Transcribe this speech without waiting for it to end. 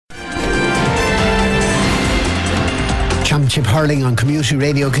Championship Hurling on Community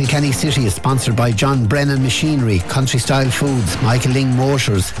Radio Kilkenny City is sponsored by John Brennan Machinery, Country Style Foods, Michael Ling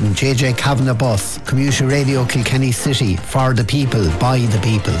Motors and JJ Kavanagh Bus. Community Radio Kilkenny City, for the people, by the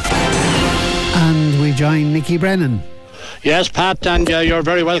people. And we join Nicky Brennan. Yes, Pat, and you're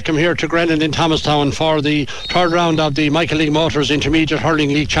very welcome here to Grennan in Thomastown for the third round of the Michael Ling Motors Intermediate Hurling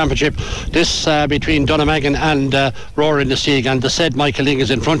League Championship. This between Dunnamaggin and Rower-in-the-Sieg, and the said Michael Ling is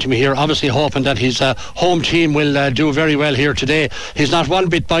in front of me here, obviously hoping that his home team will do very well here today. He's not one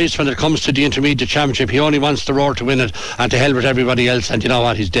bit biased when it comes to the Intermediate Championship. He only wants the Rower to win it, and to hell with everybody else, and you know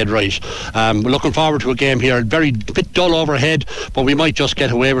what, he's dead right. We're looking forward to a game here. Very bit dull overhead, but we might just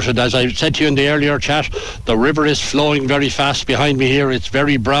get away with it. As I said to you in the earlier chat, the river is flowing very fast behind me here. It's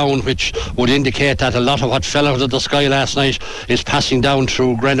very brown, which would indicate that a lot of what fell out of the sky last night is passing down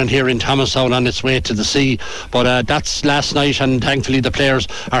through Grennan here in Thomastown on its way to the sea. But that's last night, and thankfully the players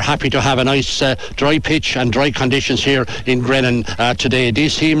are happy to have a nice dry pitch and dry conditions here in Grennan today.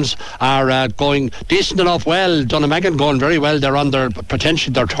 These teams are going decent enough well. Dunnamaggin going very well. They're on their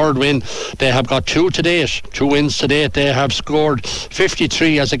potentially their third win. They have got two wins to date. They have scored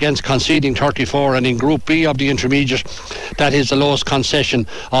 53 as against conceding 34, and in Group B of the Intermediate, that is the lowest concession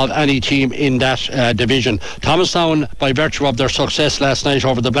of any team in that division. Thomastown, by virtue of their success last night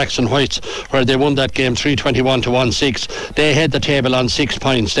over the Blacks and Whites, where they won that game 321 to 1-6, they head the table on 6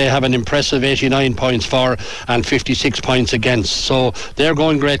 points. They have an impressive 89 points for and 56 points against, so they're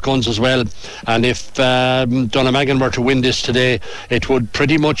going great guns as well. And if Dunnamaggin were to win this today, it would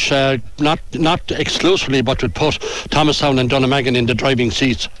pretty much not exclusively, but would put Thomastown and Dunnamaggin in the driving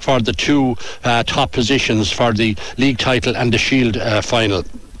seats for the two top positions for the league title and the Shield final.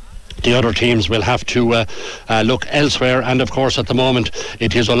 The other teams will have to look elsewhere, and of course at the moment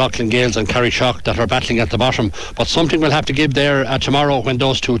it is O'Loughlin Gales and Carrickshock that are battling at the bottom, but something will have to give there tomorrow when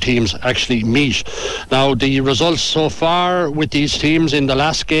those two teams actually meet. Now, the results so far with these teams in the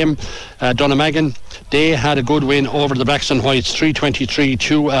last game, Dunnamaggin, they had a good win over the Blacks and Whites 323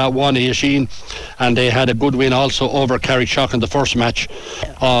 to 118, and they had a good win also over Carrickshock in the first match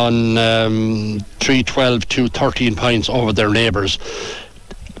on 312 to 13 points over their neighbours.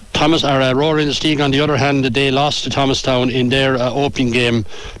 Rower-in-the-Sieg, on the other hand, they lost to Thomastown in their opening game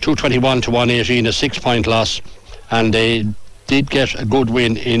 221 to 118, a 6-point loss, and they did get a good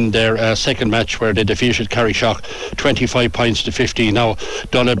win in their second match where they defeated Carrickshock 25 points to 15. Now,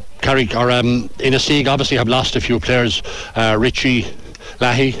 in-the-Sieg obviously have lost a few players. Richie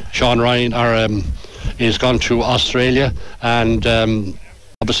Lahey, Sean Ryan is gone to Australia, and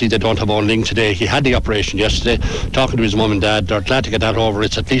obviously they don't have Owen Ling today. He had the operation yesterday. Talking to his mum and dad, they're glad to get that over.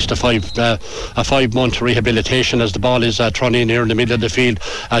 It's at least a 5-month rehabilitation as the ball is thrown in here in the middle of the field.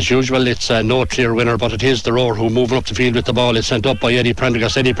 As usual, it's no clear winner, but it is the Rower who moving up the field with the ball. It's sent up by Eddie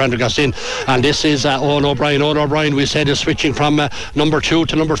Prendergast. Eddie Prendergast in, and this is Owen O'Brien. Owen O'Brien, we said, is switching from number 2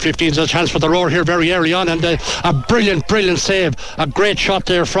 to number 15. There's a chance for the Rower here very early on, and a brilliant save. A great shot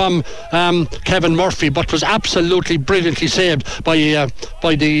there from Kevin Murphy, but was absolutely brilliantly saved by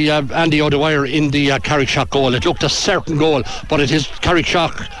the Andy O'Dwyer in the Carrickshock goal. It looked a certain goal, but it is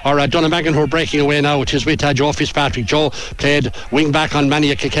Carrickshock or Dunnamaggin who are breaking away now. It is with Joe Fitzpatrick. Joe played wing back on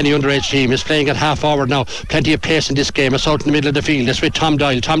many a Kilkenny underage team. He's playing at half forward now. Plenty of pace in this game. It's out in the middle of the field. It's with Tom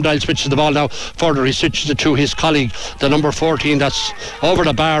Doyle. Tom Doyle switches the ball now further. He switches it to his colleague, the number 14 that's over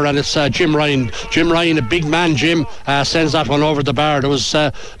the bar, and it's Jim Ryan. Jim Ryan, a big man. Jim sends that one over the bar. There was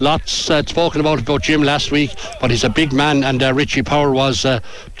lots spoken about Jim last week, but he's a big man, and Richie Power was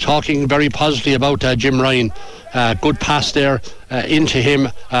talking very positively about Jim Ryan. Good pass there into him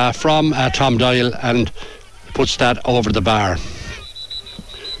from Tom Doyle, and puts that over the bar.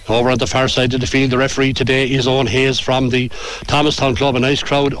 Over on the far side of the field, the referee today is Owen Hayes from the Thomastown Club. A nice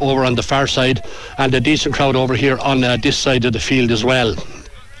crowd over on the far side, and a decent crowd over here on this side of the field as well.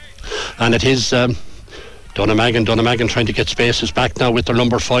 And it is Dunnamaggin trying to get spaces back now with their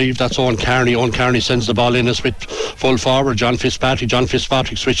number 5. That's Owen Carney. Owen Carney sends the ball in as with full forward. John Fitzpatrick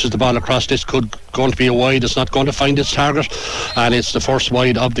switches the ball across. This going to be a wide. It's not going to find its target, and it's the first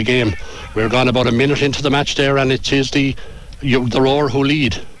wide of the game. We're gone about a minute into the match there, and it is the Rower who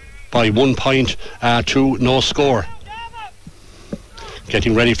lead by 1 point to no score.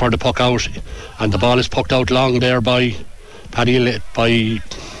 Getting ready for the puck out, and the ball is pucked out long there by Paddy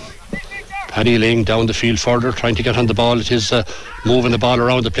Ling down the field further, trying to get on the ball. It is moving the ball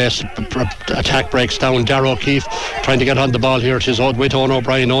around the place. Attack breaks down. Darragh O'Keefe trying to get on the ball here. It is with Owen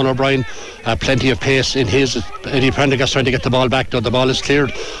O'Brien. Owen O'Brien, plenty of pace in his. Eddie Prendergast trying to get the ball back. The ball is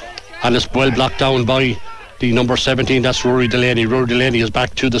cleared, and it's well blocked down by the number 17, that's Rory Delaney. Rory Delaney is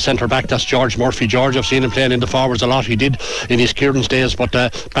back to the centre back. That's George Murphy. George, I've seen him playing in the forwards a lot. He did in his Kieran's days, but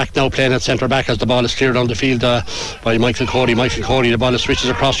back now playing at centre back as the ball is cleared down the field by Michael Cody. The ball is switches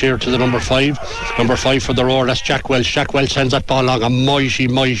across here to the number 5. Number 5 for the Roar, that's Jack Welch. Jack Welch sends that ball along, a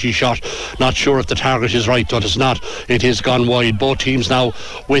mighty shot. Not sure if the target is right, but it's not. It is gone wide. Both teams now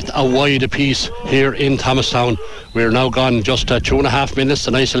with a wide apiece here in Thomastown. We're now gone just 2.5 minutes.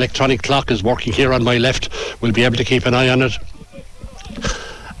 The nice electronic clock is working here on my left. We'll be able to keep an eye on it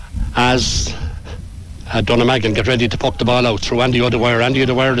as Donamagan get ready to puck the ball out through Andy O'Dwyer. Andy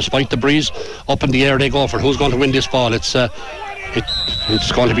O'Dwyer, despite the breeze, up in the air they go for it. Who's going to win this ball? It's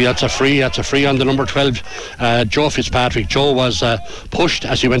going to be, that's a free on the number 12, Joe Fitzpatrick. Joe was pushed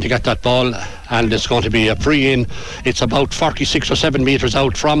as he went to get that ball, and it's going to be a free in. It's about 46 or 7 metres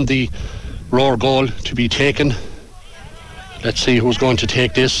out from the Roar goal to be taken. Let's see who's going to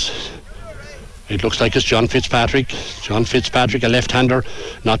take this. It looks like it's John Fitzpatrick. John Fitzpatrick, a left-hander,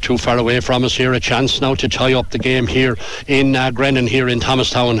 not too far away from us here. A chance now to tie up the game here in Grennan, here in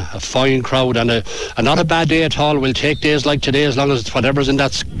Thomastown. A fine crowd and not a bad day at all. We'll take days like today as long as whatever's in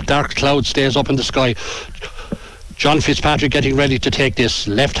that dark cloud stays up in the sky. John Fitzpatrick getting ready to take this.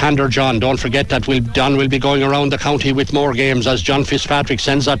 Left-hander John. Don't forget that John will be going around the county with more games as John Fitzpatrick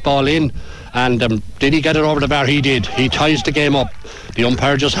sends that ball in. And did he get it over the bar? He did. He ties the game up. The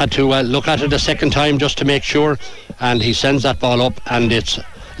umpire just had to look at it a second time just to make sure, and he sends that ball up, and it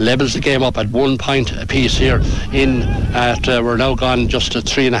levels the game up at 1 point apiece here. We're now gone just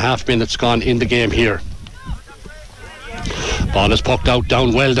 3.5 minutes gone in the game here. Ball is pucked out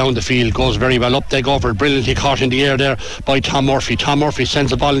well down the field, goes very well up. They go for it, brilliantly caught in the air there by Tom Murphy. Tom Murphy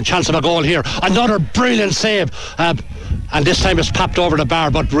sends the ball in, chance of a goal here. Another brilliant save, and this time it's popped over the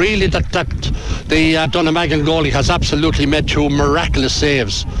bar. But really, the Donamagan goalie has absolutely made 2 miraculous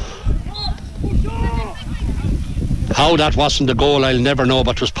saves. How that wasn't a goal, I'll never know,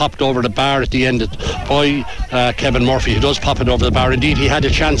 but was popped over the bar at the end by Kevin Murphy, who does pop it over the bar. Indeed, he had a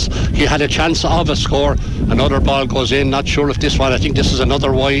chance of a score. Another ball goes in, not sure if this one, I think this is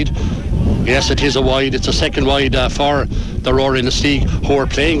another wide. Yes, it is a wide. It's a second wide for the Roar in the Steag, who are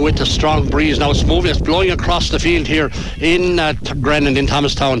playing with a strong breeze. Now it's moving, it's blowing across the field here in Grennan in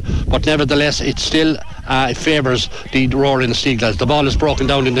Thomastown, but nevertheless it still favours the Roar in the Steag lads. The ball is broken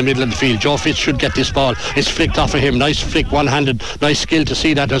down in the middle of the field. Joe Fitz should get this ball. It's flicked off of him. Nice flick, one-handed. Nice skill to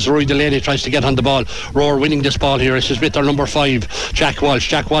see that as Rory Delaney tries to get on the ball. Roar winning this ball here. This is with their number 5, Jack Walsh.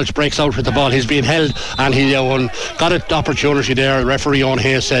 Jack Walsh breaks out with the ball. He's being held, and he got an opportunity there. Referee Owen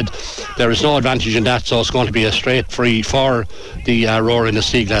Hayes said there is no advantage in that, so it's going to be a straight free for the Roar in the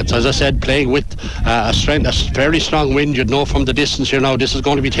Steag lads. As I said, playing with a very strong wind. You'd know from the distance here now. This is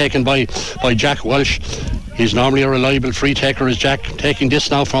going to be taken by Jack Walsh. He's normally a reliable free taker, is Jack, taking this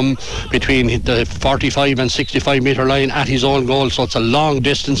now from between the 45 and 65 metre line at his own goal, so it's a long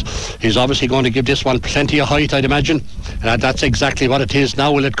distance. He's obviously going to give this one plenty of height, I'd imagine, and that's exactly what it is.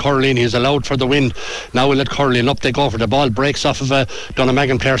 Now will it curl in? He's allowed for the wind. Now will it curl in? Up they go for the ball. Breaks off of a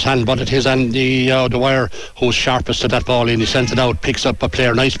Donamagan player's hand, but it is Andy O'Dwyer who's sharpest to that ball in. He sends it out, picks up a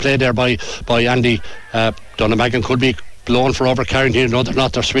player. Nice play there by Andy. Donamagan could be blown for overcarrying here. No, they're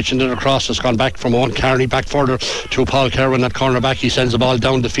not. They're switching it across. It's gone back from Owen Carney back further to Paul Kerwin at corner back. He sends the ball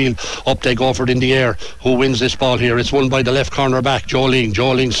down the field. Up they go for it in the air. Who wins this ball here? It's won by the left corner back, Joe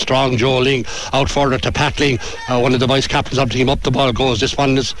Ling. Strong Joe Ling. Out further to Pat Ling, one of the vice captains of the team. Up the ball goes. This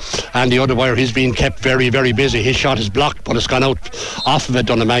one is Andy O'Dwyer. He's been kept very, very busy. His shot is blocked, but it's gone out off of a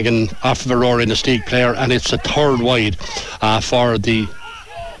Donamagan, off of a Roar in the Steag player, and it's a third wide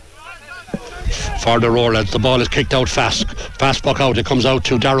for the Roar lads. The ball is kicked out fast puck out. It comes out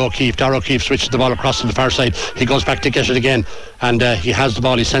to Darragh O'Keefe. Darragh O'Keefe switches the ball across to the far side. He goes back to get it again, and he has the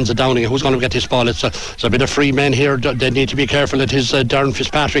ball. He sends it down. Who's going to get this ball? It's a bit of free men here. They need to be careful. It is Darren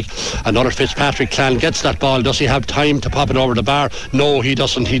Fitzpatrick. Another Fitzpatrick clan gets that ball. Does he have time to pop it over the bar? No, he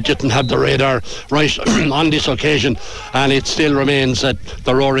doesn't. He didn't have the radar right on this occasion, and it still remains at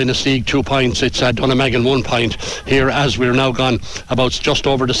the Roar in the Steag 2 points. It's Donamagan 1 point here as we're now gone about just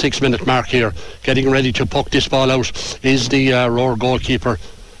over the 6 minute mark here. Getting ready to puck this ball out is the Roar goalkeeper,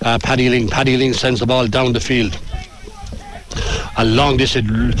 Paddy Ling. Paddy Ling sends the ball down the field. Along this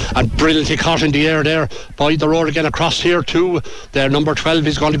and brilliantly caught in the air there by the Roar again across here to their number 12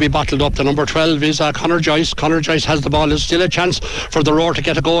 is going to be bottled up. The number 12 is Conor Joyce. Conor Joyce has the ball. There's still a chance for the Roar to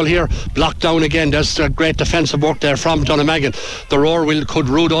get a goal here. Blocked down again. There's a great defensive work there from Donamagan. The Roar could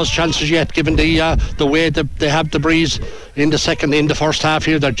rue those chances yet, given the way that they have the breeze in the first half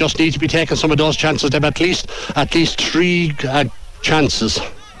here. They just need to be taking some of those chances. They've at least 3 chances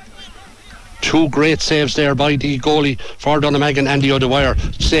two great saves there by the goalie for Donamagan, and the other wire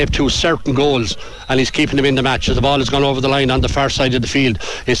saved two certain goals, and he's keeping them in the match. As the ball has gone over the line on the far side of the field,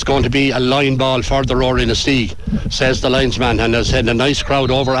 it's going to be a line ball for the Roar in a Steag, says the linesman, and there's a nice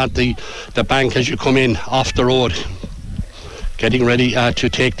crowd over at the bank as you come in off the road. Getting ready to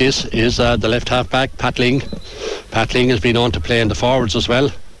take this is the left half back, Pat Ling. Pat Ling has been on to play in the forwards as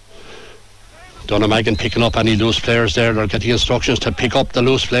well. Donamagan picking up any loose players there. They're getting instructions to pick up the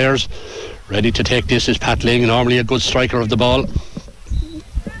loose players. Ready to take this is Pat Ling, normally a good striker of the ball.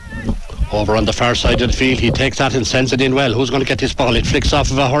 Over on the far side of the field, he takes that and sends it in well. Who's going to get this ball? It flicks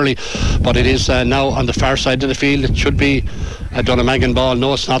off of a hurley, but it is now on the far side of the field. It should be a Donamagan ball.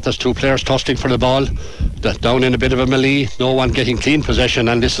 No, it's not. There's two players tussling for the ball. Down in a bit of a melee, no one getting clean possession,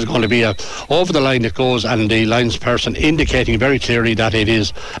 and this is going to be over the line it goes, and the linesperson indicating very clearly that it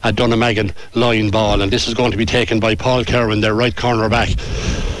is a Donamagan line ball, and this is going to be taken by Paul Kerwin, their right corner back.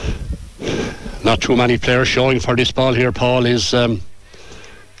 Not too many players showing for this ball here. Paul is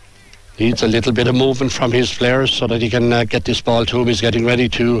needs a little bit of movement from his players so that he can get this ball to him. He's getting ready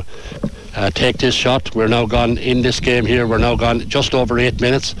to take this shot. We're now gone in this game here. We're now gone just over 8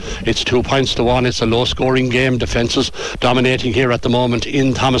 minutes. It's 2 points to 1. It's a low scoring game. Defences dominating here at the moment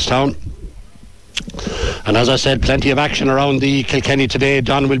in Thomastown. And as I said, plenty of action around the Kilkenny today.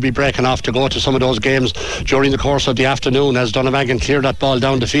 Don will be breaking off to go to some of those games during the course of the afternoon as Donamagan cleared that ball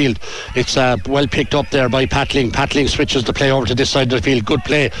down the field. It's well picked up there by Pat Ling. Pat Ling switches the play over to this side of the field. Good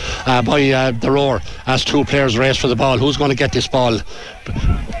play by the Roar as two players race for the ball. Who's going to get this ball?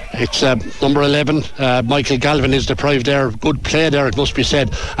 It's number 11, Michael Galvin is deprived there. Good play there, it must be said,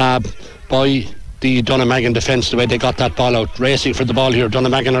 by the Donamagan defence, the way they got that ball out. Racing for the ball here.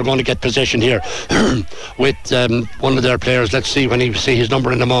 Donamagan are going to get possession here with one of their players. Let's see when you see his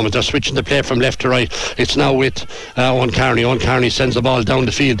number in a moment. They're switching the play from left to right. It's now with Owen Carney. Owen Carney sends the ball down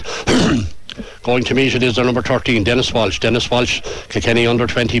the field. Going to meet it is their number 13, Dennis Walsh. Dennis Walsh, Kilkenny under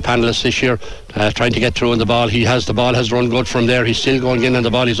 20 panellists this year, trying to get through in the ball. He has the ball, has run good from there. He's still going in on the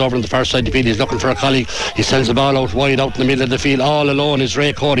ball. He's over on the far side of the field. He's looking for a colleague. He sends the ball out wide out in the middle of the field. All alone is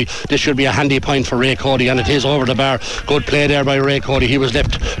Ray Cody. This should be a handy point for Ray Cody, and it is over the bar. Good play there by Ray Cody. He was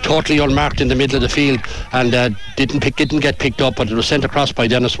left totally unmarked in the middle of the field and didn't get picked up, but it was sent across by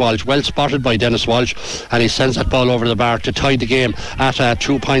Dennis Walsh. Well spotted by Dennis Walsh, and he sends that ball over the bar to tie the game at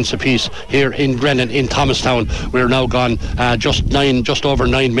 2 points apiece here in Grennan in Thomastown. We're now gone just over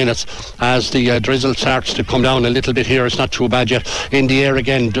 9 minutes as the drizzle starts to come down a little bit here. It's not too bad yet. In the air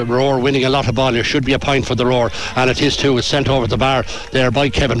again, the Roar winning a lot of ball here. Should be a point for the Roar, and it is too. It's sent over the bar there by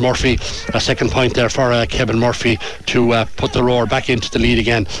Kevin Murphy. A second point there for Kevin Murphy to put the Roar back into the lead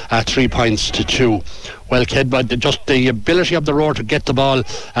again at 3 points to 2. Well, Ked, but just the ability of the Roar to get the ball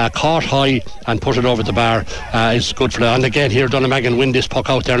caught high and put it over the bar is good for that. And again here, Donamagan win this puck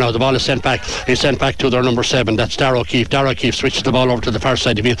out there now. The ball is sent back. It's sent back to their number 7. That's Darragh O'Keefe. Darragh O'Keefe switches the ball over to the far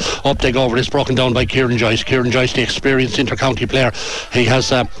side of the field. Up they go over. It's broken down by Kieran Joyce. Kieran Joyce, the experienced inter-county player. He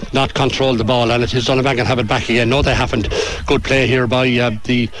has not controlled the ball, and it is Donamagan have it back again. No, they haven't. Good play here by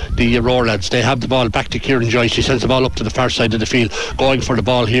the Roar lads. They have the ball back to Kieran Joyce. He sends the ball up to the far side of the field, going for the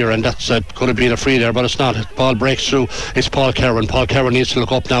ball here, and that's could have been a free there, but it's not. Ball breaks through. It's Paul Kerwin. Paul Kerwin needs to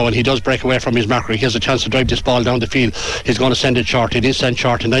look up now, and he does break away from his marker. He has a chance to drive this ball down the field. He's going to send it short. It is sent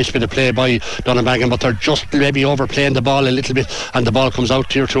short. A nice bit of play by Donamagan, but they're just maybe overplaying the ball a little bit, and the ball comes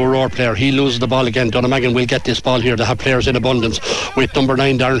out here to a Roar player. He loses the ball again. Donamagan will get this ball here. They have players in abundance with number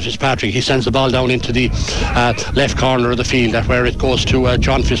 9 Darren Fitzpatrick. He sends the ball down into the left corner of the field, where it goes to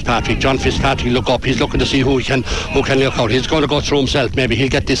John Fitzpatrick. John Fitzpatrick look up. He's looking to see who can look out. He's going to go through himself. Maybe he'll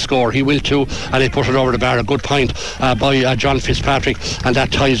get this score. He will too, and he put it over the bar. A good point by John Fitzpatrick, and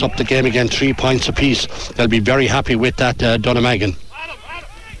that ties up the game again. 3 points apiece. They'll be very happy with that, Donamagan,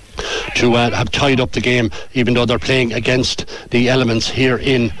 to have tied up the game, even though they're playing against the elements here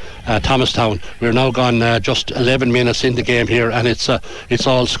in Thomastown. We're now gone just 11 minutes in the game here, and it's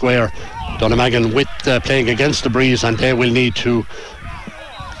all square. Donamagan with playing against the breeze, and they will need to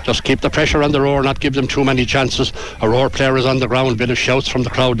just keep the pressure on the Roar, not give them too many chances. A Roar player is on the ground. Bit of shouts from the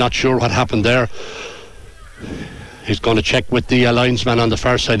crowd. Not sure what happened there. He's going to check with the linesman on the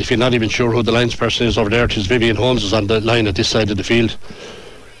far side. If you're not even sure who the linesperson is over there, it is Vivian Holmes is on the line at this side of the field.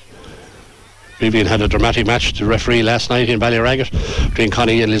 Vivian had a dramatic match to referee last night in Ballyragget between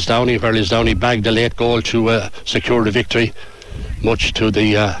Connie and Lisdowney, where Lisdowney bagged a late goal to secure the victory, much to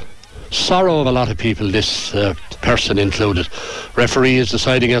the sorrow of a lot of people, this person included. Referee is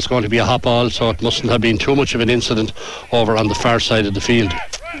deciding it's going to be a hot ball, so it mustn't have been too much of an incident over on the far side of the field.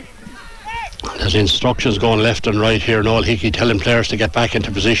 There's instructions going left and right here. Noel Hickey telling players to get back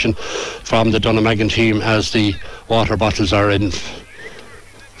into position from the Donamagan team as the water bottles are in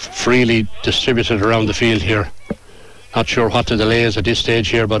freely distributed around the field here. Not sure what the delay is at this stage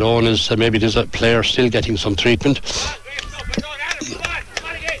here, but Owen is maybe there's a player still getting some treatment.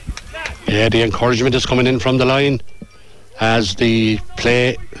 Yeah, the encouragement is coming in from the line as the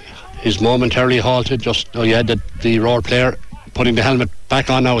play is momentarily halted. The Roar player putting the helmet back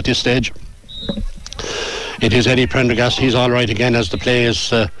on now at this stage. It is Eddie Prendergast. He's all right again as the play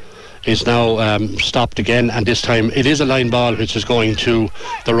is now stopped again, and this time it is a line ball which is going to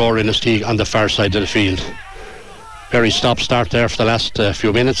the Roar Innisteag on the far side of the field. Very stop-start there for the last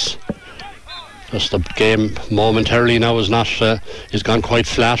few minutes. Just the game momentarily now is gone quite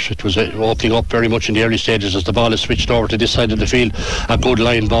flat. It was opening up very much in the early stages as the ball is switched over to this side of the field. A good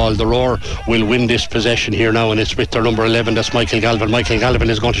line ball. The Roar will win this possession here now, and it's with their number 11. That's Michael Galvin. Michael Galvin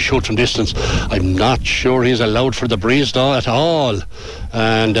is going to shoot from distance. I'm not sure he's allowed for the breeze though at all.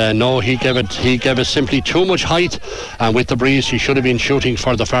 And no, he gave it simply too much height, and with the breeze he should have been shooting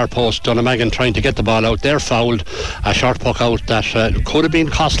for the far post. Donamagan trying to get the ball out. They're fouled. A short puck out that could have been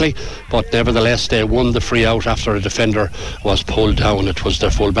costly, but nevertheless they won the free out after a defender was pulled down. It was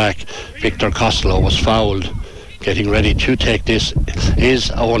their full-back Victor Costello was fouled. Getting ready to take this is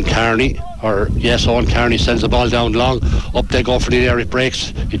Owen Carney. Owen Carney sends the ball down long. Up they go for the air. It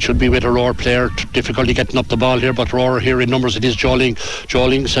breaks. It should be with a Roar player. Difficulty getting up the ball here, but Roar here in numbers. It is Joling.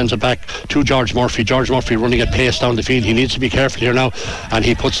 Joling sends it back to George Murphy. George Murphy running at pace down the field. He needs to be careful here now, and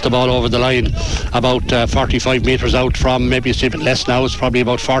he puts the ball over the line about 45 metres out from, maybe it's even less now, it's probably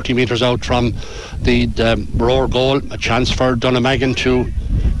about 40 metres out from the Roar goal. A chance for Donamagan to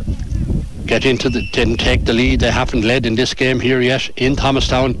get into and take the lead. They haven't led in this game here yet in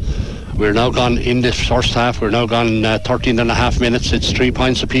Thomastown. We're now gone in this first half. We're now gone 13 and a half minutes. It's 3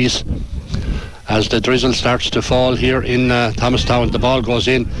 points apiece. As the drizzle starts to fall here in Thomastown, the ball goes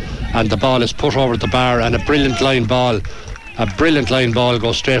in and the ball is put over the bar, and a brilliant line ball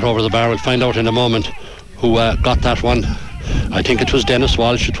goes straight over the bar. We'll find out in a moment who got that one. I think it was Dennis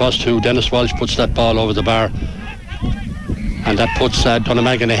Walsh. It was too. Dennis Walsh puts that ball over the bar, and that puts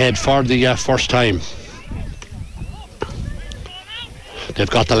Donamagan ahead for the first time. They've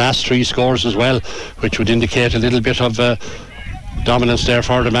got the last 3 scores as well, which would indicate a little bit of dominance there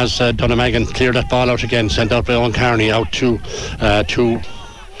for them as Donamagan cleared that ball out again, sent out by Owen Carney out to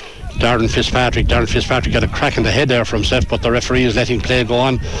Darren Fitzpatrick. Darren Fitzpatrick got a crack in the head there for himself, but the referee is letting play go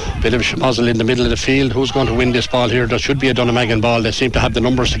on. Bit of a schmozzle in the middle of the field. Who's going to win this ball here? There should be a Donamagan ball. They seem to have the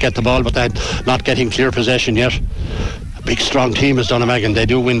numbers to get the ball, but they're not getting clear possession yet. Big strong team is Donamagan. They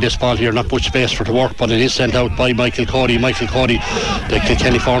do win this ball here. Not much space for it to work, but it is sent out by Michael Cody. Michael Cody,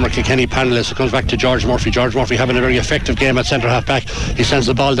 the former Kilkenny panellist. It comes back to George Murphy. George Murphy having a very effective game at centre half back. He sends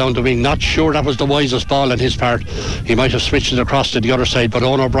the ball down the wing. Not sure that was the wisest ball on his part. He might have switched it across to the other side, but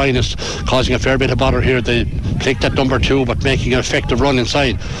Owen O'Brien is causing a fair bit of bother here. They clicked at number 2, but making an effective run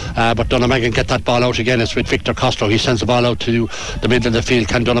inside. But Donamagan get that ball out again. It's with Victor Costello. He sends the ball out to the middle of the field.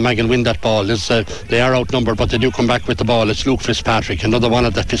 Can Donamagan win that ball? They are outnumbered, but they do come back with the ball. It's Luke Fitzpatrick, another one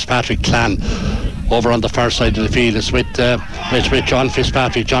of the Fitzpatrick clan over on the far side of the field. It's with John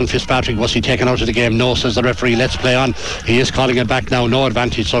Fitzpatrick. John Fitzpatrick, was he taken out of the game? No, says the referee. Let's play on. He is calling it back now. No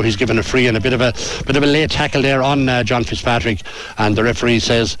advantage, so he's given a free, and a bit of a late tackle there on John Fitzpatrick, and the referee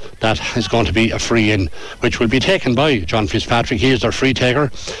says that is going to be a free in, which will be taken by John Fitzpatrick. He is their free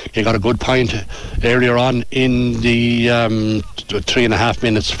taker. He got a good point earlier on in the 3.5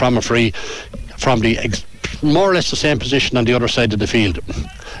 minutes from a free from the more or less the same position on the other side of the field.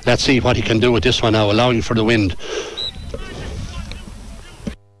 Let's see what he can do with this one now, allowing for the wind.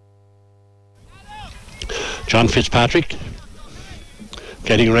 John Fitzpatrick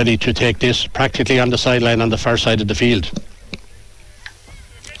getting ready to take this practically on the sideline on the far side of the field.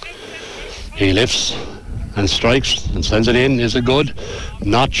 He lifts and strikes and sends it in. Is it good?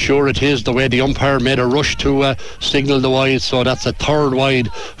 Not sure it is. The way the umpire made a rush to signal the wide, so that's a third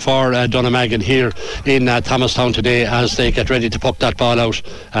wide for Donamagan here in Thomastown today as they get ready to puck that ball out.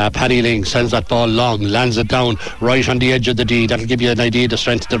 Paddy Ling sends that ball long, lands it down right on the edge of the D. That'll give you an idea of the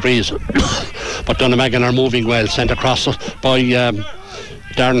strength of the breeze. But Donamagan are moving well, sent across by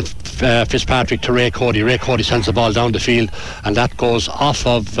Darren Fitzpatrick to Ray Cody. Ray Cody sends the ball down the field, and that goes off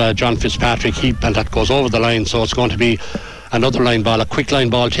of John Fitzpatrick, and that goes over the line, so it's going to be another line ball, a quick line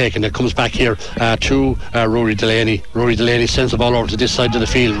ball taken. It comes back here to Rory Delaney. Rory Delaney sends the ball over to this side of the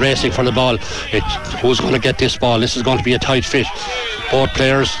field, racing for the ball. Who's going to get this ball? This is going to be a tight fit. Both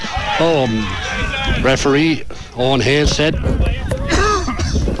players. Referee Owen Hayes said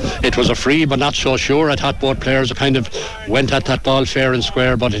it was a free, but not so sure. I thought both players kind of went at that ball fair and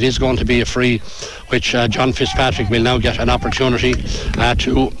square, but it is going to be a free, which John Fitzpatrick will now get an opportunity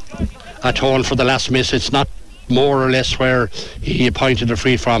to atone for the last miss. It's not more or less where he appointed a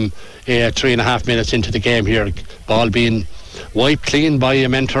free from 3.5 minutes into the game here. Ball being wiped clean by a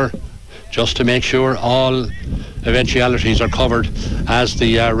mentor just to make sure all eventualities are covered as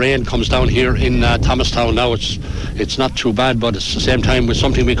the rain comes down here in Thomastown. Now it's not too bad, but it's the same time with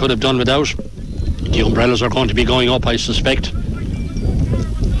something we could have done without. The umbrellas are going to be going up, I suspect.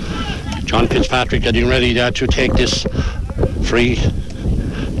 John Fitzpatrick getting ready to take this free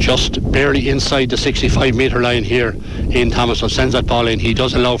just barely inside the 65-metre line here in Thomastown. Sends that ball in. He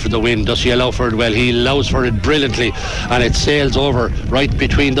does allow for the win. Does he allow for it? Well, he allows for it brilliantly, and it sails over right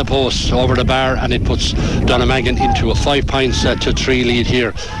between the posts, over the bar, and it puts Donamagan into a 5 points to 3 lead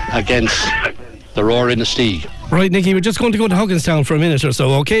here against the Roar in the Steag. Right, Nicky, we're just going to go to Hugginstown for a minute or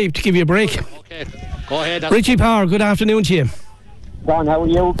so, okay, to give you a break. Okay, go ahead. Richie Power, good afternoon to you. John, how are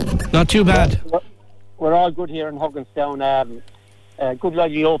you? Not too bad. We're all good here in Hugginstown. Good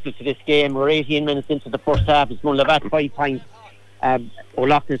lively opening to this game. We're 18 minutes into the first half. It's Mullavat 5 points,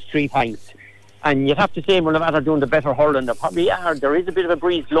 O'Loughlin's 3 points. And you'd have to say Mullavat are doing the better hurling. They probably are. There is a bit of a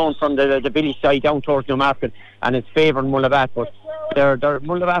breeze blowing from the Billy side down towards Newmarket, and it's favouring Mullavat. But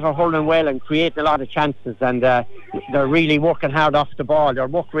Mullavat are hurling well and creating a lot of chances, and they're really working hard off the ball. Their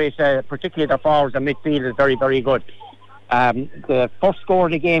work rate, particularly their forwards and midfield, is very, very good. The first score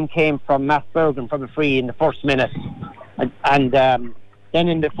of the game came from Matt Bergen from a free in the first minute. And then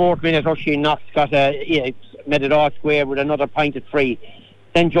in the 4th minute, Oisin Knox made it all square with another pointed free.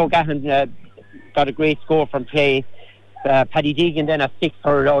 Then Joe Gahan got a great score from play. Paddy Deegan then a 6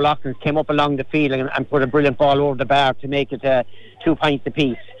 for O'Loughlin's came up along the field and put a brilliant ball over the bar to make it 2 points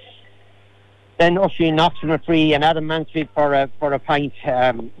apiece. Then Oisin Knox from a free and Adam Mansfield for a point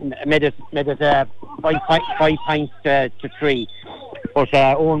made it 5 points to 3. But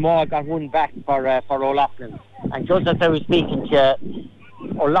Owen Moore got one back for O'Loughlin's. And just as I was speaking to you,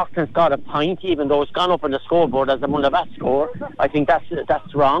 O'Loughlin's got a point, even though it's gone up on the scoreboard as a Mullavat score. I think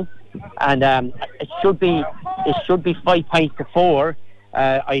that's wrong, and it should be 5 points to 4.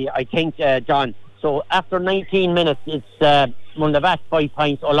 I think, John. So after 19 minutes, it's Mullavat 5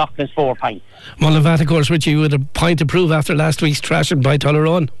 points, O'Loughlin's 4 points. Mullavat, of course, Richie, with a point to prove after last week's thrashing by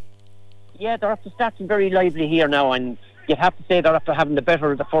Tullaroan. Yeah, they're after starting very lively here now, and you'd have to say they're after having the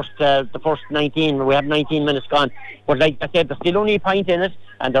better of the first 19. We have 19 minutes gone, but like I said, there's still only a point in it,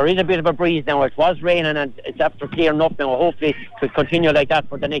 and there is a bit of a breeze now. It was raining and it's after clearing up now. Hopefully it will continue like that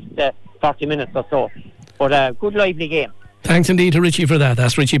for the next 40 minutes or so. But good lively game. Thanks indeed to Richie for that.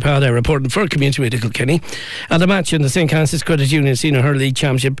 That's Richie Power there reporting for Community Radio Kilkenny. And the match in the St. Francis Credit Union Senior Hurling League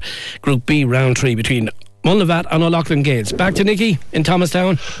Championship Group B Round 3 between Mullavat and O'Loughlin Gaels. Back to Nicky in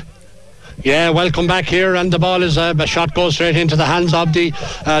Thomastown. Yeah, welcome back here, and the ball is a shot goes straight into the hands of the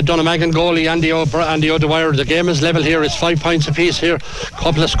Donamagan goalie, Andy O'Dwyer. The game is level here. It's 5 points apiece here.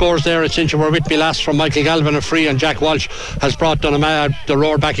 Couple of scores there. It's since you were with me last from Michael Galvin a free, and Jack Walsh has brought the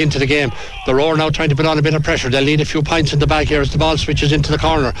Roar back into the game. The Roar now trying to put on a bit of pressure. They'll need a few points in the back here as the ball switches into the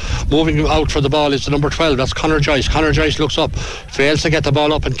corner. Moving out for the ball is the number 12. That's Conor Joyce. Conor Joyce looks up, fails to get the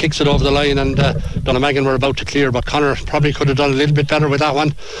ball up and kicks it over the line, and Donamagan were about to clear, but Conor probably could have done a little bit better with that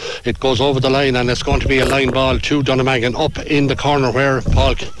one. It goes over the line, and it's going to be a line ball to Donamagan up in the corner where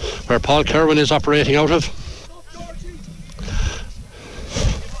Paul Kerwin is operating out of.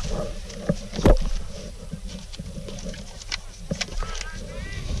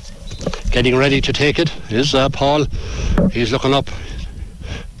 Getting ready to take it is Paul. He's looking up.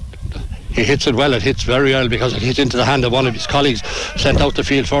 He hits it well. It hits very well because it hits into the hand of one of his colleagues, sent out the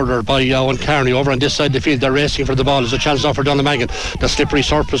field further by Owen Carney. Over on this side of the field, they're racing for the ball. There's a chance now for Donamagan. The slippery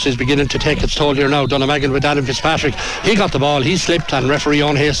surface is beginning to take its toll here now. Donamagan with Adam Fitzpatrick. He got the ball, he slipped, and referee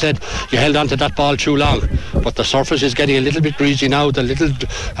Owen Hayes said you held on to that ball too long. But the surface is getting a little bit greasy now. The little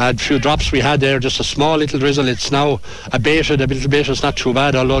few drops we had there, just a small little drizzle, it's now abated a little bit. It's not too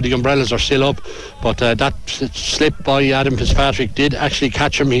bad, although the umbrellas are still up. But that slip by Adam Fitzpatrick did actually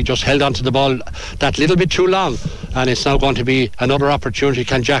catch him. He just held on to the ball that little bit too long, and it's now going to be another opportunity.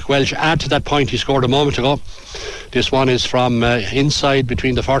 Can Jack Welch add to that point he scored a moment ago? This one is from inside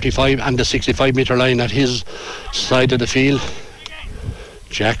between the 45 and the 65 metre line at his side of the field.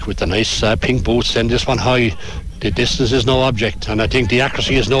 Jack with the nice pink boots, send this one high. The distance is no object, and I think the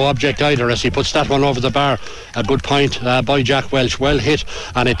accuracy is no object either, as he puts that one over the bar. A good point by Jack Welch, well hit,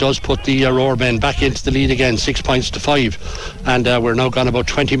 and it does put the Roar men back into the lead again, 6 points to 5, and we're now gone about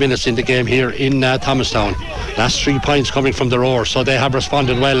 20 minutes in the game here in Thomastown. Last 3 points coming from the Roar, so they have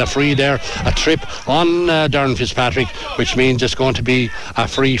responded well. A free there, a trip on Darren Fitzpatrick, which means it's going to be a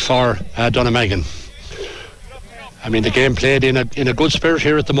free for Donamagan. I mean, the game played in a good spirit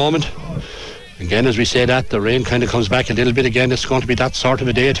here at the moment. Again, as we say that, the rain kind of comes back a little bit again. It's going to be that sort of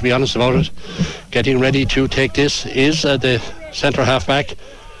a day, to be honest about it. Getting ready to take this is the centre half back,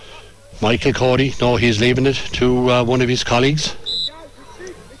 Michael Cody. No, he's leaving it to one of his colleagues.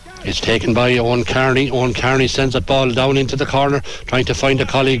 It's taken by Owen Carney. Owen Carney sends that ball down into the corner, trying to find a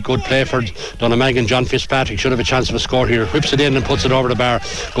colleague. Good play for Donamagan. John Fitzpatrick should have a chance of a score here. Whips it in and puts it over the bar.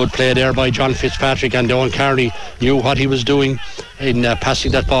 Good play there by John Fitzpatrick, and Owen Carney knew what he was doing in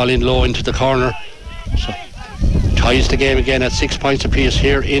passing that ball in low into the corner. So ties the game again at 6 points apiece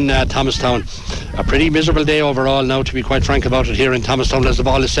here in Thomastown. A pretty miserable day overall now, to be quite frank about it, here in Thomastown, as the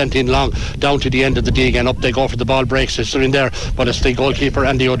ball is sent in long down to the end of the D again. Up they go for the ball breaks. It's in there, but it's the goalkeeper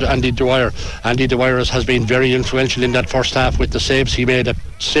Andy Dwyer. Andy Dwyer has been very influential in that first half with the saves he made.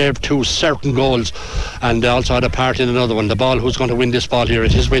 Saved 2 certain goals and also had a part in another one. The ball, who's going to win this ball here?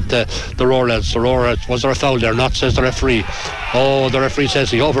 It is with the Roar lads. The Roar, was there a foul there? Not, says the referee. Oh, the referee says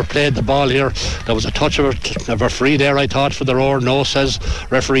he overplayed the ball here. There was a touch of a free there, I thought, for the Roar. No, says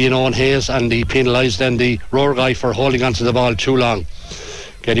referee Owen Hayes, and he penalised then the Roar guy for holding onto the ball too long.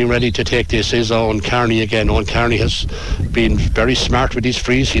 Getting ready to take this is Owen Carney again. Owen Carney has been very smart with his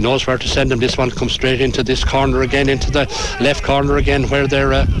frees. He knows where to send them. This one comes straight into this corner again, into the left corner again, where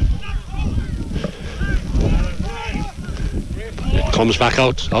they're it comes back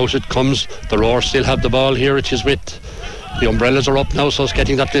out it comes. The Roar still have the ball here. It is with the umbrellas are up now, so it's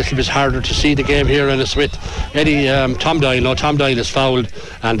getting that little bit harder to see the game here, and it's with Eddie Tom Doyle. No, Tom Doyle is fouled,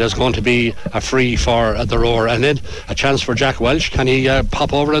 and there's going to be a free for the Roar, and then a chance for Jack Welsh. Can he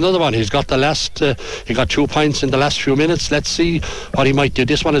pop over another one? He's got he got 2 points in the last few minutes. Let's see what he might do.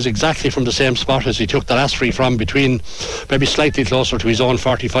 This one is exactly from the same spot as he took the last free from, between maybe slightly closer to his own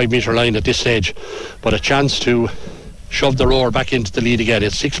 45 metre line at this stage, but a chance to shove the Roar back into the lead again.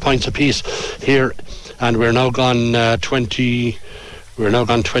 It's 6 points apiece here, and we're now gone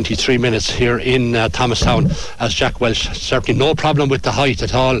 23 minutes here in Thomastown, as Jack Welsh, certainly no problem with the height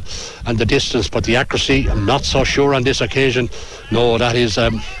at all and the distance, but the accuracy, I'm not so sure on this occasion. No, that is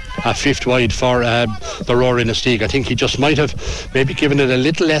a fifth wide for the Roar in Inistioge. I think he just might have maybe given it a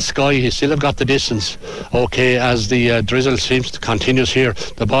little less sky. He still have got the distance. Okay, as the drizzle seems to continues here,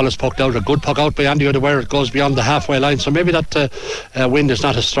 the ball is poked out. A good puck out by Andy O'Dwyer. It goes beyond the halfway line, so maybe that wind is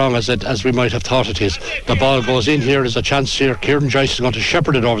not as strong as we might have thought it is. The ball goes in here. There's a chance here. Kieran Joyce is going to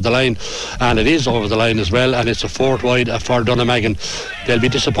shepherd it over the line, and it is over the line as well, and it's a fourth wide for Donamagan. They'll be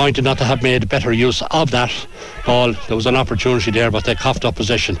disappointed not to have made better use of that ball. There was an opportunity there, but they coughed up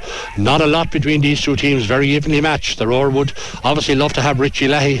possession. Not a lot between these two teams, very evenly matched. The Roar would obviously love to have Richie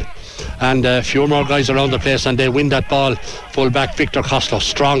Leahy and a few more guys around the place, and they win that ball. Full-back Victor Costello,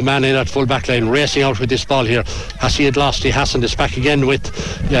 strong man in that full-back line, racing out with this ball here. Has he had lost? He hasn't. It's back again with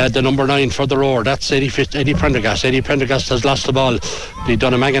the number 9 for the Roar. That's Eddie Prendergast. Eddie Prendergast has lost the ball. The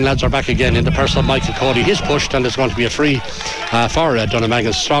Donamagan lads are back again in the person of Michael Cody. He's pushed, and it's going to be a free for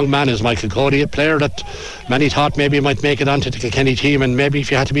Donamagan. Strong man is Michael Cody, a player that many thought maybe might make it onto the Kilkenny team, and maybe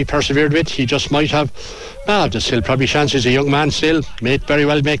if you had to be persevered with, he just might have. There's still probably chances. A young man still may very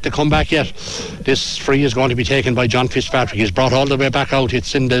well make the comeback yet. This free is going to be taken by John Fitzpatrick. He's brought all the way back out.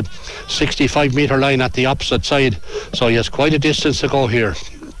 It's in the 65 metre line at the opposite side, so he has quite a distance to go here.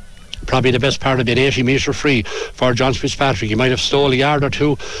 Probably the best part of it, 80 metre free for John Fitzpatrick. He might have stole a yard or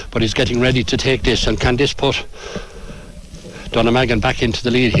two, but he's getting ready to take this. And can this put Donamagan back into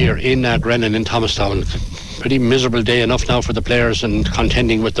the lead here in Grennan in Thomastown? Pretty miserable day enough now for the players, and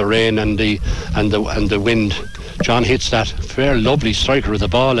contending with the rain and the wind. John hits that fair lovely striker of the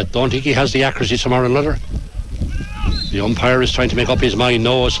ball. I don't think he has the accuracy somewhere or another. The umpire is trying to make up his mind.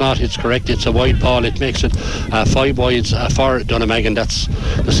 No, it's not. It's correct. It's a wide ball. It makes it 5 wides for Donamagan. That's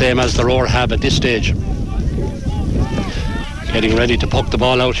the same as the Roar have at this stage. Getting ready to poke the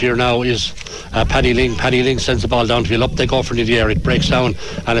ball out here now is Paddy Ling. Paddy Ling sends the ball down to field. Up they go for the air. It breaks down,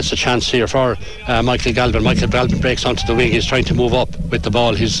 and it's a chance here for Michael Galvin. Michael Galvin breaks onto the wing. He's trying to move up with the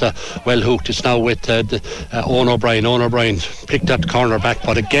ball. He's well hooked. It's now with Owen O'Brien. Owen O'Brien picked that corner back,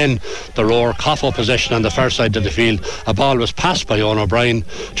 but again the Roar cough up possession on the far side of the field. A ball was passed by Owen O'Brien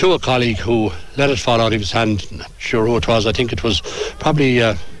to a colleague who let it fall out of his hand. Not sure who it was. I think it was probably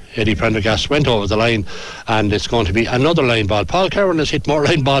Eddie Prendergast. Went over the line, and it's going to be another line ball. Paul Cowan has hit more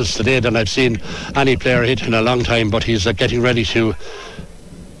line balls today than I've seen any player hit in a long time, but he's getting ready to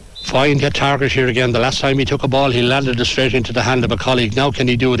find a target here again. The last time he took a ball, he landed it straight into the hand of a colleague. Now can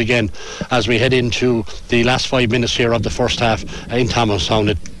he do it again as we head into the last 5 minutes here of the first half in Thomastown?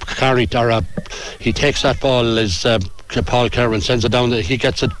 He takes that ball, is Paul Kerwin sends it down. He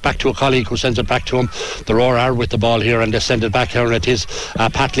gets it back to a colleague who sends it back to him. The Roar are with the ball here, and they send it back here, and it is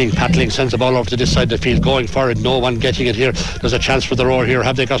Patling sends the ball over to this side of the field, going for it. No one getting it here. There's a chance for the Roar here.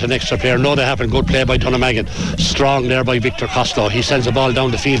 Have they got an extra player? No, they haven't. Good play by Donamagan. Strong there by Victor Costello. He sends the ball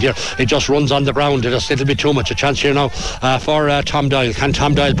down the field here. It just runs on the ground. It's a little bit too much. A chance here now for Tom Doyle. Can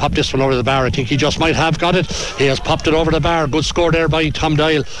Tom Doyle pop this one over the bar? I think he just might have got it. He has popped it over the bar. Good score there by Tom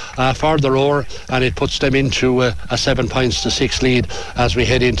Doyle for the Roar, and it puts them into a 7 points to 6 lead as we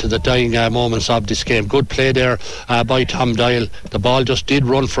head into the dying moments of this game. Good play there by Tom Doyle. The ball just did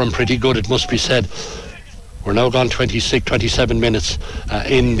run for him pretty good, it must be said. We're now gone 27 minutes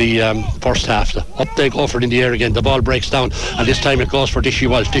in the first half. Up they go for it in the air again. The ball breaks down, and this time it goes for Dishy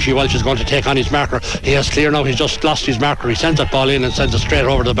Walsh. Dishy Walsh is going to take on his marker. He has clear now. He's just lost his marker. He sends that ball in and sends it straight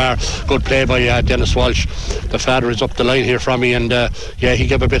over the bar. Good play by Dennis Walsh. The father is up the line here from me, and he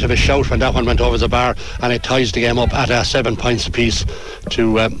gave a bit of a shout when that one went over the bar, and it ties the game up at 7 points apiece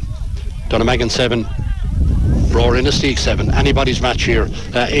to Donamagan 7. Roar in the Steak 7. Anybody's match here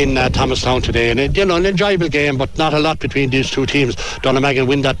in Thomastown today, and an enjoyable game, but not a lot between these two teams. Donamagan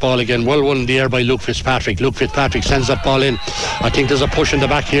win that ball again. Well won in the air by Luke Fitzpatrick. Luke Fitzpatrick sends that ball in. I think there's a push in the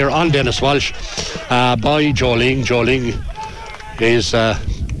back here on Dennis Walsh by Joe Ling. Joe Ling is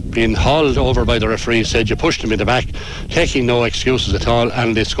being hauled over by the referee. Said you pushed him in the back, taking no excuses at all,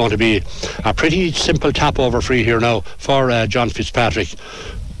 and it's going to be a pretty simple tap over free here now for John Fitzpatrick.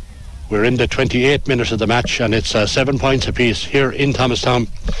 We're in the 28th minute of the match, and it's 7 points apiece here in Thomastown.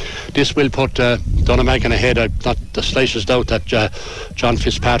 This will put Donamagan ahead. I've not the slightest doubt that John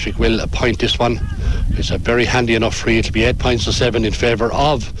Fitzpatrick will point this one. It's a very handy enough free. It'll be 8 points to 7 in favour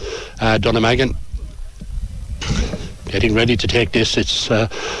of Donamagan. Getting ready to take this. It's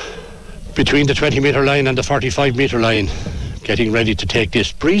between the 20-metre line and the 45-metre line. Getting ready to take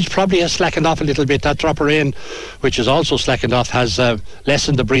this. Breeze probably has slackened off a little bit. That drop of rain, which is also slackened off, has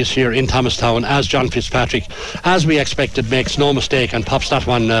lessened the breeze here in Thomastown, as John Fitzpatrick, as we expected, makes no mistake and pops that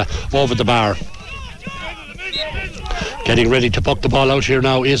one over the bar. Getting ready to puck the ball out here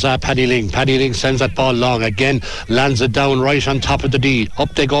now is Paddy Ling. Paddy Ling sends that ball long again, lands it down right on top of the D.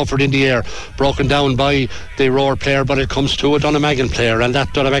 Up they go for it in the air, broken down by the Roar player, but it comes to a Donamagan player, and that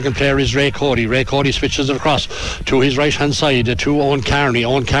Donamagan player is Ray Cody. Ray Cody switches it across to his right hand side to Owen Carney.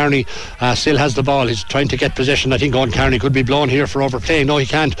 Owen Carney still has the ball. He's trying to get possession. I think Owen Carney could be blown here for overplay. No, he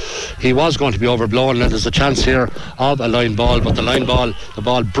can't. He was going to be overblown, and there's a chance here of a line ball, but the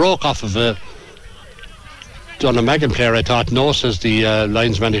ball broke off of a Donamagan player. I thought. No, says the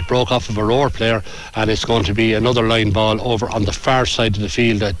linesman, it broke off of a Roar player, and it's going to be another line ball over on the far side of the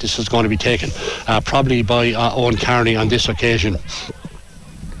field. This is going to be taken probably by Owen Carney on this occasion.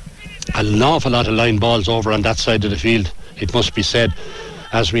 An awful lot of line balls over on that side of the field, it must be said,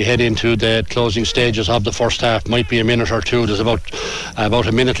 as we head into the closing stages of the first half. Might be a minute or two. There's about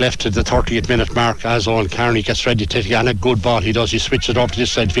a minute left to the 30th minute mark as Owen Carney gets ready to take a good ball. He does. He switches it over to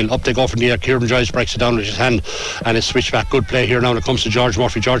this side of the field. Up they go from the air. Kieran Joyce breaks it down with his hand, and it's switched back. Good play here now when it comes to George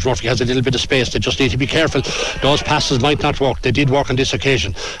Murphy. George Murphy has a little bit of space. They just need to be careful. Those passes might not work. They did work on this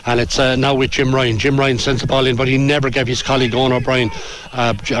occasion, and it's now with Jim Ryan. Jim Ryan sends the ball in, but he never gave his colleague Owen O'Brien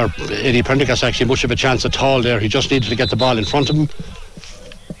or Eddie Prendergast actually much of a chance at all there. He just needed to get the ball in front of him.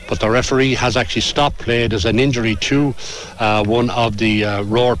 But the referee has actually stopped play. There's an injury to one of the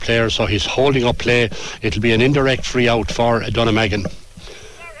Roar players, so he's holding up play. It'll be an indirect free out for Donamagan.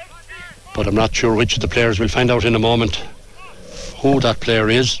 But I'm not sure which of the players. We'll find out in a moment who that player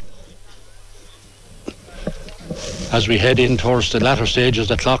is. As we head in towards the latter stages,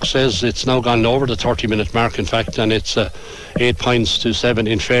 the clock says it's now gone over the 30-minute mark, in fact, and it's 8 points to 7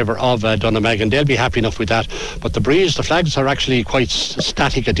 in favour of Donamagan. They'll be happy enough with that. But the breeze, the flags are actually quite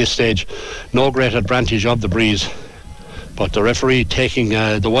static at this stage. No great advantage of the breeze. But the referee taking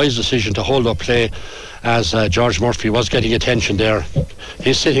the wise decision to hold up play, as George Murphy was getting attention there.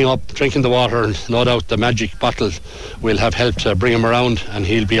 He's sitting up, drinking the water, and no doubt the magic bottle will have helped bring him around, and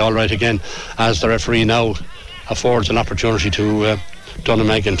he'll be all right again, as the referee now affords an opportunity to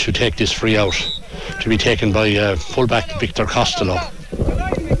Donamagan to take this free out, to be taken by fullback Victor Costello.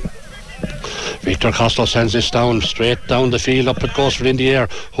 Victor Costello sends this down, straight down the field. Up it goes for in the air.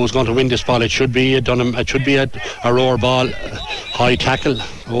 Who's going to win this ball? It should be a Roar ball. High tackle.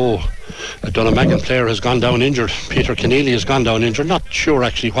 A Donamagan player has gone down injured. Peter Keneally has gone down injured. Not sure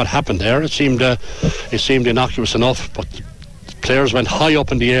actually what happened there. It seemed innocuous enough, but players went high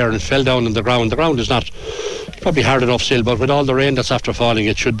up in the air and fell down on the ground. The ground is not probably hard enough still, but with all the rain that's after falling,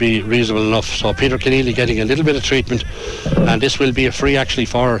 it should be reasonable enough. So Peter Keneally getting a little bit of treatment, and this will be a free actually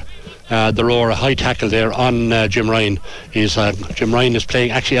for the Roar. A high tackle there on Jim Ryan. Jim Ryan is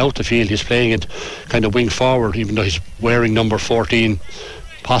playing actually out the field. He's playing it kind of wing forward, even though he's wearing number 14.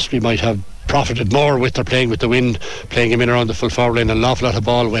 Possibly might have profited more with their playing with the wind, playing him in around the full forward line. An awful lot of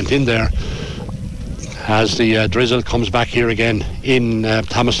ball went in there as the drizzle comes back here again in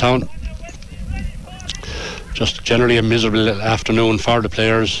Thomastown. Just generally a miserable afternoon for the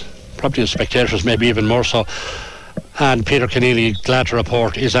players, probably the spectators maybe even more so. And Peter Keneally, glad to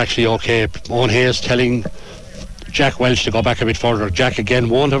report, is actually okay. Owen Hayes telling Jack Welch to go back a bit further. Jack again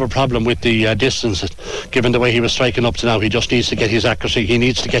won't have a problem with the distance, given the way he was striking up to now. He just needs to get his accuracy. He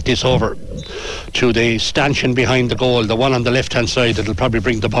needs to get this over to the stanchion behind the goal, the one on the left hand side that'll probably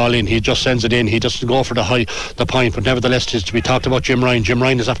bring the ball in. He just sends it in. He doesn't go for the point, but nevertheless it is to be talked about. Jim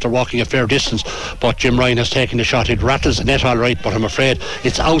Ryan is after walking a fair distance, but Jim Ryan has taken the shot. It rattles the net all right, but I'm afraid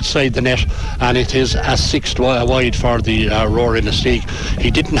it's outside the net, and it is a 6 wide for the Roar in the Steag.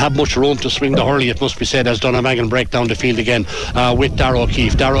 He didn't have much room to swing the hurley, it must be said, as Donegal break down the field again with Darragh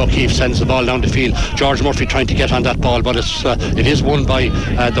O'Keefe. Darragh O'Keefe sends the ball down the field. George Murphy trying to get on that ball, but it is won by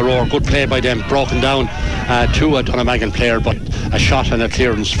the Roar. Good play by them, broken down to a Donegal player, but a shot and a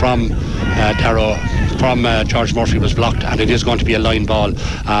clearance from George Murphy was blocked, and it is going to be a line ball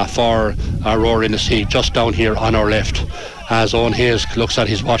for Roar in the Steag, just down here on our left, as Owen Hayes looks at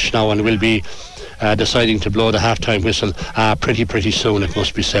his watch now and will be deciding to blow the half-time whistle pretty soon, it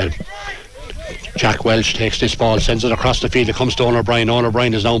must be said. Jack Welch takes this ball, sends it across the field. It comes to Owen O'Brien. Owen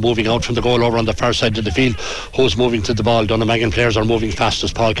O'Brien is now moving out from the goal over on the far side of the field. Who's moving to the ball? Donegal players are moving fast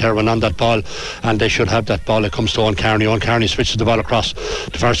as Paul Kerwin on that ball, and they should have that ball. It comes to Owen Carney. Owen Carney switches the ball across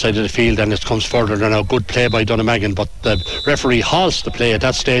the far side of the field, and it comes further than a good play by Donegal, but the referee halts the play at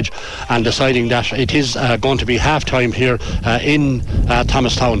that stage, and deciding that it is going to be half time here in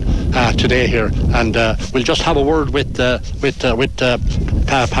Thomastown today here. And we'll just have a word with Pat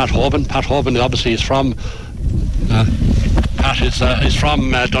Hoban. Pat Hoban obviously is from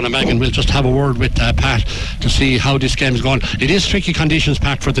Donegal. We'll just have a word with Pat to see how this game's going. It is tricky conditions,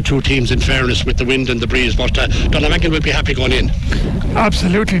 Pat, for the two teams, in fairness, with the wind and the breeze, but Donegal will be happy going in.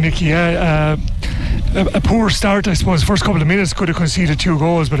 Absolutely, Nicky. A poor start, I suppose. First couple of minutes could have conceded 2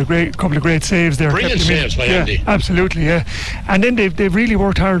 goals, but a couple of great saves there. Brilliant saves by Andy. Absolutely, yeah. And then they've really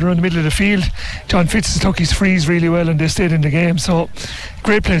worked hard around the middle of the field. John Fitz took his frees really well, and they stayed in the game. So,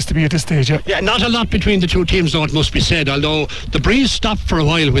 great place to be at this stage, yeah. Yeah, not a lot between the two teams, though, it must be said, although the breeze stopped for a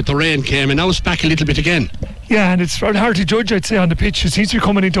while with the rain came, and now it's back a little bit again. Yeah, and it's hard to judge, I'd say, on the pitch. It seems to be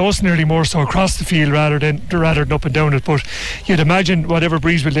coming into us nearly more so across the field rather than up and down it. But you'd imagine whatever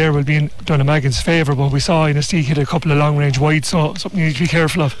breeze will there will be in Donegal's favour. But we saw in a Steag hit a couple of long range wide, so something you need to be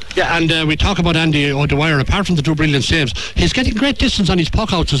careful of. Yeah, and we talk about Andy O'Dwyer. Apart from the 2 brilliant saves, he's getting great distance on his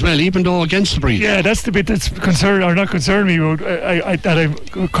puck outs as well, even though against the breeze. Yeah, that's the bit that's concerned, or not concerned me, that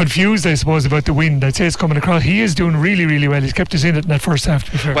I'm confused, I suppose, about the wind. I'd say it's coming across. He is doing really well. He's kept us in it in that first half,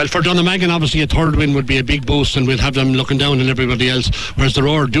 to be fair. Well, for Donegal, obviously a third win would be a big boost, and we'll have them looking down on everybody else, whereas the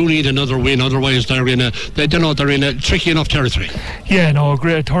Roar do need another win, otherwise they're in a tricky enough territory. Yeah, no, a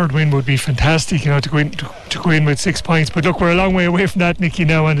great third win would be fantastic, to go in with 6 points. But look, we're a long way away from that, Nicky,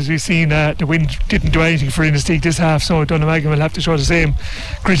 now, and as we've seen, the wind didn't do anything for Innisteag this half, so Donegal will have to show the same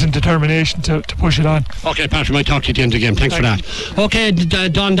grit and determination to push it on. Okay, Patrick, might talk to you at the end of the game. Thanks for that. Okay,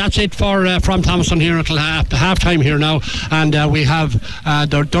 Don, that's it for from Thomastown here until half time here now, and we have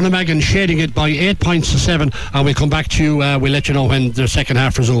the Donegal shading it by 8 points to 7, and we'll come back to you. We'll let you know when the second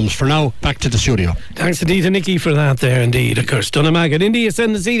half resumes. For now, back to the studio. Thanks indeed to Nicky for that there, indeed. Of course, Donegal Indy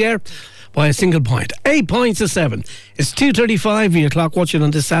ascendancy there by a single point. 8 points to 7. It's 2:35 via clock watching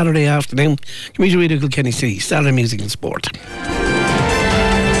on this Saturday afternoon. Community Radio Kilkenny City, Saturday Music and Sport.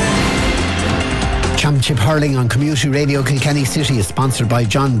 Championship Hurling on Community Radio Kilkenny City is sponsored by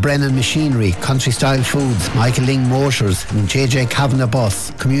John Brennan Machinery, Country Style Foods, Michael Ling Motors and JJ Kavanagh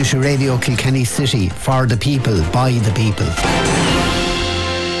Bus. Community Radio Kilkenny City, for the people, by the people.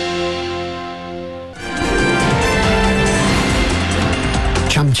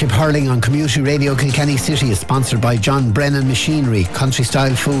 Championship Hurling on Community Radio Kilkenny City is sponsored by John Brennan Machinery, Country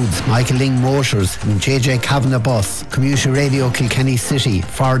Style Foods, Michael Ling Motors and JJ Kavanagh Bus. Community Radio Kilkenny City,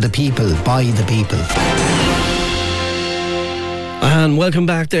 for the people, by the people. And welcome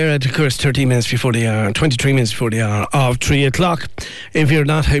back there at, of course, 13 minutes before the hour, 23 minutes before the hour of 3 o'clock. If you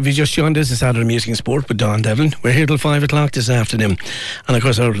just joined us, it's Saturday Music and Sport with Don Devlin. We're here till 5 o'clock this afternoon. And of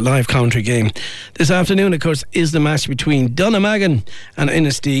course, our live commentary game this afternoon, of course, is the match between Donegal and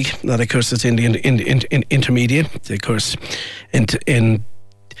Innisteag. That, of course, is in the intermediate, of course, in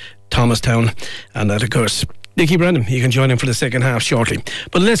Thomastown. And that, of course, Nicky Brennan, you can join in for the second half shortly.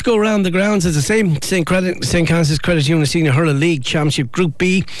 But let's go around the grounds. As the same St. Francis Credit Union Senior Hurling League Championship Group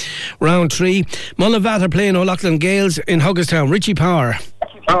B, Round 3. Mullavat are playing O'Loughlin Gales in Huggestown. Richie Power.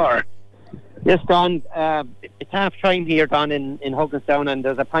 Yes, Don. It's half time here, Don, in Huggestown, and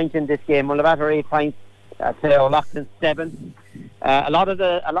there's a point in this game. Mullavat are 8 points to O'Loughlin 7. A lot of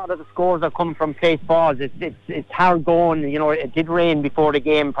the scores are coming from place balls. It's hard going. You know, it did rain before the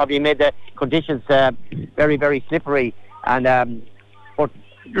game, probably made the conditions very, very slippery. And but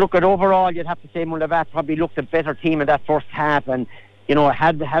look, at overall, you'd have to say Mullavat probably looked a better team in that first half, and you know,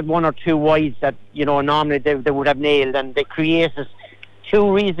 had one or two wides that, you know, normally they would have nailed, and they created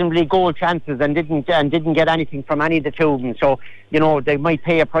 2 reasonably goal chances and didn't get anything from any of the 2 of them. So, you know, they might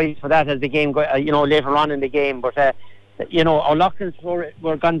pay a price for that as the game go, you know, later on in the game. But you know, O'Loughlin's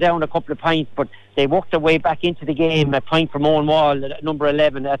were gone down a couple of points, but they worked their way back into the game. A point from Owen Wall, number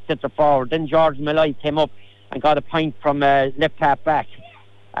 11, at centre forward. Then George Malloy came up and got a point from left half back,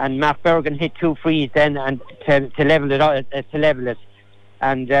 and Mark Bergen hit 2 frees then and to level it.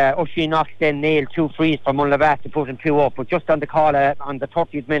 And Oisin Knox then nailed 2 frees from Mullavat to put him 2 up. But just on the call on the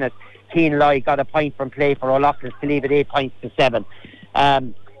 30th minute, Keane Lloyd got a point from play for O'Loughlin's to leave it 8 points to 7.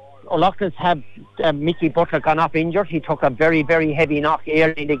 O'Loughlin's have Mickey Butler gone off injured. He took a very, very heavy knock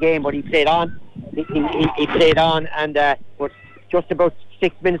early in the game, but he played on. He played on, and but just about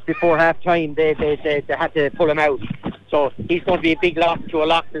 6 minutes before half time, they had to pull him out. So he's going to be a big loss to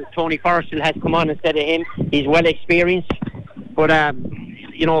O'Loughlin's. Tony Forrestal has come on instead of him. He's well experienced, but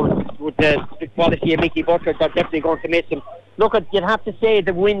you know, with the quality of Mickey Butler, they're definitely going to miss him. Look, you'd have to say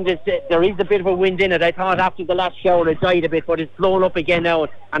the wind there is a bit of a wind in it. I thought after the last shower it died a bit, but it's blown up again now,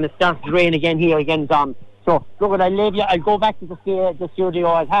 and it starts to rain again here again, Tom. So look, I'll go back to the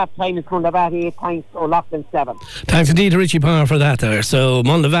studio at half time. It's Mullavat 8 points, O'Loughlin 7. Thanks indeed to Richie Power for that there. So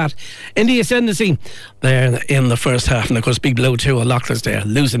Mullavat in the ascendancy there in the first half, and of course big blow to O'Loughlin's there,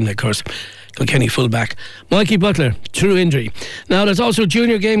 losing of course Kilkenny fullback Mikey Butler through injury. Now there's also a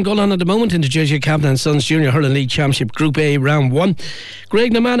junior game going on at the moment in the JJ Kavanagh and Sons Junior Hurling League Championship Group A Round 1.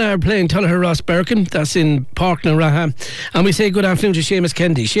 Greg Namana are playing Tullaher Ross Birkin. That's in Park Naraha. And we say good afternoon to Seamus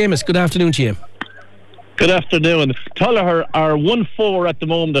Kennedy. Seamus, good afternoon to you. Good afternoon. Tullaher are 1-4 at the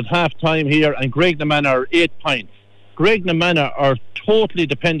moment at half time here, and Greg Namana are 8 points. Greg Namana are totally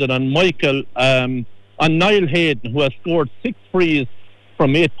dependent on on Niall Hayden, who has scored 6 frees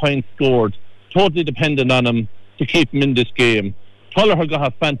from 8 points scored. Totally dependent on him to keep him in this game. Tullaher got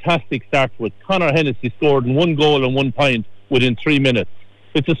a fantastic start with Conor Hennessy scored 1 goal and 1 point within 3 minutes.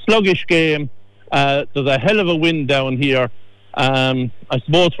 It's a sluggish game. There's a hell of a wind down here. I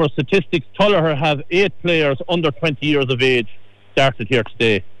suppose for statistics, Tullaher have 8 players under 20 years of age started here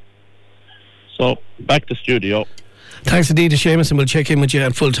today. So back to studio. Thanks indeed to Seamus, and we'll check in with you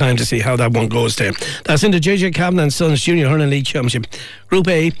at full time to see how that one goes there. That's in the JJ Kavanagh and Sons Junior Hurling League Championship Group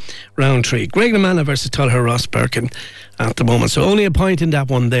A Round 3. Greg Namana versus Tullaher Ross Birkin at the moment, so only a point in that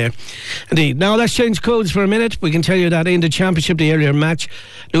one there. Indeed. Now let's change codes for a minute. We can tell you that in the Championship, the earlier match,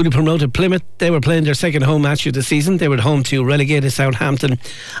 newly promoted Plymouth, they were playing their second home match of the season. They were at home to relegated Southampton, and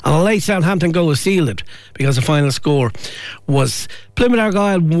a late Southampton goal sealed it because the final score was Plymouth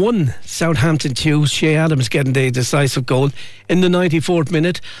Argyle 1, Southampton 2. Shea Adams getting the decisive goal in the 94th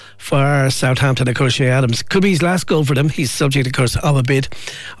minute for Southampton. Of course, Shea Adams could be his last goal for them. He's subject, of course, of a bid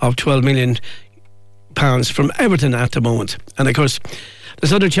of £12 million from Everton at the moment. And of course,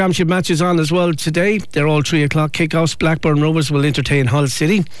 there's other championship matches on as well today. They're all 3 o'clock kickoffs. Blackburn Rovers will entertain Hull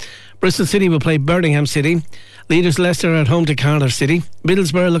City. Bristol City will play Birmingham City. Leaders Leicester are at home to Cardiff City.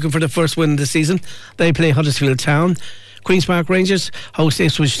 Middlesbrough looking for the first win of the season. They play Huddersfield Town. Queen's Park Rangers host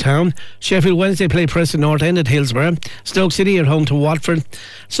Ipswich Town. Sheffield Wednesday play Preston North End at Hillsborough. Stoke City at home to Watford.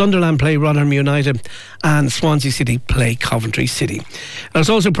 Sunderland play Rotherham United, and Swansea City play Coventry City.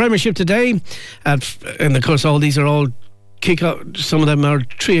 There's also Premiership today, and of course all these are all kickoff. Some of them are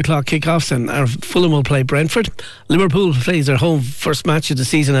 3 o'clock kickoffs, and Fulham will play Brentford. Liverpool plays their home first match of the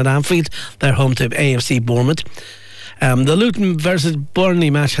season at Anfield. They're home to AFC Bournemouth. The Luton versus Burnley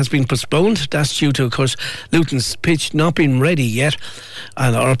match has been postponed. That's due to, of course, Luton's pitch not being ready yet,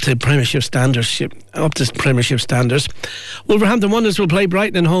 and are up to Premiership standards. Wolverhampton Wanderers will play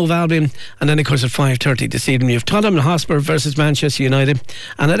Brighton and Hove Albion, and then, of course, at 5:30 this evening, you have Tottenham Hotspur versus Manchester United,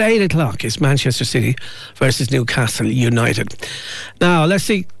 and at 8 o'clock is Manchester City versus Newcastle United. Now, let's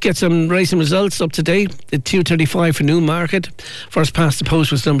get some racing results up to date. The 2:35 for Newmarket. First past the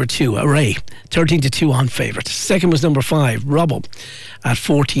post was number 2, Array, 13-2 on favourite. Second was number 5, Robbo, at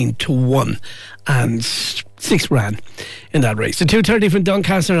 14-1, and 6 ran in that race. The 2:30 from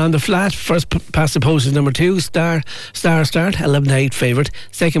Doncaster on the flat. First past the post is number 2, Star Start, 11-8 favourite.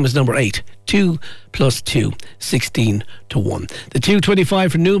 Second was number 8, 2 plus 2, 16 to 1. The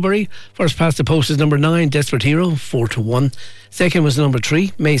 225 for Newbury. First past the post is number 9, Desperate Hero, 4 to 1. Second was number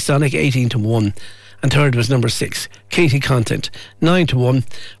 3, Masonic, 18 to 1. And third was number 6, Katie Content, 9 to 1.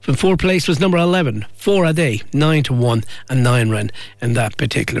 From fourth place was number 11, 4 a day, 9 to 1, and 9 ran in that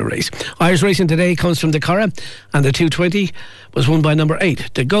particular race. Irish racing today comes from the Curragh, and the 220 was won by number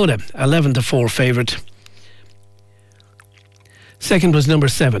 8, Dagoda, 11 to 4 favourite. Second was number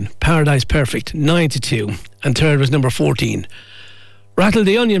 7, Paradise Perfect, 9 to 2. And third was number 14, Rattle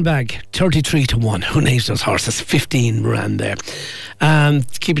the Onion Bag, 33 to 1. Who names those horses? 15 ran there. And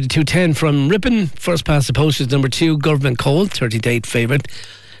keeping it 210 from Ripon. First past the post was number 2, Government Cold, 30 to 8 favourite.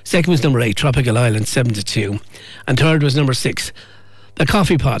 Second was number 8, Tropical Island, 7 to 2. And third was number 6, The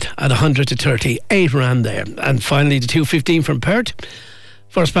Coffee Pot, at 100 to 30. 8 ran there. And finally the 215 from Perth.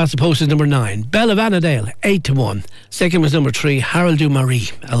 First past the post is number 9, Belle of Annandale, 8 to 1. Second was number 3, Harold du Marie,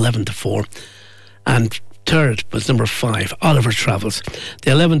 11 to 4. And third was number 5, Oliver Travels,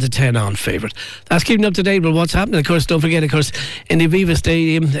 the 11 to 10 on favourite. That's keeping up to date with what's happening. Of course, don't forget, of course, in the Aviva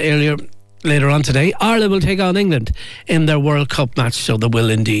Stadium later on today, Ireland will take on England in their World Cup match, so they will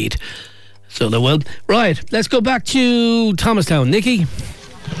indeed. So they will. Right, let's go back to Thomastown. Nicky?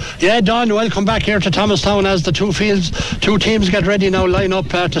 Yeah, Don, welcome back here to Thomastown as the two teams get ready now, line up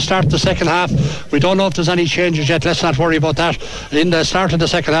to start the second half. We don't know if there's any changes yet. Let's not worry about that. In the start of the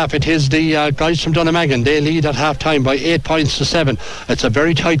second half, it is the guys from Dunnamaggin. They lead at half time by 8 points to 7. It's a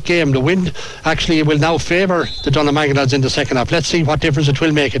very tight game. The wind actually will now favour the Dunnamaggin lads in the second half. Let's see what difference it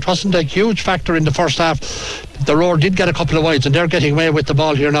will make. It wasn't a huge factor in the first half. The Roar did get a couple of wides, and they're getting away with the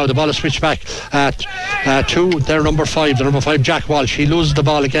ball here now. The ball is switched back to their number 5, Jack Walsh. He loses the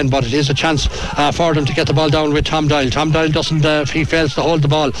ball again, but it is a chance for them to get the ball down with Tom Doyle. Tom Doyle doesn't, he fails to hold the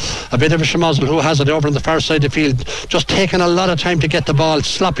ball. A bit of a schmozzle who has it over on the far side of the field, just taking a lot of time to get the ball.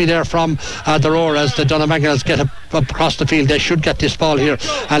 Sloppy there from the Roar as the Dunnamaggins get up across the field. They should get this ball here,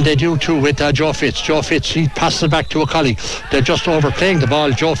 and they do too with Joe Fitz. Joe Fitz, he passes it back to a colleague. They're just overplaying the ball.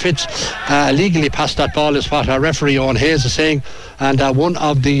 Joe Fitz illegally passed that ball, is what our referee Owen Hayes is saying, and one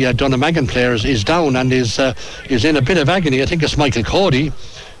of the Dunnamaggin players is down and is in a bit of agony. I think it's Michael Cody.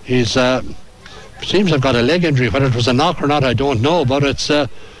 He's seems to have got a leg injury. Whether it was a knock or not, I don't know, but it's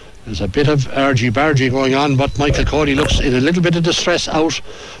there's a bit of argy-bargy going on, but Michael Cody looks in a little bit of distress out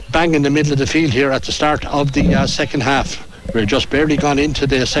bang in the middle of the field here at the start of the second half. We're just barely gone into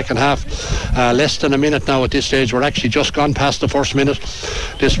the second half, less than a minute now at this stage. We're actually just gone past the first minute.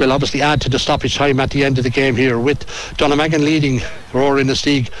 This will obviously add to the stoppage time at the end of the game here, with Dunnamaggin leading Roar in the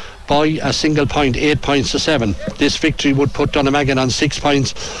Steag by a single point, 8 points to 7. This victory would put Dunnamaggin on 6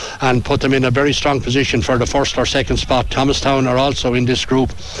 points and put them in a very strong position for the first or second spot. Thomastown are also in this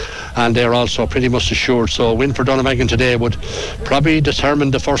group, and they're also pretty much assured. So a win for Dunnamaggin today would probably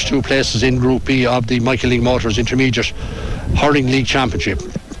determine the first 2 places in Group B of the Michael Ling Motors Intermediate Hurling League Championship,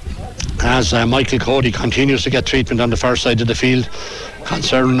 as Michael Cody continues to get treatment on the far side of the field.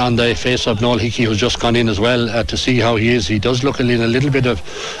 Concern on the face of Noel Hickey, who's just gone in as well, to see how he is. He does look in a little bit of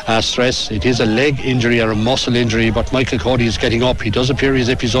stress. It is a leg injury or a muscle injury, but Michael Cody is getting up. He does appear as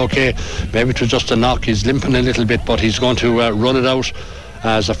if he's okay. Maybe it was just a knock. He's limping a little bit, but he's going to run it out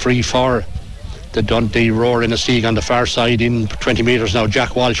as a free for the Dundee Roar in a Steag on the far side in 20 metres now.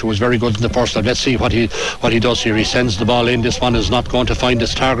 Jack Walsh, who was very good in the first half. Let's see what he does here. He sends the ball in. This one is not going to find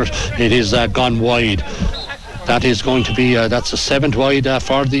its target. It is gone wide. That is going to be that's a 7th wide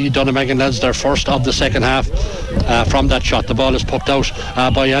for the Dunnamaggin lads, their first of the second half from that shot. The ball is popped out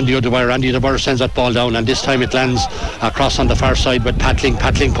by Andy O'Dwyer. Andy O'Dwyer sends that ball down, and this time it lands across on the far side with Patling.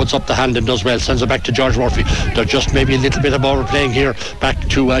 Patling puts up the hand and does well, sends it back to George Murphy. There's just maybe a little bit of overplaying here, back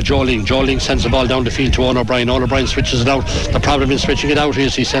to Joe Ling. Joe Ling sends the ball down the field to Owen O'Brien. Owen O'Brien switches it out. The problem in switching it out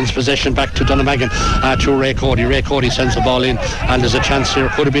is he sends possession back to Dunnamaggin to Ray Cody. Ray Cody sends the ball in, and there's a chance here.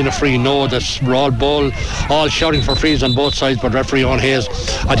 Could have been a free. No, that's all shouting for frees on both sides, but referee Owen Hayes,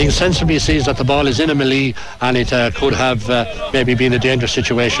 I think, sensibly sees that the ball is in a melee, and it could have maybe been a dangerous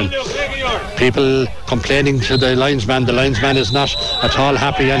situation. People complaining to the linesman. The linesman is not at all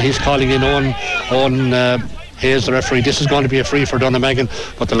happy, and he's calling in Owen Hayes, the referee. This is going to be a free for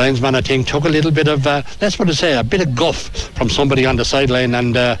Dunnamaggin, but the linesman, I think, took a little bit of let's put it, say, a bit of guff from somebody on the sideline,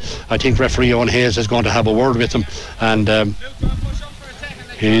 and I think referee Owen Hayes is going to have a word with him, and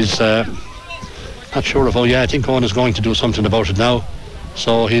he's not sure of I think Owen is going to do something about it now.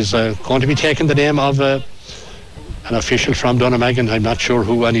 So he's going to be taking the name of an official from Dunnamaggin. I'm not sure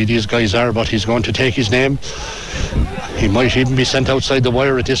who any of these guys are, but he's going to take his name. He might even be sent outside the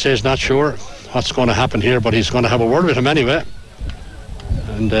wire at this stage, not sure what's going to happen here, but he's going to have a word with him anyway.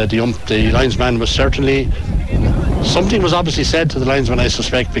 And the linesman was certainly Something was obviously said to the linesman, I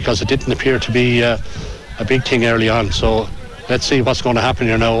suspect, because it didn't appear to be a big thing early on. So let's see what's going to happen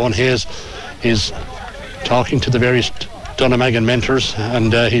here now. Owen Hayes is talking to the various Dunnamaggin mentors,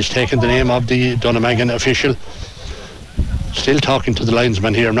 and he's taken the name of the Dunnamaggin official. Still talking to the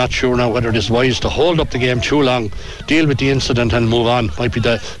linesman here. I'm not sure now whether it is wise to hold up the game too long, deal with the incident and move on. Might be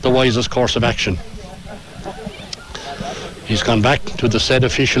the wisest course of action. He's gone back to the said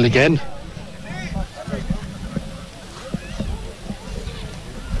official again.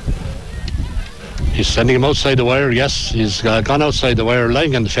 He's sending him outside the wire. Yes, he's gone outside the wire,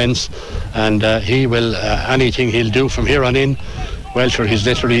 lying on the fence, and he will, anything he'll do from here on in. Well, sure, he's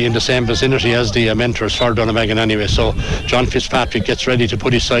literally in the same vicinity as the mentors for Dunnamaggin anyway. So John Fitzpatrick gets ready to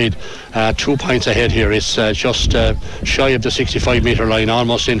put his side 2 points ahead here. It's just shy of the 65-metre line,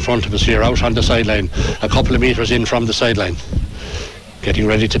 almost in front of us here, out on the sideline, a couple of metres in from the sideline. Getting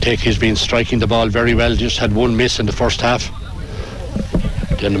ready to take, he's been striking the ball very well, just had one miss in the first half.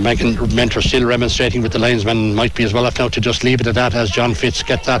 And the mentor still remonstrating with the linesman. Might be as well off now to just leave it at that, as John Fitz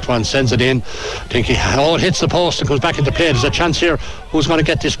gets that one, sends it in. I think he hits the post and comes back into play. There's a chance here. Who's going to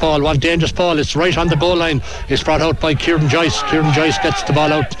get this ball? One dangerous ball. It's right on the goal line. It's brought out by Kieran Joyce. Kieran Joyce gets the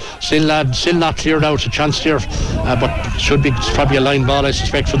ball out. Still not cleared out. A chance here, but should be probably a line ball, I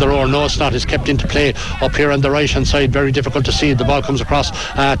suspect, for the Roar. No, it's not. It's kept into play up here on the right hand side. Very difficult to see. The ball comes across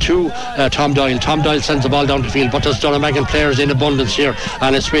to Tom Doyle. Tom Doyle sends the ball down the field, but there's Dunnamaggin players in abundance here,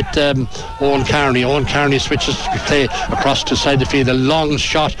 and it's with Owen Carney. Owen Carney switches to play across to side the field. A long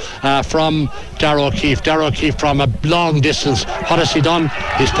shot from Darragh O'Keefe. Darragh O'Keefe from a long distance. What has he done?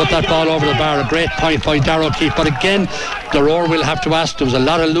 He's put that ball over the bar. A great point by Darragh O'Keefe. But again, the Roar will have to ask. There was a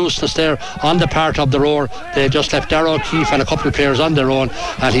lot of looseness there on the part of the Roar. They just left Darragh O'Keefe and a couple of players on their own,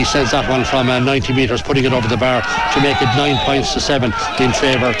 and he sends that one from 90 metres, putting it over the bar to make it 9 points to 7 in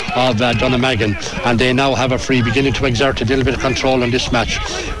favour of Dunnamaggin. And they now have a free, beginning to exert a little bit of control on this match.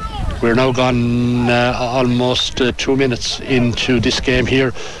 We're now gone almost 2 minutes into this game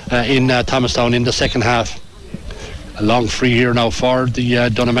here in Thomastown in the second half. A long free here now for the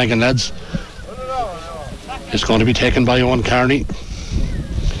Dunnamaggin lads. It's going to be taken by Owen Carney.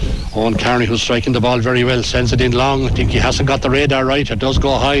 Owen Carney, who's striking the ball very well, sends it in long. I think he hasn't got the radar right. It does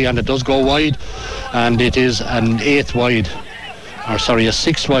go high and it does go wide, and it is an 8th wide. A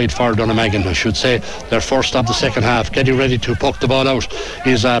 6th wide for Dunnamaggin, I should say. Their first of the second half. Getting ready to poke the ball out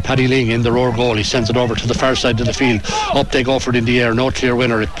is Paddy Ling in the Roar goal. He sends it over to the far side of the field. Up they go for it in the air. No clear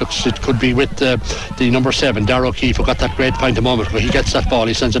winner. It could be with the number 7, Darragh O'Keefe, who got that great point a moment ago. He gets that ball.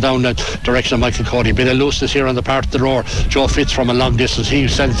 He sends it down the direction of Michael Cody. Bit of looseness here on the part of the Roar. Joe Fitz from a long distance. He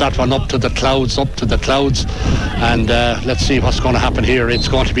sends that one up to the clouds. And let's see what's going to happen here. It's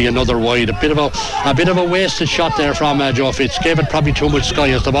going to be another wide. A bit of a wasted shot there from Joe Fitz. Gave it probably too much sky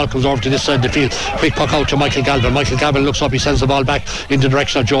as the ball comes over to this side of the field. Quick puck out to Michael Galvin. Michael Galvin looks up. He sends the ball back in the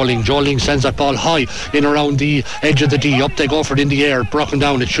direction of Joe Ling. Joe Ling sends that ball high in around the edge of the D. Up they go for it in the air. Broken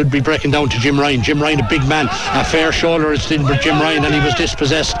down. It should be breaking down to Jim Ryan. Jim Ryan, a big man. A fair shoulder is in for Jim Ryan, and he was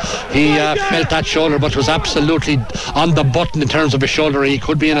dispossessed. He felt that shoulder, but was absolutely on the button in terms of his shoulder. He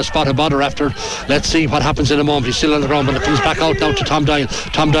could be in a spot of bother after. Let's see what happens in a moment. He's still on the ground, but it comes back out now to Tom Doyle.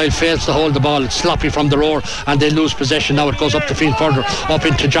 Tom Doyle fails to hold the ball. It's sloppy from the Roar, and they lose possession. Now it goes up the field further, up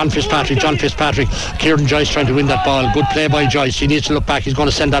into John Fitzpatrick. Kieran Joyce trying to win that ball. Good play by Joyce. He needs to look back. He's going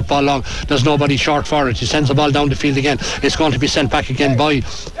to send that ball long. There's nobody short for it. He sends the ball down the field again. It's going to be sent back again by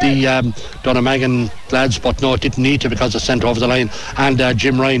the Dunnamaggin lads, but no, it didn't need to, because it's sent over the line, and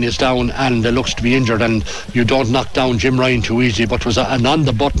Jim Ryan is down and looks to be injured, and you don't knock down Jim Ryan too easy, but it was an on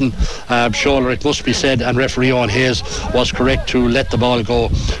the button shoulder, it must be said, and referee Owen Hayes was correct to let the ball go.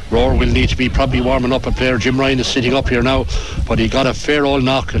 Roar will need to be probably warming up a player. Jim Ryan is sitting up here now, but he got a fair old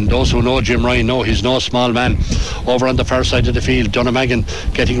knock, and those who know Jim Ryan know he's no small man. Over on the far side of the field,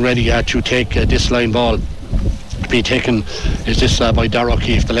 Dunnamaggin getting ready to take this line ball. To be taken is this by Darragh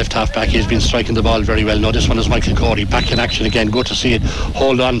O'Keefe, the left half back. He's been striking the ball very well. No, this one is Michael Cody back in action again. Good to see it.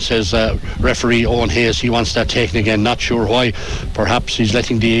 Hold on, says referee Owen Hayes. He wants that taken again. Not sure why. Perhaps he's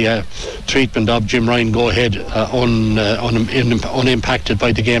letting the treatment of Jim Ryan go ahead unimpacted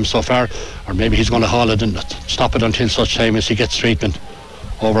by the game so far, or maybe he's going to haul it and stop it until such time as he gets treatment.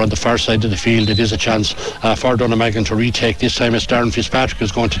 Over on the far side of the field, it is a chance for Dunnamaggin to retake. This time it's Darren Fitzpatrick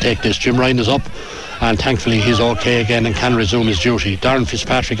who's going to take this. Jim Ryan is up, and thankfully he's okay again and can resume his duty. Darren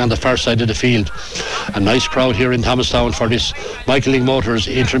Fitzpatrick on the far side of the field. A nice crowd here in Thomastown for this Michael Ling Motors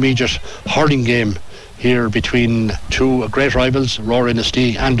intermediate hurling game here between two great rivals, Roar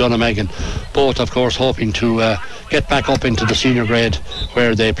Inistee and Dunnamaggin, both of course hoping to get back up into the senior grade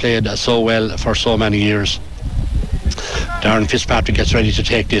where they played so well for so many years. Darren Fitzpatrick gets ready to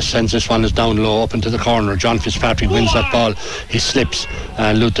take this, sends this one is down low up into the corner. John Fitzpatrick wins that ball. He slips,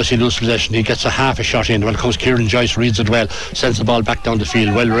 does he lose possession? He gets a half a shot in. When it comes, Kieran Joyce reads it well, sends the ball back down the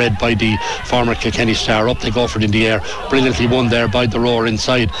field, well read by the former Kilkenny star. Up they go for it in the air, brilliantly won there by the Roar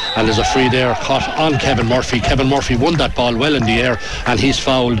inside, and there's a free there caught on Kevin Murphy. Kevin Murphy won that ball well in the air, and he's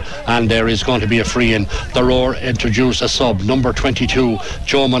fouled, and there is going to be a free in. The Roar introduce a sub, number 22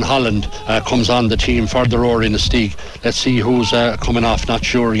 Joe Mulholland comes on the team for the Roar in the Steag. Let's see who's coming off. Not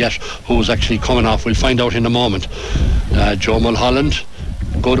sure yet who's actually coming off. We'll find out in a moment. Joe Mulholland,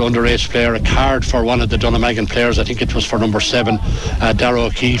 good underage player, a card for one of the Dunnamaggin players. I think it was for number 7, Darragh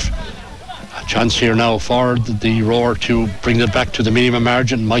O'Keefe. A chance here now for the Roar to bring it back to the minimum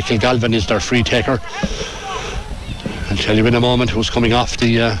margin. Michael Galvin is their free taker. I'll tell you in a moment who's coming off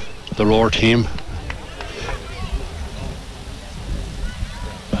the Roar team.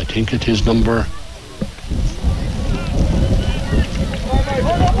 I think it is number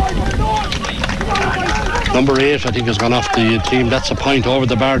Number 8, I think, has gone off the team. That's a point over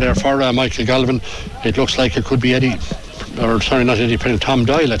the bar there for Michael Galvin. It looks like it could be Tom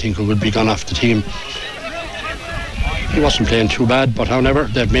Doyle, I think, who would be gone off the team. He wasn't playing too bad, but however,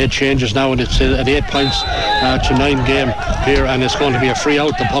 they've made changes now, and it's at 8 points to 9 game here, and it's going to be a free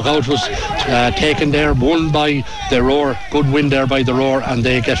out. The puck out was taken there, won by the Roar. Good win there by the Roar, and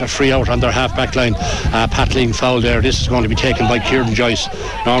they get a free out on their half-back line. Pattling foul there. This is going to be taken by Kieran Joyce.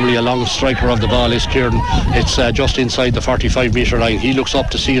 Normally a long striker of the ball is Kieran. It's just inside the 45-metre line. He looks up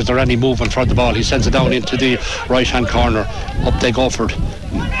to see is there any movement for the ball. He sends it down into the right-hand corner. Up they go for it.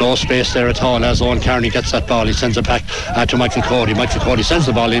 No space there at all as Owen Carney gets that ball. He sends it back to Michael Cody. Michael Cody sends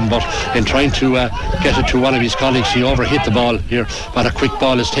the ball in, but in trying to get it to one of his colleagues, he overhit the ball here. But a quick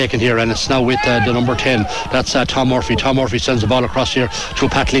ball is taken here, and it's now with the number 10. That's Tom Murphy. Tom Murphy sends the ball across here to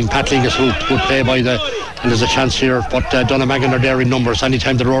Pattling. Pattling is hooked. Good play by and there's a chance here, but Dunnamaggin are there in numbers.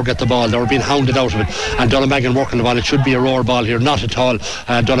 Anytime the Roar get the ball, they were being hounded out of it, and Dunnamaggin working the ball. It should be a Roar ball here, not at all.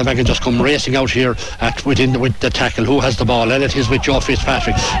 Dunnamaggin just come racing out here with the tackle. Who has the ball? And it is with Joe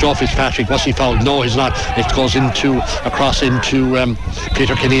Fitzpatrick. Joe Fitzpatrick, was he fouled? No, he's not. It goes across into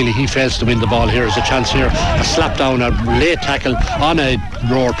Peter Keneally. He fails to win the ball. Here is a chance here, a slap down, a late tackle on a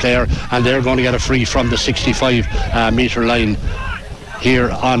Roar player, and they're going to get a free from the 65 metre line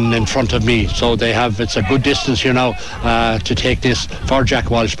here on in front of me. So they have, it's a good distance here now to take this for Jack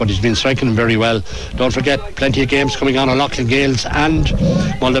Walsh, but he's been striking them very well. Don't forget, plenty of games coming on. O'Loughlin Gales and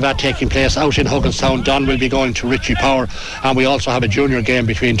Muldavat taking place out in Hugginstown. Don will be going to Richie Power, and we also have a junior game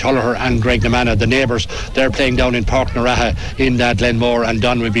between Tullaher and Graignamanagh. The neighbours, they're playing down in Park Naraha in Glenmore, and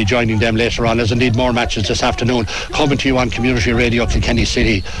Don will be joining them later on. There's indeed more matches this afternoon coming to you on Community Radio Kilkenny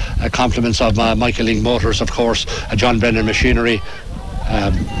City. Compliments of Michael Ling Motors, of course, John Brennan Machinery.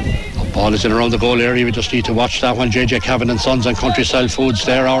 Ball is in around the goal area. We just need to watch that one. JJ Cavan and Sons and Countrystyle Foods,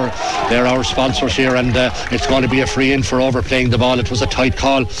 they're our sponsors here, and it's going to be a free in for overplaying the ball. It was a tight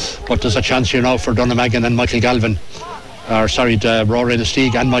call, but there's a chance here now for Dunnamaggin and Michael Galvin, Rory the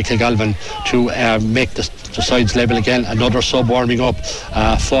Steag and Michael Galvin to make the sides level again. Another sub warming up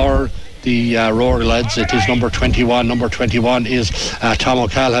for the Roar lads. It is number 21. Number 21 is Tom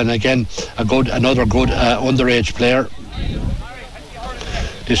O'Callaghan, again another good underage player.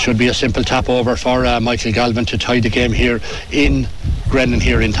 This should be a simple tap over for Michael Galvin to tie the game here in Grennan,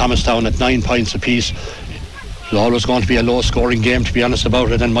 here in Thomastown, at 9 points apiece. It's always going to be a low scoring game, to be honest about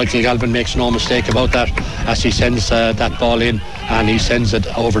it, and Michael Galvin makes no mistake about that as he sends that ball in, and he sends it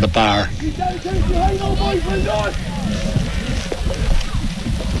over the bar.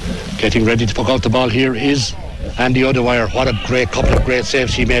 Getting ready to puck out the ball here is Andy O'Dwyer. What a couple of great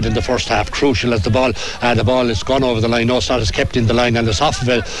saves he made in the first half. Crucial as the ball has gone over the line. No, it's not, it's kept in the line, and it's off of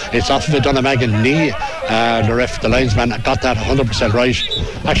a Dunnamaggin knee. The linesman got that 100% right.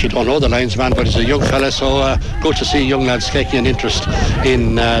 Actually don't know the linesman, but he's a young fella, so good to see young lads taking an interest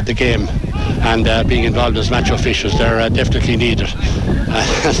in the game and being involved as match officials. They're definitely needed.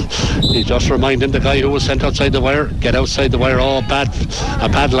 He's just reminding the guy who was sent outside the wire, get outside the wire. A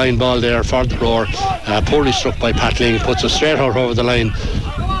bad line ball there for the Roar, poorly struck by Pattling, puts it straight out over the line.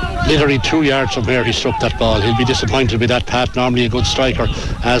 Literally 2 yards from where he struck that ball. He'll be disappointed with that, Pat, normally a good striker,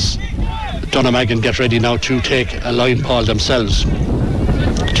 as Dunnamaggin get ready now to take a line ball themselves.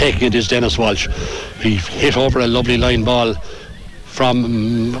 Taking it is Dennis Walsh. He hit over a lovely line ball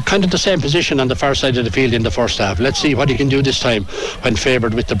from kind of the same position on the far side of the field in the first half. Let's see what he can do this time when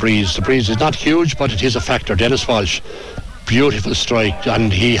favoured with the breeze. The breeze is not huge, but it is a factor. Dennis Walsh, beautiful strike,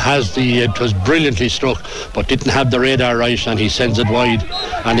 and it was brilliantly struck, but didn't have the radar right, and he sends it wide,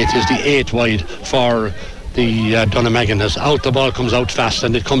 and it is the 8 wide for the Dunnamaggin is out. The ball comes out fast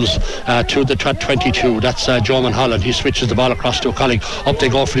and it comes to the 22. That's Joe Holland. He switches the ball across to a colleague. Up they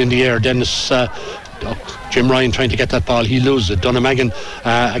go for it in the air. Then it's Jim Ryan trying to get that ball. He loses it. Dunnamaggin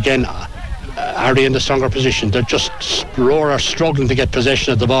again. Are they in the stronger position? They're just Roar are struggling to get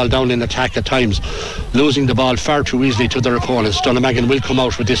possession of the ball down in attack at times, losing the ball far too easily to their opponents. Dunnamaggin will come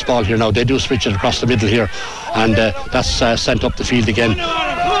out with this ball here now. They do switch it across the middle here, and that's sent up the field again.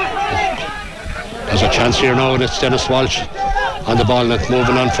 There's a chance here now, and it's Dennis Walsh on the ball, and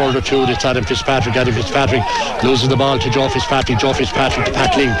moving on further to it's Adam Fitzpatrick. Adam Fitzpatrick loses the ball to Joe Fitzpatrick. Joe Fitzpatrick to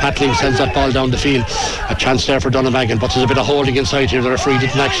Pat Ling. Pat Ling sends that ball down the field. A chance there for Dunnamaggin, but there's a bit of holding inside here. The referee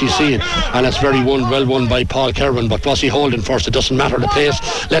didn't actually see it, and it's very well won by Paul Kerwin. But was he holding first? It doesn't matter. The place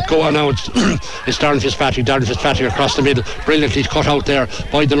let go on now. It's Darren Fitzpatrick. Darren Fitzpatrick across the middle, brilliantly cut out there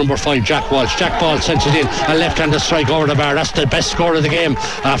by the number 5 Jack Walsh. Jack Ball sends it in, a left-handed strike over the bar. That's the best score of the game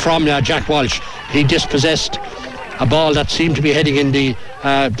from Jack Walsh. He dispossessed a ball that seemed to be heading in the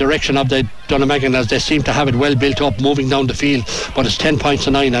direction of the Dunnamaggin, as they seem to have it well built up moving down the field, but it's 10 points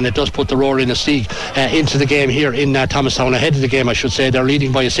to 9, and it does put the Roar in a Steag into the game here in Thomastown, ahead of the game I should say. They're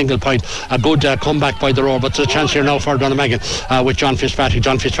leading by a single point. A good comeback by the Roar, but there's a chance here now for Dunnamaggin with John Fitzpatrick.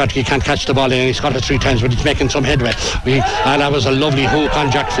 John Fitzpatrick, he can't catch the ball in, he's got it 3 times, but he's making some headway. And that was a lovely hook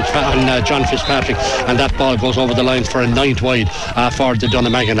on John Fitzpatrick, and that ball goes over the line for a 9th wide for the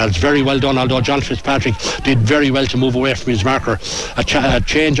Dunnamaggin. That's very well done, although John Fitzpatrick did very well to move away from his marker. A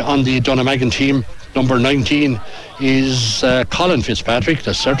change on the Dunnamaggin team. Number 19 is Colin Fitzpatrick.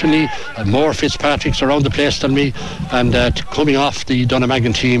 There's certainly more Fitzpatricks around the place than me, and coming off the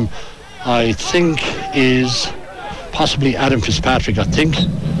Dunnamaggin team I think is possibly Adam Fitzpatrick. I think,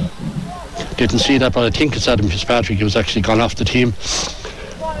 didn't see that, but I think it's Adam Fitzpatrick who's actually gone off the team.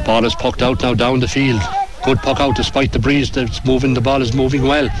 Ball is pucked out now down the field. Good puck out despite the breeze that's moving. The ball is moving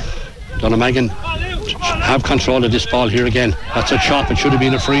well. Dunnamaggin have control of this ball here again. That's a chop. It should have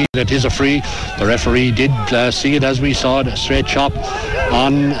been a free. It is a free. The referee did see it as we saw it. A straight chop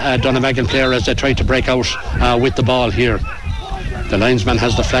on Dunnamaggin player as they tried to break out with the ball here. The linesman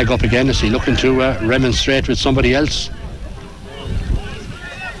has the flag up again. Is he looking to remonstrate with somebody else?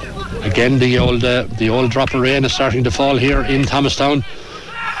 Again, the old drop of rain is starting to fall here in Thomastown.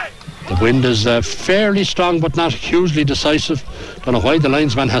 The wind is fairly strong but not hugely decisive. Don't know why the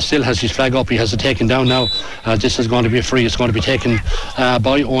linesman still has his flag up. He has it taken down now. This is going to be a free. It's going to be taken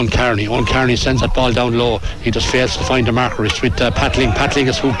by Owen Carney. Owen Carney sends that ball down low. He just fails to find a marker. It's with Pat Ling. Pat Ling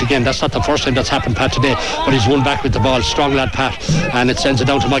is hooked again. That's not the first time that's happened, Pat, today, but he's won back with the ball. Strong lad, Pat, and it sends it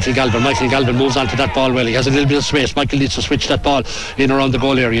down to Michael Galvin. Michael Galvin moves on to that ball well. He has a little bit of space. Michael needs to switch that ball in around the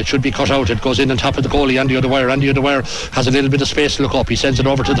goal area. It should be cut out. It goes in on top of the goalie. Andy O'Dwyer has a little bit of space to look up. He sends it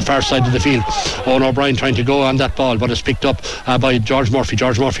over to the far side of the field. Owen O'Brien trying to go on that ball, but it's picked up by George Murphy.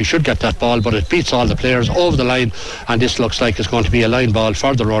 George Murphy should get that ball, but it beats all the players over the line, and this looks like it's going to be a line ball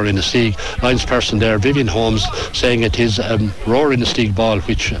for the Roar in the Steag. Linesperson there, Vivian Holmes, saying it is Roar in the Steag ball,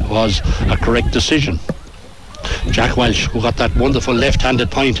 which was a correct decision. Jack Welsh, who got that wonderful left-handed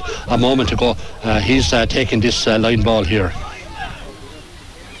point a moment ago, he's taking this line ball here.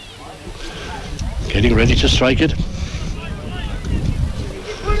 Getting ready to strike it.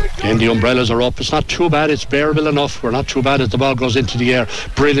 And the umbrellas are up. It's not too bad. It's bearable enough. We're not too bad as the ball goes into the air.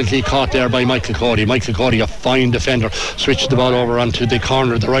 Brilliantly caught there by Michael Cody. Michael Cody, a fine defender, switched the ball over onto the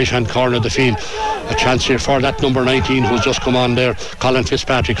corner, the right-hand corner of the field. A chance here for that number 19 who's just come on there, Colin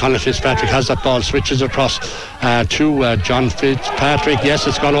Fitzpatrick. Colin Fitzpatrick has that ball, switches across to John Fitzpatrick. Yes,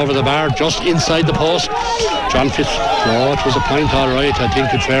 it's gone over the bar, just inside the post. It was a point, all right. I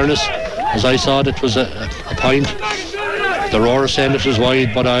think, in fairness, as I saw it was a point. The Roar is saying it was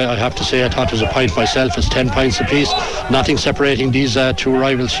wide, but I have to say I thought it was a point myself. It's 10 points apiece. Nothing separating these two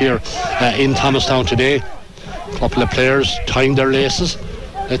rivals here in Thomastown today. A couple of players tying their laces.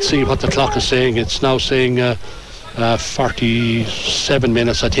 Let's see what the clock is saying. It's now saying 47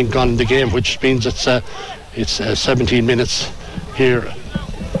 minutes, I think, gone in the game, which means it's 17 minutes here.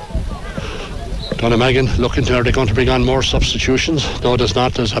 Dunnamaggin looking to, are they going to bring on more substitutions? No, there's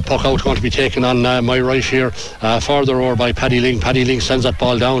not. There's a puck out going to be taken on my right here for the Roar by Paddy Ling. Paddy Ling sends that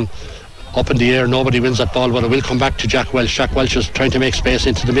ball down up in the air. Nobody wins that ball, but it will come back to Jack Welsh. Jack Welsh is trying to make space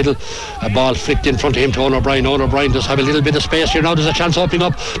into the middle. A ball flicked in front of him to Owen O'Brien. Owen O'Brien does have a little bit of space here now. There's a chance opening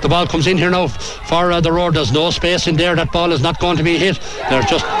up. The ball comes in here now for the Roar. There's no space in there. That ball is not going to be hit. They're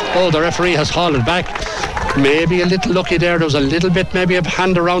just, the referee has hauled it back. Maybe a little lucky there. There was a little bit, maybe a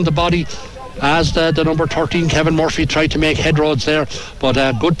hand around the body as the number 13 Kevin Murphy tried to make headroads there, but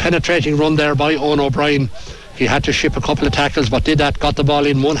a good penetrating run there by Owen O'Brien. He had to ship a couple of tackles, but did that, got the ball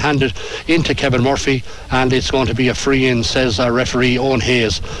in one-handed into Kevin Murphy, and it's going to be a free in, says referee Owen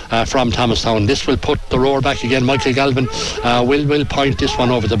Hayes from Thomastown. This will put the Roar back again. Michael Galvin will point this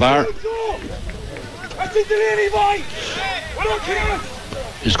one over the bar.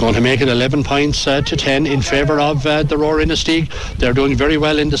 Is going to make it 11 points to 10 in favour of the Roar Inistioge. They're doing very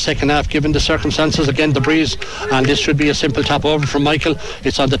well in the second half given the circumstances. Again, the breeze, and this should be a simple tap over from Michael.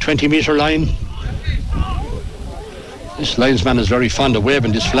 It's on the 20-metre line. This linesman is very fond of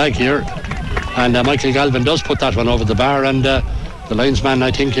waving this flag here, and Michael Galvin does put that one over the bar, and the linesman, I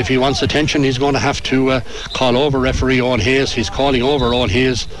think, if he wants attention, he's going to have to call over referee Owen Hayes. He's calling over Owen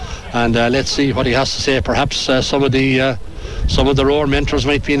Hayes, and let's see what he has to say. Perhaps some of the Roar mentors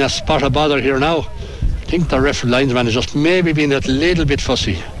might be in a spot of bother here now. I think the referee linesman has just maybe been a little bit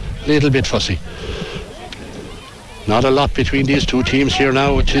fussy. Not a lot between these two teams here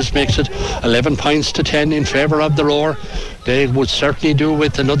now, which makes it 11 points to 10 in favour of the Roar. They would certainly do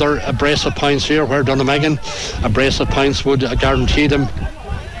with another brace of points here, where Donamagan, a brace of points would guarantee them.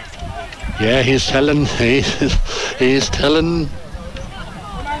 Yeah, he's telling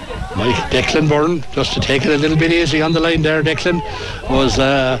Mike Declan Byrne just to take it a little bit easy on the line there. Declan was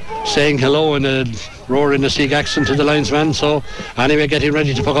saying hello in a Roar Inistioge accent to the linesman. So anyway, getting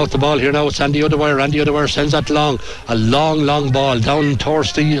ready to puck out the ball here now. It's Andy O'Dwyer. Andy O'Dwyer sends that a long ball down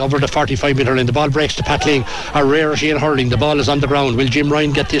towards over the 45-metre line. The ball breaks to Pat Ling, a rarity in hurling. The ball is on the ground. Will Jim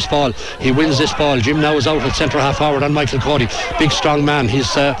Ryan get this ball? He wins this ball. Jim now is out at centre half forward on Michael Cody. Big strong man.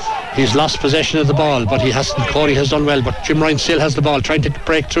 He's lost possession of the ball, but Cody has done well, but Jim Ryan still has the ball, trying to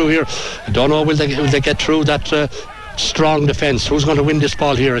break through here. I don't know, will they get through that strong defence? Who's going to win this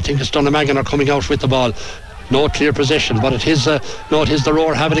ball here? I think it's Donamagan are coming out with the ball. No clear possession, but it is the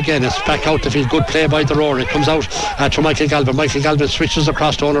Roar have it again. It's back out to field. Good play by the Roar. It comes out to Michael Galvin. Michael Galvin switches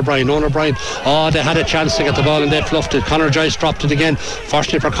across to Owen O'Brien. They had a chance to get the ball and they fluffed it. Conor Joyce dropped it again.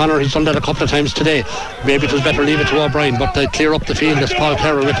 Fortunately for Conor, he's done that a couple of times today. Maybe it was better leave it to O'Brien, but they clear up the field. It's Paul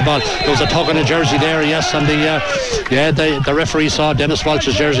Carroll with the ball. There was a tug on a jersey there, yes, and the referee saw Dennis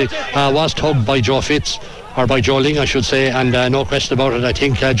Walsh's jersey was tugged by Joe Fitz, or by Joe Ling, I should say, and no question about it. I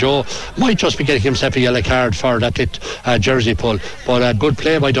think Joe might just be getting himself a yellow card for that jersey pull, but good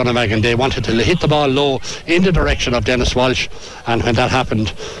play by Donamagan. They wanted to hit the ball low in the direction of Dennis Walsh, and when that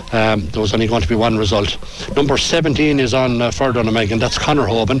happened, there was only going to be one result. Number 17 is on for Donamagan. That's Conor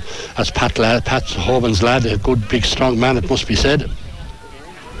Hoban. That's Pat Hoban's lad, a good big strong man, it must be said.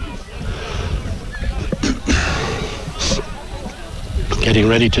 Getting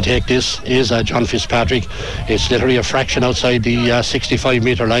ready to take this is John Fitzpatrick. It's literally a fraction outside the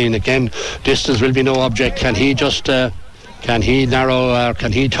 65-metre line. Again, distance will be no object. Can he just can he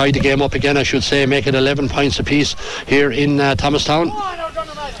tie the game up again, I should say, make it 11 points apiece here in Thomastown?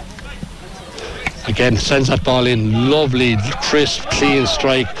 Again, sends that ball in. Lovely, crisp, clean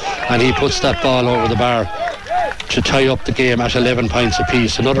strike, and he puts that ball over the bar to tie up the game at 11 points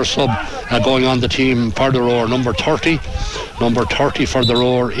apiece. Another sub going on the team for the Roar, number 30. Number 30 for the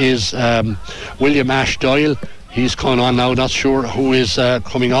Roar is William Ash Doyle. He's coming on now, not sure who is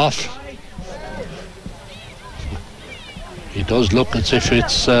coming off. It does look as if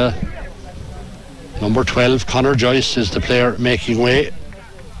it's number 12, Conor Joyce is the player making way.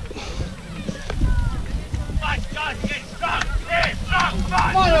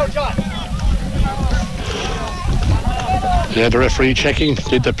 Yeah, the referee checking.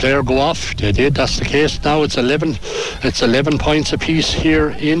 Did the player go off? They did. That's the case. Now it's 11 points apiece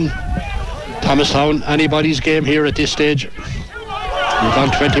here in Thomastown. Anybody's game here at this stage. We've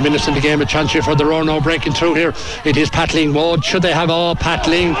gone 20 minutes in the game. A chance here for the Roar now breaking through here. It is Pat Ling. Should they have? Pat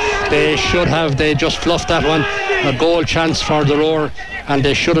Ling. They should have. They just fluffed that one. A goal chance for the Roar, and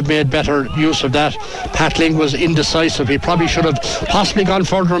they should have made better use of that. Pat Ling was indecisive. He probably should have possibly gone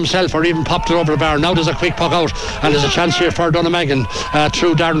further himself, or even popped it over the bar. Now there's a quick puck out, and there's a chance here for Donamagan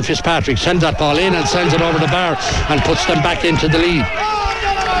through Darren Fitzpatrick. Sends that ball in and sends it over the bar and puts them back into the lead.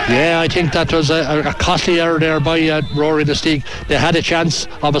 Yeah, I think that was a costly error there by Roar Inistioge. They had a chance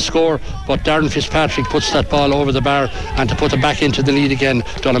of a score, but Darren Fitzpatrick puts that ball over the bar and to put them back into the lead again.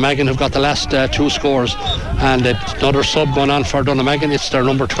 Donamagan have got the last two scores, and another sub going on for Donamagan. It's their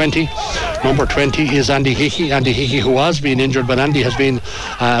number 20. Number 20 is Andy Hickey. Andy Hickey, who was being injured, but Andy has been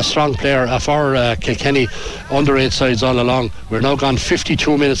a strong player for Kilkenny underage sides all along. We're now gone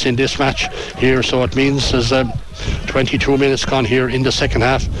 52 minutes in this match here, so it means there's 22 minutes gone here in the second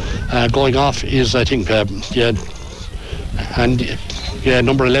half. Going off is, I think,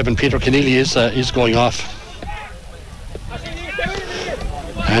 number 11, Peter Keneally is going off.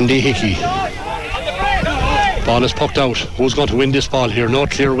 Andy Hickey. Ball is pucked out. Who's going to win this ball here? No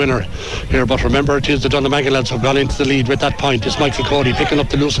clear winner here, but remember, it is the Dunnamagan lads have gone into the lead with that point. It's Michael Cody picking up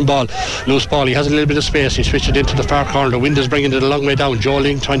the loose ball. He has a little bit of space. He switched it into the far corner. The wind is bringing it a long way down. Jo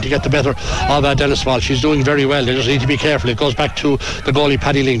Ling trying to get the better of Dennis Walsh. She's doing very well. They just need to be careful. It goes back to the goalie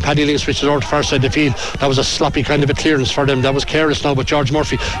Paddy Ling. Paddy Ling switches over to the far side of the field. That was a sloppy kind of a clearance for them. That was careless now, but George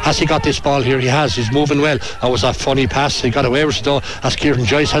Murphy, has he got this ball here? He has. He's moving well. That was a funny pass. He got away with it though, as Kieran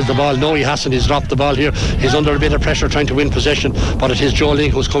Joyce has the ball. No, he hasn't. He's dropped the ball here. He's under a bit of pressure trying to win possession, but it is Jo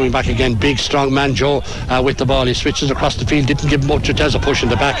Ling who's coming back again. Big strong man Joe with the ball. He switches across the field. Didn't give much. It has a push in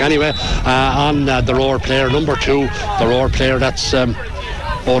the back anyway on the Roar player number 2. The Roar player, that's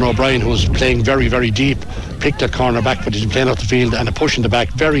Owen O'Brien, who's playing very, very deep. Picked a corner back, but he's playing out the field, and a push in the back.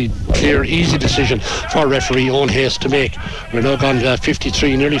 Very clear, easy decision for referee Owen Hayes to make. We're now gone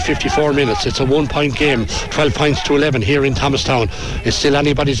 53, nearly 54 minutes. It's a 1-point game, 12 points to 11 here in Thomastown. It's still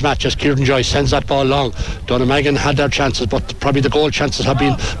anybody's match as Kieran Joyce sends that ball long. Dunnamagan had their chances, but probably the goal chances have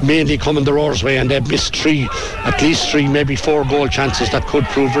been mainly coming the Roar's way, and they've missed at least three, maybe 4 goal chances that could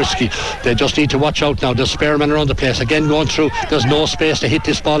prove risky. They just need to watch out now. There's spare men around the place. Again, going through, there's no space to hit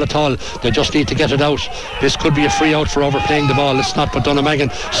this ball at all. They just need to get it out. This could be a free out for overplaying the ball. It's not, but Dunnamagan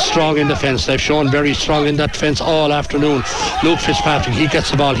strong in defence. They've shown very strong in that defence all afternoon. Luke Fitzpatrick, he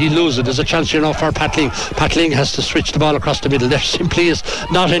gets the ball, he loses it. There's a chance here now for Pat Ling. Pat Ling has to switch the ball across the middle. There simply is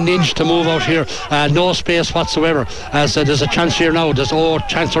not an inch to move out here. No space whatsoever, as there's a chance here now. There's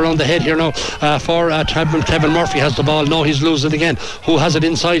chance around the head here now for Kevin Murphy has the ball. No, he's losing it again. Who has it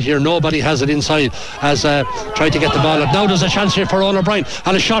inside here? Nobody has it inside, as tried to get the ball out. Now there's a chance here for Owen O'Brien,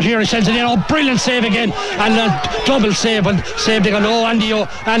 and a shot here. He sends it in. Oh, brilliant save again, and double save, and saved again. Oh,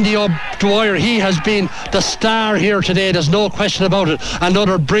 Andy O'Dwyer, he has been the star here today. There's no question about it.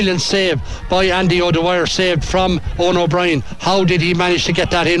 Another brilliant save by Andy O'Dwyer, saved from Owen O'Brien. How did he manage to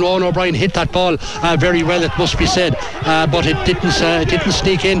get that in? Owen O'Brien hit that ball very well, it must be said, but it didn't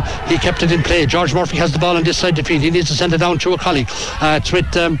sneak in. He kept it in play. George Murphy has the ball on this side of the field. He needs to send it down to a colleague. It's with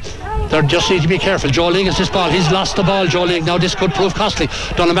they just need to be careful. Jo Ling has this ball. He's lost the ball, Jo Ling. Now this could prove costly.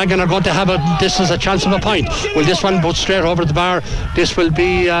 Dunnamagan are going to have this is a chance of a point. Will this one put straight over the bar? This will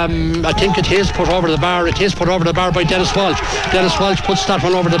be I think it is put over the bar. It is put over the bar by Dennis Walsh. Dennis Walsh puts that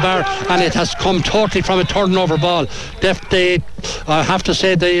one over the bar, and it has come totally from a turnover ball. I have to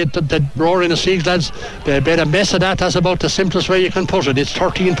say the Roar in the Siege lads, they made a mess of that. That's about the simplest way you can put it. It's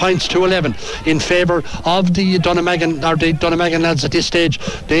 13 points to 11 in favour of the Dunnamagan lads at this stage.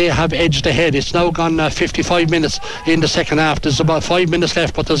 They have edged ahead. It's now gone 55 minutes in the second half. There's about 5 minutes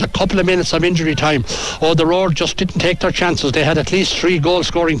left, but there's a couple of minutes of injury time. The Roar just didn't take their chances. They had at least 3 goal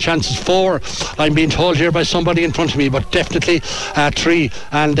scoring chances. 4, I'm being told here by somebody in front of me, but definitely 3,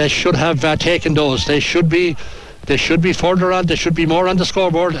 and they should have taken those. They should be further on. They should be more on the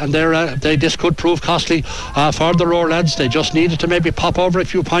scoreboard, and this could prove costly for the Roar lads. They just needed to maybe pop over a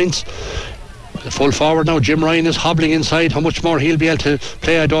few points. The full forward now, Jim Ryan, is hobbling inside. How much more he'll be able to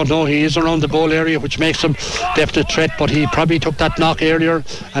play, I don't know. He is around the goal area, which makes him definite threat, but he probably took that knock earlier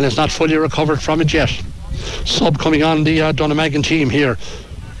and is not fully recovered from it yet. Sub coming on the Dunnamagan team here,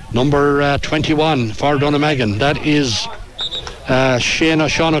 number 21 for Dunnamagan. That is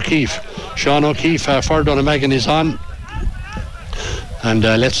Sean O'Keefe. Sean O'Keefe for Dunnamagan is on, and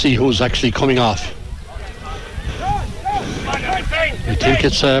let's see who's actually coming off. I think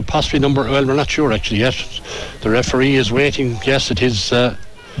it's possibly we're not sure actually yet. The referee is waiting. Yes, it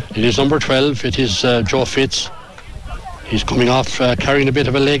is number 12. It is Joe Fitz. He's coming off carrying a bit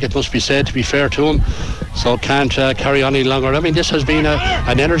of a leg, it must be said, to be fair to him, so can't carry on any longer. I mean, this has been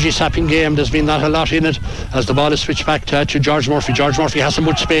an energy sapping game. There's been not a lot in it, as the ball is switched back to George Murphy. George Murphy hasn't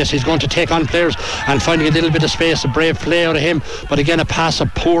much space. He's going to take on players and finding a little bit of space. A brave play out of him, but again a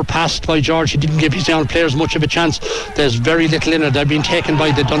poor pass by George. He didn't give his own players much of a chance. There's very little in it. They've been taken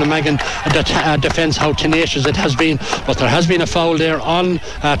by the Dunnamagan defence, how tenacious it has been, but there has been a foul there on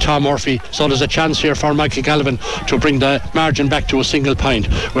Tom Murphy, so there's a chance here for Michael Galvin to bring the margin back to a single point.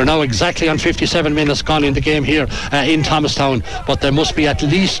 We're now exactly on 57 minutes gone in the game here in Thomastown, but there must be at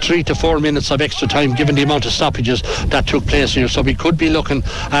least 3 to 4 minutes of extra time given the amount of stoppages that took place here, so we could be looking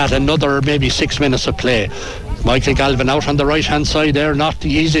at another maybe 6 minutes of play. Michael Galvin out on the right hand side there, not the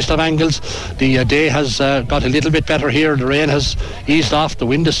easiest of angles. The day has got a little bit better here. The rain has eased off. The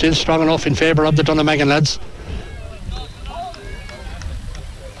wind is still strong enough in favour of the Dunnamagan lads.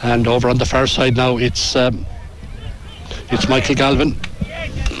 And over on the far side now it's Michael Galvin.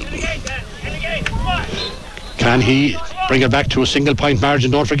 Can he bring it back to a single point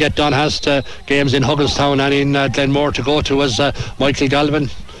margin? Don't forget, Don has games in Hugginstown and in Glenmore to go to as Michael Galvin.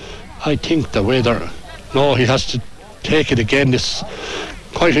 I think the way no, he has to take it again. This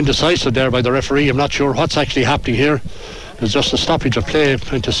quite indecisive there by the referee. I'm not sure what's actually happening here. There's just a stoppage of play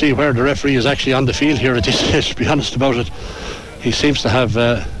trying to see where the referee is actually on the field here at this stage, to be honest about it. He seems to have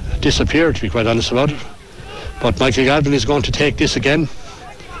disappeared, to be quite honest about it. But Michael Galvin is going to take this again.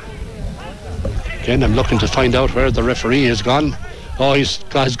 Again, I'm looking to find out where the referee has gone. Oh, he's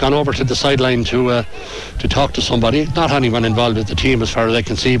gone over to the sideline to talk to somebody. Not anyone involved with the team as far as I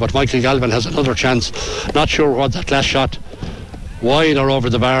can see, but Michael Galvin has another chance. Not sure what that last shot, wide or over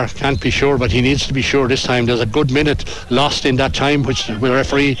the bar, can't be sure, but he needs to be sure this time. There's a good minute lost in that time, which the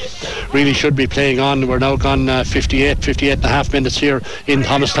referee really should be playing on. We're now gone 58 and a half minutes here in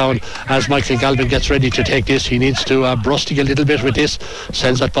Thomastown as Michael Galvin gets ready to take this. He needs to brusty a little bit with this,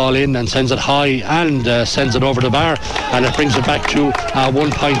 sends that ball in and sends it high and sends it over the bar, and it brings it back to a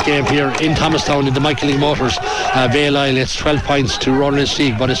 1 point game here in Thomastown in the Michael Ling Motors Vale Isle. It's 12 points to Ronan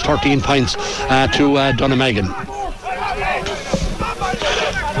Steag, but it's 13 points to Donamagan.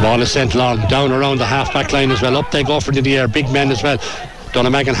 Ball is sent long, down around the half-back line as well. Up they go for the air, big men as well.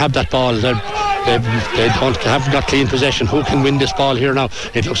 Donamagan have that ball. They haven't got clean possession. Who can win this ball here now?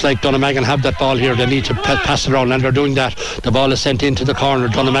 It looks like Donamagan have that ball here. They need to pass it around, and they're doing that. The ball is sent into the corner.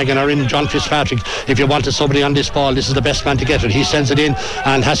 Donamagan are in. John Fitzpatrick, if you wanted somebody on this ball, this is the best man to get it. He sends it in,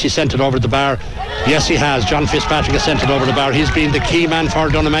 and has he sent it over the bar? Yes, he has. John Fitzpatrick has sent it over the bar. He's been the key man for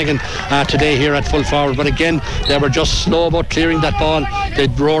Donamagan today here at full forward. But again, they were just slow about clearing that ball.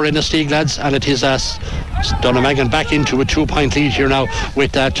 They'd roar in the Steag lads, and it is Donamagan back into a 2 point lead here now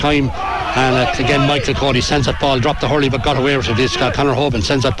with time. And again, Michael Cody sends that ball, dropped the hurley but got away with it. It's Conor Hoban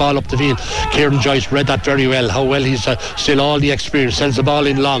sends that ball up the field. Kieran Joyce read that very well, how well he's still all the experience. Sends the ball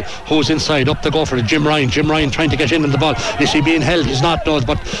in long. Who's inside? Up to go for it. Jim Ryan trying to get in on the ball. Is he being held? He's not, no.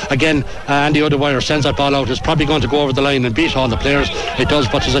 But again, Andy O'Dwyer sends that ball out. It's probably going to go over the line and beat all the players. It does,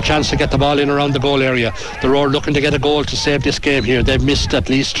 but there's a chance to get the ball in around the goal area. The Roar looking to get a goal to save this game here. They've missed at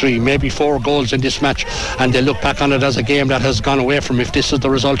least 3, maybe 4 goals in this match, and they look back on it as a game that has gone away from, if this is the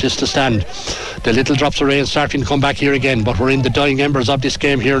result, is to stand. The little drops of rain starting to come back here again, but we're in the dying embers of this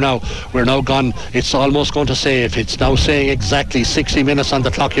game here now. We're now gone, it's almost going to save. It's now saying exactly 60 minutes on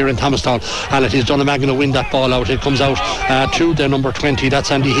the clock here in Thomastown, and it is Donamagan to win that ball out. It comes out to the number 20. That's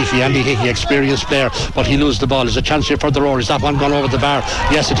Andy Hickey. Andy Hickey, experienced player, but he loses the ball. There's a chance here for the Roar. Is that one gone over the bar?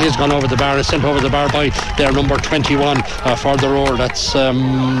 Yes, it is gone over the bar. It's sent over the bar by their number 21 for the Roar. That's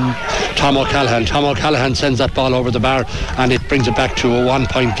Tom O'Callaghan. Tom O'Callaghan sends that ball over the bar, and it brings it back to a 1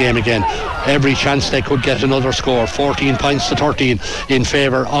 point game again. Every chance they could get another score. 14 points to 13 in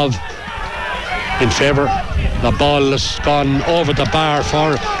favour. The ball has gone over the bar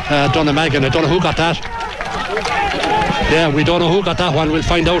for Donamagan. I don't know who got that. Yeah, we don't know who got that one. We'll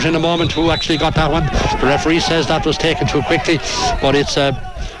find out in a moment who actually got that one. The referee says that was taken too quickly, but it's a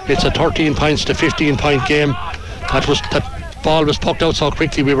 13 points to 15 point game. That ball was poked out so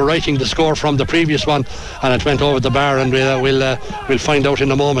quickly. We were writing the score from the previous one, and it went over the bar, and we'll find out in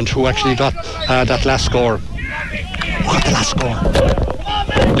a moment who actually got that last score. Who got the last score?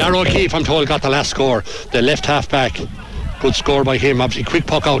 Darragh O'Keefe, I'm told, got the last score. The left half back. Good score by him. Obviously, quick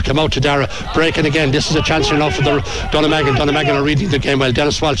puck out, come out to Dara, breaking again. This is a chance here now for the Donamagan. Donamagan are reading the game well.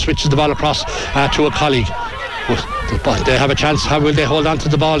 Dennis Walsh switches the ball across to a colleague. But they have a chance. How will they hold on to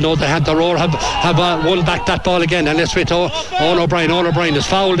the ball? No, they had the Roar have won back that ball again, and let's wait. Owen O'Brien is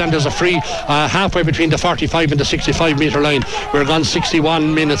fouled, and there's a free halfway between the 45 and the 65 metre line. We're gone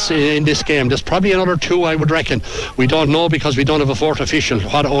 61 minutes in this game. There's probably another 2, I would reckon. We don't know because we don't have a fourth official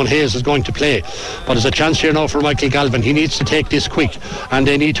what Owen Hayes is going to play, but there's a chance here now for Michael Galvin. He needs to take this quick, and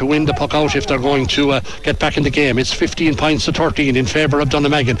they need to win the puck out if they're going to get back in the game. It's 15 points to 13 in favour of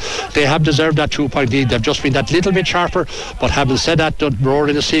Donamagan. They have deserved that 2 point lead. They've just been that little bit sharper, but having said that, the Roar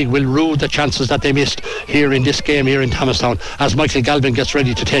in the Steag will rue the chances that they missed here in this game here in Thomastown. As Michael Galvin gets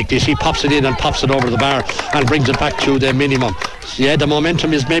ready to take this, he pops it in and pops it over the bar and brings it back to the minimum. Yeah, the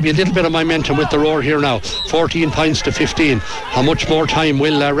momentum is maybe a little bit of momentum with the Roar here now. 14 points to 15. How much more time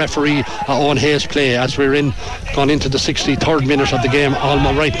will referee Owen Hayes play as we're gone into the 63rd minute of the game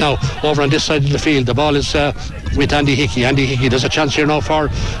almost right now over on this side of the field? The ball is with Andy Hickey. Andy Hickey, there's a chance here now for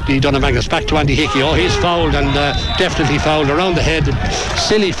the Donamagans. Back to Andy Hickey. Oh, he's fouled, and definitely fouled around the head.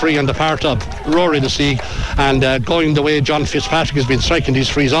 Silly free on the part of Roar in the Steag, and going the way John Fitzpatrick has been striking these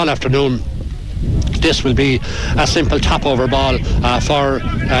frees all afternoon. This will be a simple top-over ball for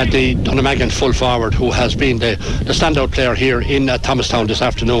the Donamagan full forward, who has been the standout player here in Thomastown this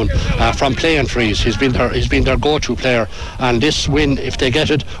afternoon from playing frees. He's been their go-to player, and this win, if they get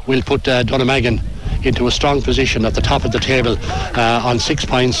it, will put Donamagan into a strong position at the top of the table on 6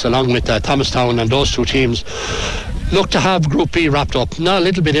 points, along with Thomastown, and those two teams look to have Group B wrapped up. Not a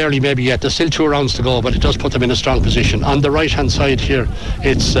little bit early maybe yet. There's still 2 rounds to go, but it does put them in a strong position. On the right-hand side here,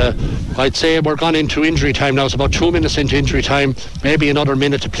 it's I'd say we're gone into injury time now. It's about 2 minutes into injury time. Maybe another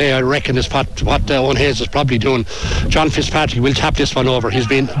minute to play, I reckon, is what Owen Hayes is probably doing. John Fitzpatrick will tap this one over. He's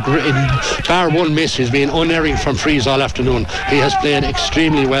been, bar one miss, he's been unerring from frees all afternoon. He has played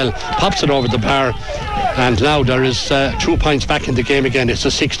extremely well. Pops it over the bar. And now there is 2 points back in the game again. It's a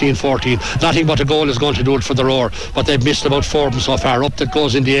 16-14. Nothing but a goal is going to do it for the Roar, but they've missed about 4 of them so far. Up that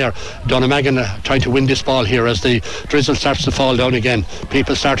goes in the air. Donamagan trying to win this ball here as the drizzle starts to fall down again.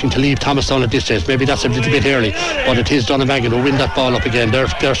 People starting to leave Thomastown at this stage. Maybe that's a little bit early, but it is Donamagan who win that ball up again.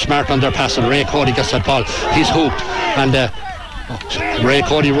 They're smart on their passing. Ray Cody gets that ball. He's hooped, and Ray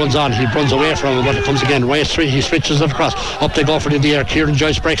Cody runs on. He runs away from him, but it comes again. Ray 3, he switches it across. Up they go for it in the air. Kieran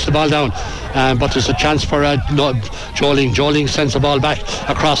Joyce breaks the ball down, but there's a chance for Joling. Joling sends the ball back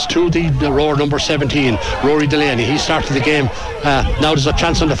across to the Roar number 17, Rory Delaney. He started the game. Now there's a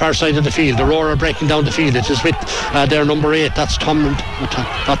chance on the far side of the field. The Roar are breaking down the field. It is with their number 8. That's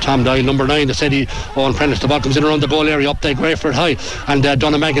not Tom Doyle. Number 9, they said Owen Prentice. The ball comes in around the goal area. Up they go for it high. And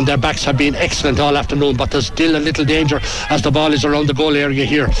Donamagan, their backs have been excellent all afternoon, but there's still a little danger as the ball is around the goal area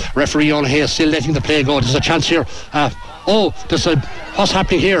here. Referee Owen Hayes still letting the play go. There's a chance here. What's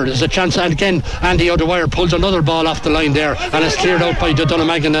happening here? There's a chance, and again Andy O'Dwyer pulls another ball off the line there, and it's cleared out by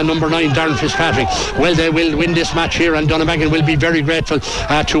Donamagan and number 9 Darren Fitzpatrick. Well, they will win this match here, and Donamagan will be very grateful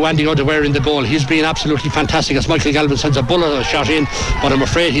to Andy O'Dwyer in the goal. He's been absolutely fantastic as Michael Galvin sends a bullet shot in, but I'm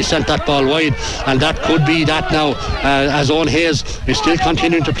afraid he sent that ball wide, and that could be that now, as Owen Hayes is still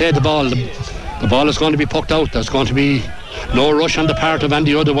continuing to play the ball. The ball is going to be poked out. There's going to be no rush on the part of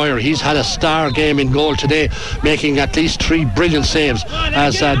Andy O'Dwyer. He's had a star game in goal today, making at least 3 brilliant saves,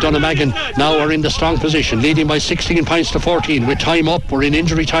 as Donamagan now are in the strong position, leading by 16 points to 14 with time up. We're in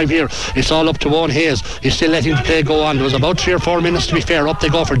injury time here. It's all up to Owen Hayes. He's still letting the play go on. There was about 3 or 4 minutes to be fair. Up they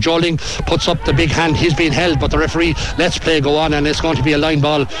go for Joling, puts up the big hand. He's been held, but the referee lets play go on, and it's going to be a line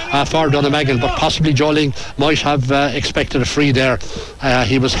ball for Donamagan, but possibly Joling might have expected a free there.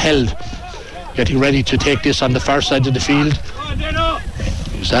 He was held, getting ready to take this on the far side of the field.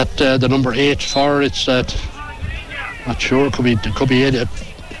 Is that the number 8 for? It's not sure.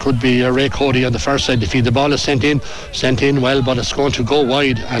 Could be Ray Cody on the far side of the field. The ball is sent in well, but it's going to go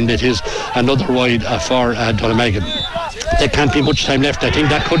wide, and it is another wide for Donamagan. There can't be much time left. I think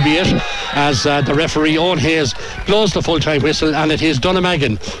that could be it, as the referee Owen Hayes blows the full-time whistle, and it is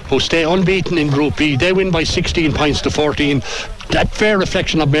Donamagan who stay unbeaten in Group B. They win by 16 points to 14. That fair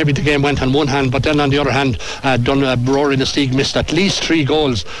reflection of maybe the game went on one hand, but then on the other hand, Roar in the Steag missed at least 3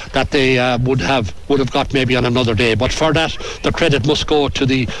 goals that they would have got maybe on another day. But for that, the credit must go to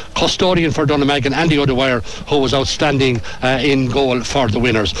the custodian for Donamagan, Andy O'Dwyer, who was outstanding in goal for the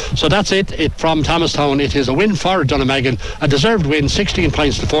winners. So that's it from Thomastown. It is a win for Donamagan, a deserved win, 16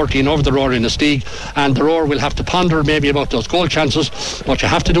 points to 14 over the Roar in the Steag, and the Roar will have to ponder maybe about those goal chances, but you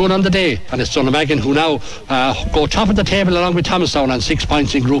have to do it on the day, and it's Donamagan who now go top of the table along with Thomastown on 6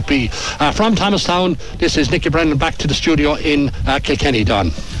 points in Group B. From Thomastown, this is Nicky Brennan back to the studio in Kilkenny.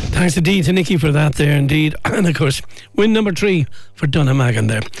 Don. Thanks indeed to Nicky for that there indeed. And of course, win number 3 for Donamagan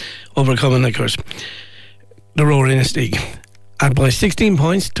there, overcoming of course the Roar in the Steag at by 16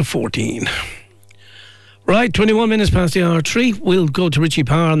 points to 14. Right, 21 minutes past the hour 3. We'll go to Richie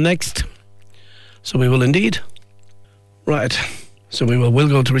Power next. So we will indeed. Right. So we'll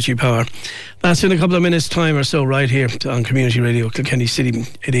go to Richie Power. That's in a couple of minutes' time or so, right here on Community Radio, Kilkenny City,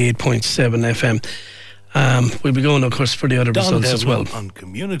 88.7 FM. We'll be going, of course, for the other results as well. On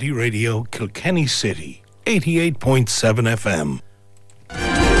Community Radio, Kilkenny City, 88.7 FM.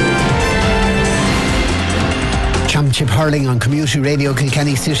 Championship Hurling on Community Radio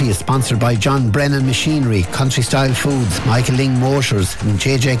Kilkenny City is sponsored by John Brennan Machinery, Country Style Foods, Michael Ling Motors and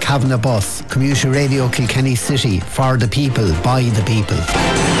JJ Kavanagh Bus. Community Radio Kilkenny City, for the people, by the people.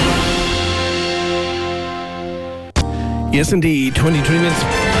 Yes indeed, 23 minutes.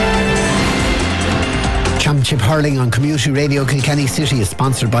 Championship Hurling on Community Radio Kilkenny City is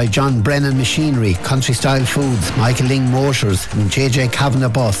sponsored by John Brennan Machinery, Country Style Foods, Michael Ling Motors and JJ Kavanagh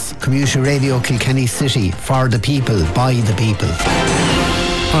Bus. Community Radio Kilkenny City, for the people, by the people.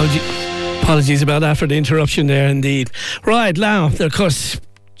 Apologies about that for the interruption there indeed. Right, now, of course,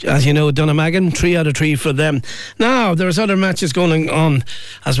 as you know, Donamagan, 3 out of 3 for them. Now, there's other matches going on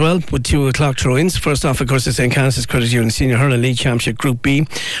as well with 2 o'clock throw-ins. First off, of course, the St. Kansas Credit Union Senior Hurling League Championship Group B.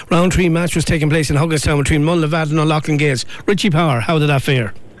 Round 3 match was taking place in Huggistown between Mullavat and O'Loughlin Gaels. Richie Power, how did that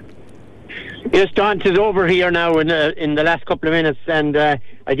fare? Yes, Don, it is over here now in the last couple of minutes, and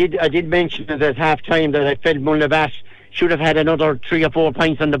I did mention it at half time that I felt Mullavat should have had another 3 or 4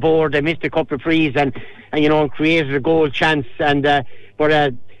 points on the board. They missed a couple of frees and created a goal chance. And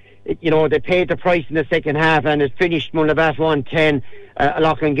but they paid the price in the second half, and it finished Mullavat 110,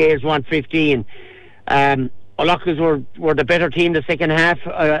 O'Loughlin Gales 115. O'Loughlin's were the better team the second half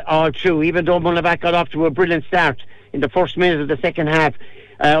all through, even though Mullavat got off to a brilliant start in the first minute of the second half.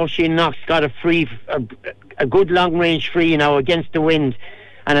 Oisin Knox got a free, a good long range free now against the wind,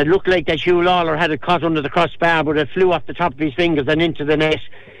 and it looked like that Hugh Lawler had it caught under the crossbar, but it flew off the top of his fingers and into the net,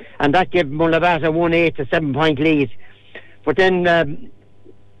 and that gave Mullavat a 1-8 to 7 point lead. But then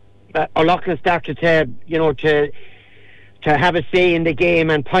O'Loughlin started to have a say in the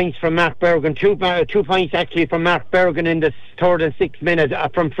game, and points from Mark Bergen, two points actually from Mark Bergen in the 3rd and 6th minute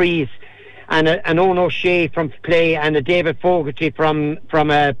from frees, and an Owen O'Shea from play, and a David Fogarty from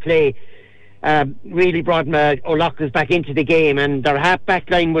play really brought O'Loughlin's back into the game, and their half back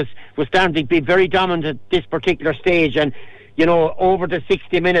line was starting to be very dominant at this particular stage. And over the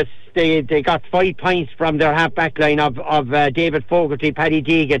 60 minutes they got 5 points from their half back line of David Fogarty, Paddy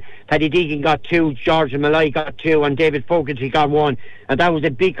Deegan. Paddy Deegan got 2, George and Malloy got 2, and David Fogarty got 1, and that was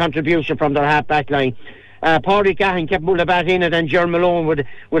a big contribution from their half back line. Padraig Gahan kept Mullavat in it, and Ger Malone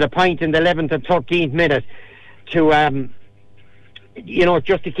with a point in the 11th and 13th minute to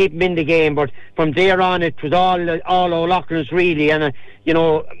just to keep him in the game. But from there on it was all O'Loughlin's really, and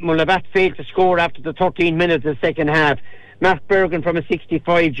Mullavat failed to score after the 13 minutes of the second half. Mark Bergen from a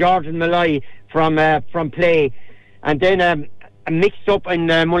 65, Jordan Malloy from play, and then a mix-up in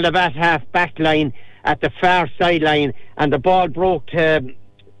Mullavat half back line at the far sideline, and the ball broke to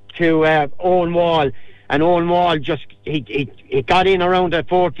Owen Wall, and Owen Wall just he got in around the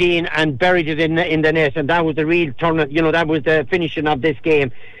 14 and buried it in the net, and that was the real turn. That was the finishing of this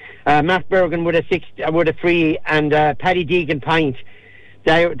game. Mark Bergen with a free, and Paddy Deegan point.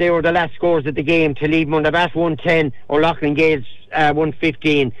 They were the last scores of the game to leave Mullavat 110, O'Loughlin Gales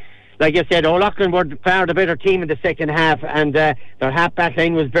 115. Like I said, O'Loughlin were far the better team in the second half, and their half back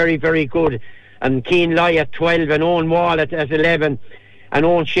line was very, very good. And Keane Loy at 12, and Owen Wall at 11, and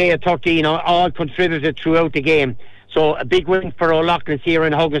Owen Shea at 13, all contributed throughout the game. So a big win for O'Loughlin's here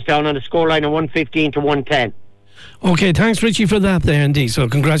in Hugginstown on a scoreline of 115 to 110. Okay, thanks Richie for that there indeed. So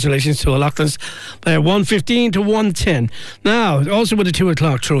congratulations to O'Loughlin's there, 115 to 110. Now, also with a 2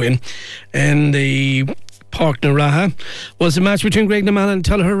 o'clock throw in the Park na Raha was the match between Graignamanagh and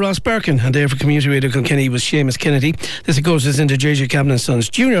Tullogher Ross Birkin, and there for Community Radio Kilkenny was Seamus Kennedy. This of course is into JJ Cavan and Sons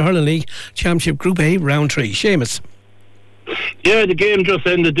Junior Hurling League Championship Group A Round 3. Seamus. Yeah, the game just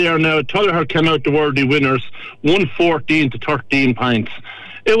ended there now. Tullogher came out the worthy winners, 114 to 13 points.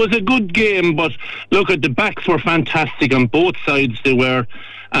 It was a good game, but look, at the backs were fantastic on both sides. They were,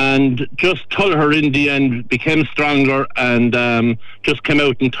 and just Tullogher in the end became stronger and just came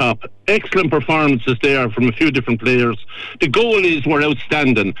out on top. Excellent performances there from a few different players. The goalies were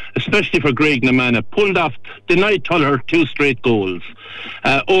outstanding, especially for Graignamanagh. Pulled off, denied Tullogher 2 straight goals.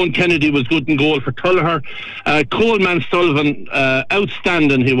 Owen Kennedy was good in goal for Tullogher. Coleman Sullivan,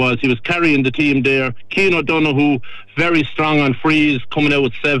 outstanding he was. He was carrying the team there. Cian O'Donoghue, very strong on frees, coming out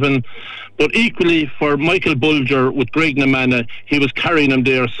with 7. But equally for Michael Bulger with Graignamanagh, he was carrying them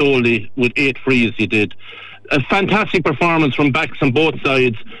there solely with 8 frees he did. A fantastic performance from backs on both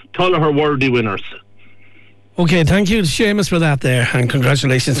sides. Tullogher worthy winners. Okay, thank you Seamus for that there, and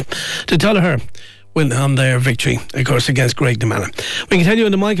congratulations to Tullogher on their victory, of course, against Graignamanagh. We continue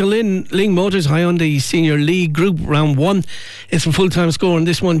in the Michael Ling Motors High on the Senior League Group Round 1. It's a full-time score in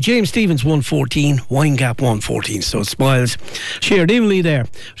this one. James Stevens 114, Winegap 114. So Smiles shared evenly there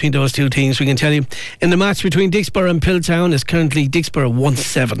between those two teams. We can tell you in the match between Dixborough and Piltown is currently Dixborough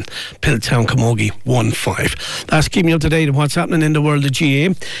 1-7, Piltown Camogie 1-5. That's keeping you up to date on what's happening in the world of GA.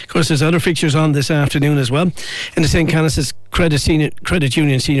 Of course, there's other fixtures on this afternoon as well. In the St. Canice's Credit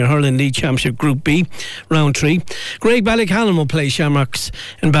Union Senior Hurling League Championship Group B Round 3, Greg Ballycallan will play Shamrocks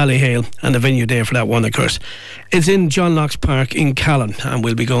in Ballyhale, and the venue there for that one, of course, is in John Locke's Park in Callan, and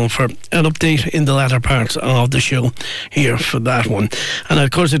we'll be going for an update in the latter parts of the show here for that one. And of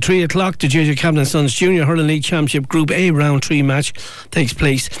course at 3 o'clock the JJ Cavan and Sons Junior Hurling League Championship Group A Round 3 match takes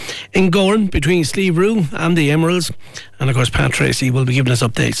place in Goran between Slieve Rue and the Emeralds, and of course Pat Tracy will be giving us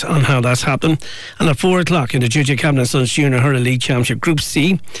updates on how that's happened. And at 4 o'clock in the JJ Cavan and Sons Junior Hurling League Championship Group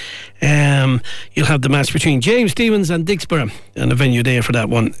C, you'll have the match between James Stevens and Dixborough, and the venue there for that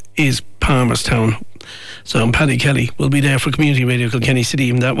one is Palmerstown. So Paddy Kelly will be there for Community Radio Kilkenny City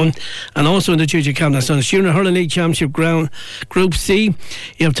in that one. And also in the JJ Cavan and Sons Junior Hurling League Championship Group C,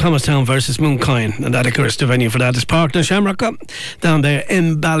 you have Thomastown versus Mooncoin, and that of course the venue for that is Park na Shamrock Cup down there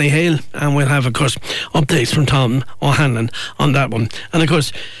in Ballyhale, and we'll have of course updates from Tom O'Hanlon on that one. And of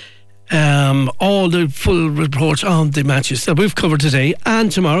course all the full reports on the matches that we've covered today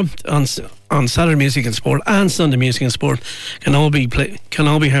and tomorrow on Saturday Music and Sport and Sunday Music and Sport can all be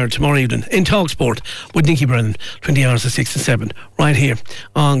heard tomorrow evening in Talk Sport with Nicky Brennan, 20 hours of 6 to 7, right here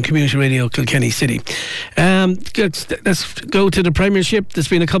on Community Radio Kilkenny City. Let's go to the Premiership. There's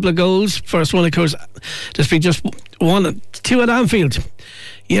been a couple of goals. First one, of course, there's been just two at Anfield.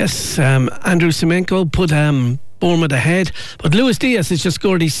 Yes, Andrew Semenko put Bournemouth ahead, but Luis Diaz has just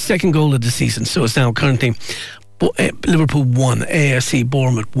scored his second goal of the season, so it's now currently Liverpool 1, AFC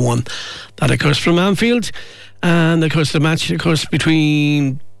Bournemouth 1. That occurs from Anfield. And of course the match, of course,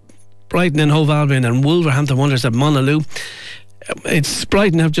 between Brighton and Hove Albion and Wolverhampton Wanderers at Monaloo. It's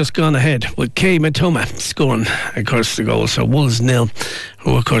Brighton have just gone ahead with Kay Matoma scoring, of course, the goal. So Wolves 0,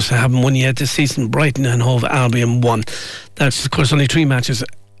 who of course haven't won yet this season. Brighton and Hove Albion 1. That's of course only 3 matches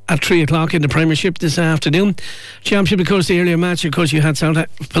at 3 o'clock in the Premiership this afternoon. Championship, of course, the earlier match, of course, you had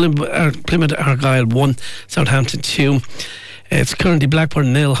Plymouth Argyle 1, Southampton 2. It's currently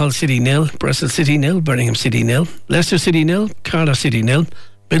Blackburn 0, Hull City 0, Bristol City 0, Birmingham City 0, Leicester City 0, Cardiff City 0,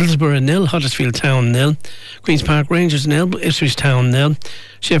 Middlesbrough 0, Huddersfield Town 0, Queen's Park Rangers 0, Ipswich Town 0,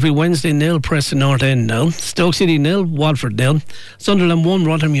 Sheffield Wednesday 0, Preston North End 0, Stoke City 0, Watford 0, Sunderland 1,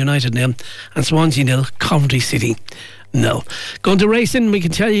 Rotherham United 0, and Swansea 0, Coventry City 0. Going to racing, we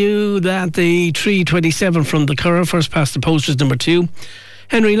can tell you that the 327 from the Curragh, first past the post, was number 2.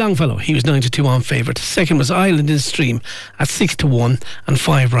 Henry Longfellow, he was 9-2 on favourite. Second was Island in Stream at 6-1, and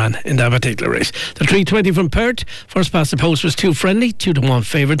 5 ran in that particular race. The 320 from Perth, first past the post, was 2 Friendly, 2-1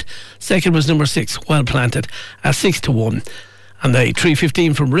 favourite. Second was number 6, Well Planted, at 6-1. And the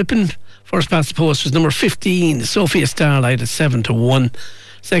 315 from Ripon, first past the post, was number 15, Sophia Starlight, at 7-1.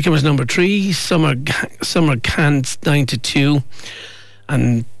 Second was number 3, Summer Cans, 9-2.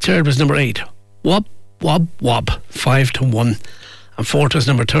 And third was number 8, Wob, 5-1. And fourth was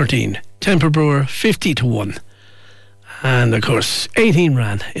number 13, Temple Brewer, 50-1. And of course 18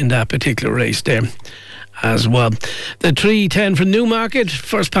 ran in that particular race there as well. The 310 from Newmarket,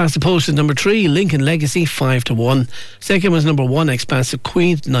 first past the post is number 3, Lincoln Legacy, 5-1. Second was number 1, Expansive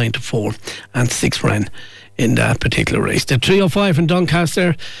Queen, 9-4. And 6 ran in that particular race. The 305 from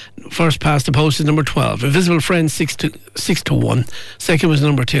Doncaster, first past the post is number 12, Invisible Friend, 6-1. Second was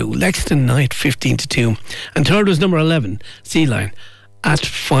number 2, Lexington Knight, 15-2. And third was number 11, Sea Line, at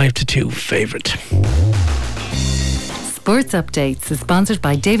 5-2 favourite. Sports Updates is sponsored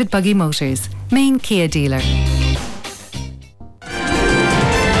by David Buggy Motors, main Kia dealer.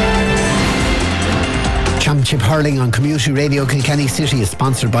 Championship hurling on Community Radio Kilkenny City is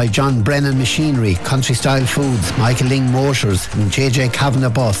sponsored by John Brennan Machinery, Country Style Foods, Michael Ling Motors and JJ Kavanagh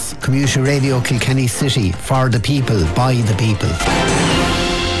Bus. Community Radio Kilkenny City, for the people, by the people.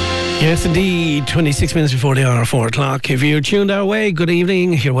 Yes, indeed. 26 minutes before the hour, 4 o'clock. If you're tuned our way, good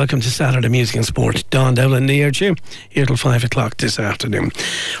evening. You're welcome to Saturday Music and Sport. Don Devlin here to you, here till 5 o'clock this afternoon.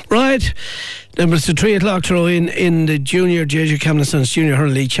 Right. Then was the 3 o'clock throw in the Junior JJ Cavanagh Sons Junior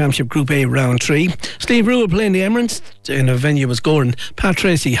Hurling League Championship Group A Round 3. Steve Rule playing the Emirates in a venue was Gordon. Pat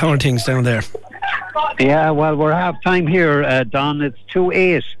Tracy, how are things down there? Yeah, well, we're half time here, Don. It's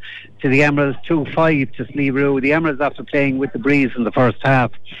 2-8 to the Emeralds, 2-5 to Slieve Roo. The Emeralds, after playing with the breeze in the first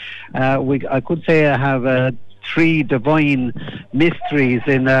half, I could say I have 3 divine mysteries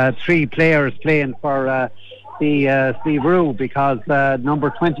in 3 players playing for the Slieve Roo, because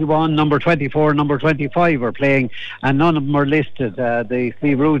number 21, number 24, number 25 are playing, and none of them are listed. The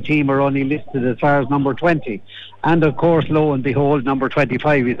Slieve Roo team are only listed as far as number 20. And of course, lo and behold, number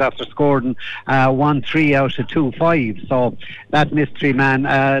 25 is after scoring 1-3 out of 2-5. So that mystery man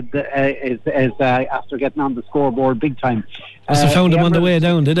is after getting on the scoreboard big time. Must have found him on the way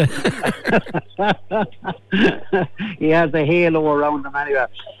down, did it? He has a halo around him anyway.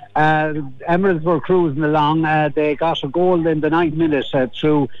 Emeralds were cruising along. They got a goal in the 9th minute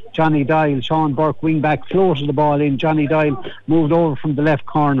through Johnny Doyle. Sean Burke, wing back, floated the ball in. Johnny Doyle moved over from the left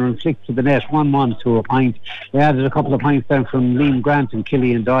corner and flicked to the net. 1-1 to a point. They added a couple of points then from Liam Grant and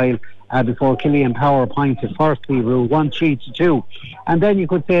Killian Doyle before Killian Power pointed first. We were 1-3-2. And then you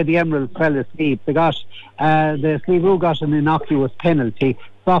could say the Emeralds fell asleep. They got the Slieve Roo got an innocuous penalty,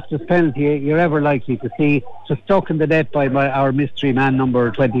 softest penalty you're ever likely to see, just stuck in the net by our mystery man number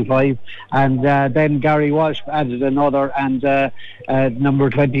 25, and then Gary Walsh added another, and number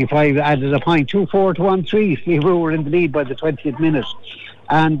 25 added a point. 2-4 to 1-3. Slieve Roo were in the lead by the 20th minute,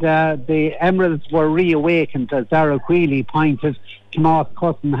 and the Emeralds were reawakened as Darrell Queally pointed. Tomas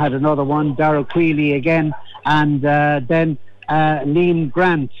Cutton had another one, Darrell Queally again, and then Liam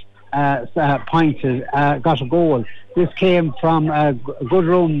Grant pointed, got a goal. This came from a good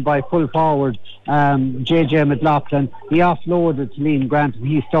run by full forward JJ McLaughlin. He offloaded to Liam Grant and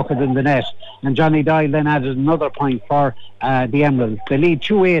he stuck it in the net. And Johnny Doyle then added another point for the Emeralds. They lead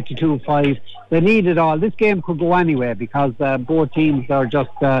 2-8 to 2-5. They need it all. This game could go anywhere because both teams are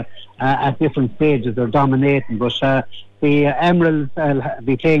just at different stages. They're dominating. But the Emeralds will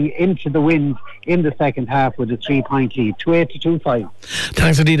be playing into the wind in the second half with a 3-point lead, 2-8 to 2-5.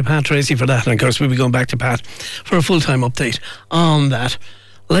 Thanks indeed to Pat Tracy for that, and of course we'll be going back to Pat for a full-time update on that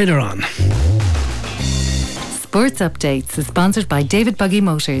later on. Sports Updates is sponsored by David Buggy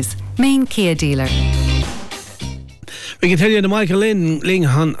Motors, main Kia dealer. We can tell you the Michael Ling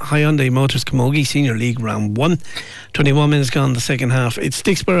Hyundai Motors Camogie Senior League Round 1. 21 minutes gone the second half. It's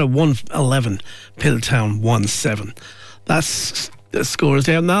Dicksboro 1-11, Pilltown 1-7. That's the scores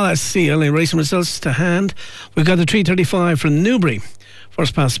there. Now let's see LA racing results to hand. We've got the 335 from Newbury.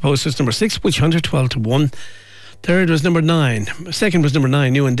 First past the post was number 6, Witch Hunter 12 to 1. Third was number 9. Second was number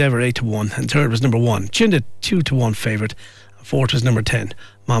 9, New Endeavour 8 to 1. And third was number 1, Chinda 2 to 1 favourite. Fourth was number 10,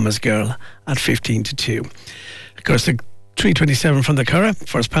 Mama's Girl at 15 to 2. Of course, the 327 from the Curragh.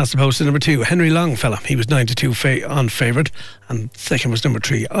 First past the post is number 2, Henry Longfellow. He was 9 to 2 on favourite. And second was number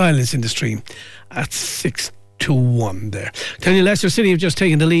 3, Islands in the Stream at 6 to 1 there. Tell you, Leicester City have just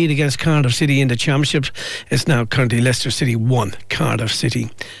taken the lead against Cardiff City in the Championship. It's now currently Leicester City 1, Cardiff City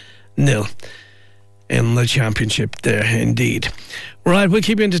 0 in the Championship there, indeed. Right, we'll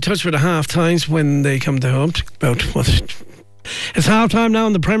keep you into touch with the half times when they come to home. It's half time now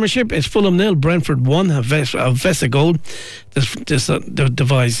in the Premiership. It's Fulham 0, Brentford 1, a Vesta goal. This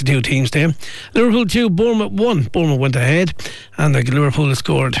divides the two teams there. Liverpool 2, Bournemouth 1. Bournemouth went ahead, and Liverpool has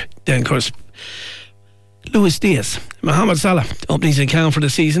scored. Then, of course, Luis Diaz, Mohamed Salah, openings in account for the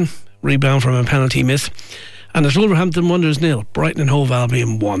season, rebound from a penalty miss. And it's Wolverhampton Wanderers 0, Brighton and Hove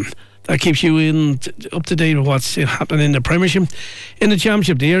Albion 1. That keeps you up to date with what's happening in the Premiership. In the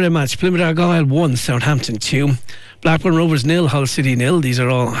Championship, the area match, Plymouth Argyle 1, Southampton 2. Blackburn Rovers 0, Hull City 0. This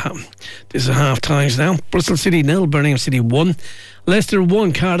is half times now. Bristol City 0, Birmingham City 1. Leicester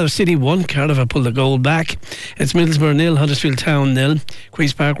 1, Cardiff City 1. Cardiff have pulled the goal back. It's Middlesbrough 0, Huddersfield Town 0.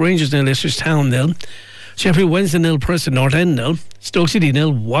 Queen's Park Rangers 0, Leicester's Town 0. Sheffield Wednesday 0, Preston North End 0. Stoke City 0,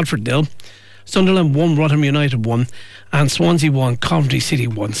 Watford 0. Sunderland 1, Rotherham United 1. And Swansea 1, Coventry City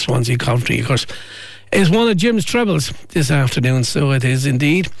 1. Swansea Coventry, of course, is one of Jim's trebles this afternoon, so it is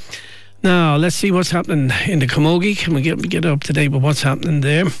indeed. Now, let's see what's happening in the Camogie. Can we get up to date with what's happening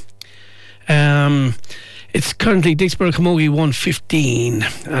there? It's currently Dicksboro Camogie 115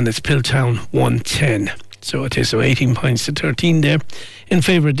 and it's Pilltown 110. So it is 18 points to 13 there in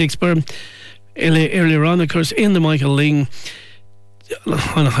favour of Dicksboro. Earlier on, of course, in the Michael Ling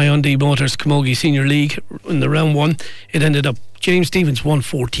on Hyundai Motors Camogie Senior League in the round 1, it ended up James Stevens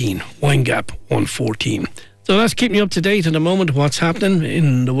 114, Wine Gap 114. So that's keeping you up to date at the moment what's happening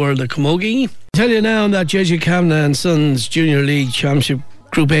in the world of Camogie. I'll tell you now that JJ Kavanagh and Sons Junior League Championship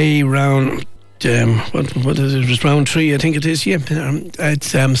Group A round what is it? It was round 3, I think it is. Yeah,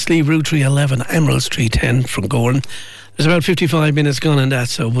 it's Sleeve Route 311, Emeralds 310 from Gordon. There's about 55 minutes gone on that,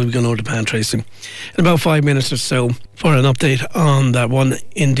 so we'll be going over to Pan Tracing in about 5 minutes or so for an update on that one.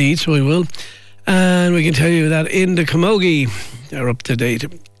 Indeed, so we will. And we can tell you that in the Camogie, they're up to date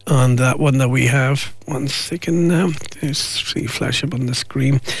on that one that we have. 1 second now. See flash up on the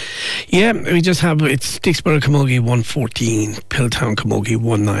screen. Yeah, we just have it's Dicksboro Camogie 114, Pilltown Camogie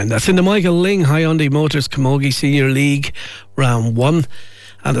 19. That's in the Michael Ling Hyundai Motors Camogie Senior League round 1.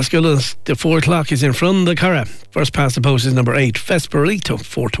 And the school is the 4 o'clock is in front of the Curragh. First past the post is number 8, Vesperito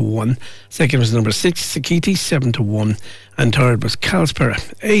 4 to 1. Second was number 6, Sakiti 7 to 1. And third was Calspera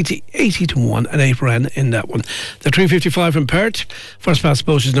 80 to 1, and 8 ran in that one. The 355 from Perth. First past the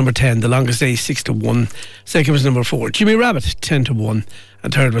post is number 10, the longest day 6 to 1. Second was number 4, Jimmy Rabbit 10 to 1.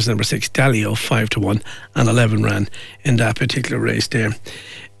 And third was number 6, Dalio 5 to 1. And 11 ran in that particular race there.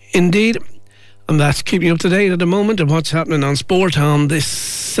 Indeed. And that's keeping you up to date at the moment of what's happening on sport on this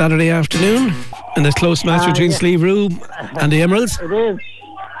Saturday afternoon in this close match between Sleeve Rue and the Emeralds. It is.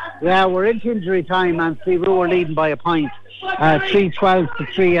 Yeah, we're into injury time and Sleeve Rue are leading by a point, 3-12 to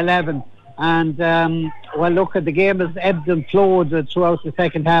 3-11. And, well, look, the game has ebbed and flowed throughout the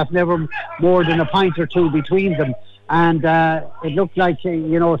second half, never more than a point or two between them. And it looked like,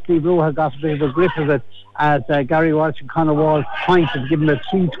 Sleeve Rue has got a bit of a grip of it as Gary Walsh and Conor Wall's points have given a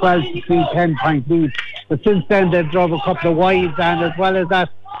 3-12 to 3-10 point lead. But since then they've drove a couple of wides, and as well as that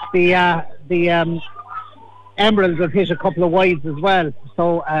the Emeralds have hit a couple of wides as well.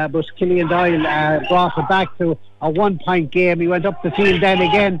 So but Killian Doyle brought it back to a 1 point game. He went up the field then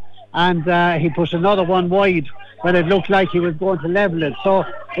again and he put another one wide when it looked like he was going to level it. So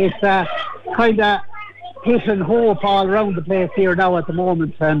it's kind of hitting hope all around the place here now at the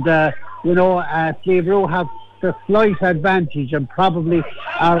moment, and Slieve Roo have the slight advantage and probably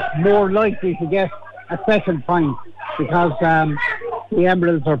are more likely to get a second point because the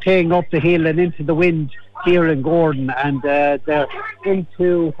Emeralds are playing up the hill and into the wind here in Gordon, and they're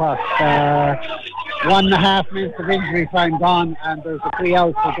into 1.5 minutes of injury time gone, and there's a 3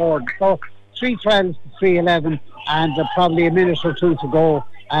 out for Gordon. So 3:12 to 3:11, and probably a minute or two to go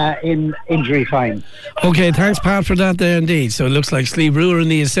in injury time. Okay, thanks Pat for that there indeed. So it looks like Slieve Roo are in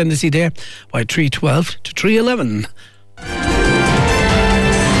the ascendancy there by 3:12 to 3:11.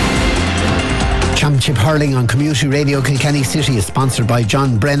 Championship Hurling on Community Radio Kilkenny City is sponsored by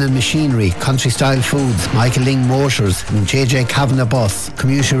John Brennan Machinery, Country Style Foods, Michael Ling Motors and JJ Kavanagh Bus.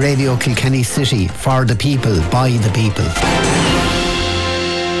 Community Radio Kilkenny City, for the people, by the people.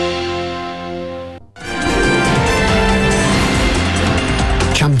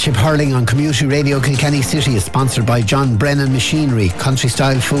 Championship Hurling on Community Radio Kilkenny City is sponsored by John Brennan Machinery, Country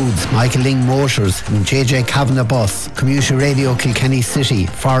Style Foods, Michael Ling Motors and JJ Kavanagh Bus. Community Radio Kilkenny City,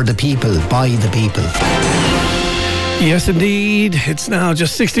 for the people, by the people. Yes, indeed. It's now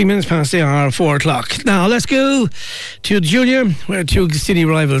just 16 minutes past the hour, 4 o'clock. Now, let's go to Junior, where two city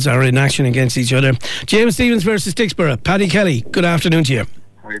rivals are in action against each other. James Stephens versus Dixborough. Paddy Kelly, good afternoon to you.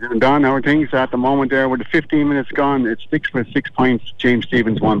 How are you doing, Don? How are things at the moment there? With the 15 minutes gone, it's Dixborough 6 points, James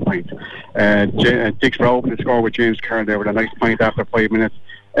Stephens 1 point. Dixborough opened the score with James Carroll there with a nice point after 5 minutes.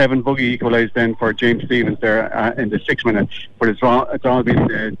 Evan Buggy equalised then for James Stephens there in the 6 minutes, but it's all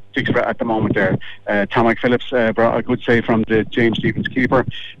been Dixborough at the moment there. Tomac Phillips brought a good save from the James Stephens keeper,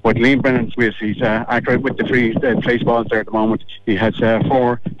 but Liam Brennan Swiss, he's accurate with the three place balls there at the moment. He has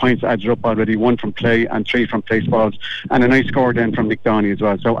 4 points added up already, 1 from play and 3 from place balls, and a nice score then from Nick Downey as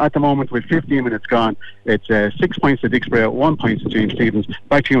well. So at the moment, with 15 minutes gone, it's 6 points to Dixborough, 1 point to James Stephens.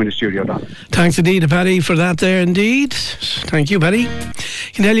 Back to you in the studio, Don. Thanks indeed to Paddy for that there indeed. Thank you, Paddy.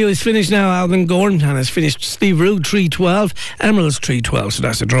 Canelio is finished now, Alvin Gordon, and has finished Slieve Roo 3:12, Emeralds 3:12, so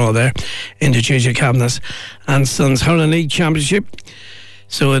that's a draw there in the JJ Cavanagh's and Sons Hurling League Championship.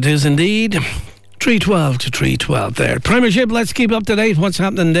 So it is indeed 3:12 to 3:12 there. Premiership, let's keep up to date what's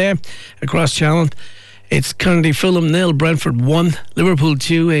happening there across Channel. It's currently Fulham 0, Brentford 1, Liverpool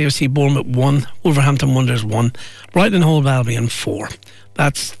 2, AFC Bournemouth 1, Wolverhampton Wanderers 1, Brighton and Hove Albion 4.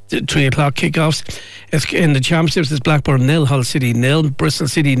 That's the 3 o'clock kickoffs. It's in the championships, it's Blackburn 0, Hull City 0, Bristol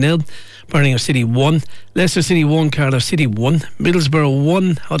City 0, Birmingham City 1, Leicester City 1, Cardiff City 1, Middlesbrough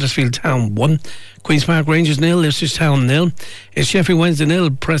 1, Huddersfield Town 1, Queen's Park Rangers 0, Ipswich Town 0, it's Sheffield Wednesday 0,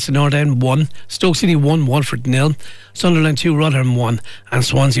 Preston North End 1, Stoke City 1, Watford 0, Sunderland 2, Rotherham 1, and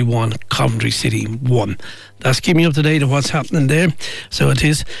Swansea 1, Coventry City 1. That's keeping you up to date of what's happening there. So it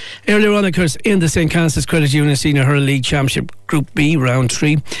is. Earlier on, of course, in the St. Constance Credit Union Senior Hurling League Championship Group B, Round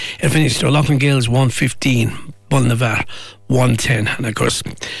 3, it finished O'Loughlin Gales 115, Bulnavar 110. And of course,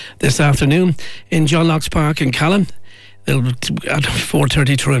 this afternoon in John Locke's Park in Callan, they'll at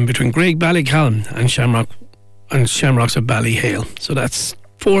 4:30 throw-in between Greig Ballycallan and Shamrocks of Ballyhale. So that's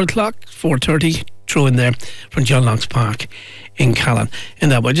 4 o'clock, 4:30 throw-in there from John Locke's Park in Callan. In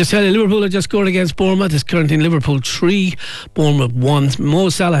that way, just tell you, Liverpool have just scored against Bournemouth. It's currently in Liverpool 3, Bournemouth 1. Mo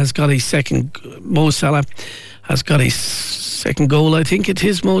Salah has got his second goal, I think it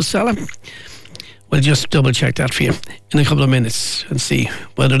is, Mo Salah. We'll just double check that for you in a couple of minutes and see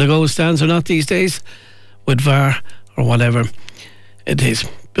whether the goal stands or not these days with VAR or whatever it is.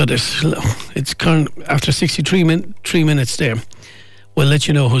 But it's current after 63 minutes there. We'll let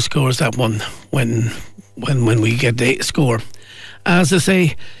you know who scores that one when we get the score. As I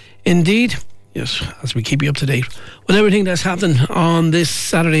say, indeed, yes, as we keep you up to date with everything that's happened on this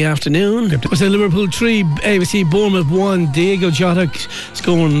Saturday afternoon. It was a Liverpool 3, AFC Bournemouth 1. Diego Jota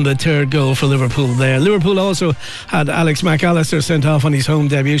scoring the third goal for Liverpool there. Liverpool also had Alex McAllister sent off on his home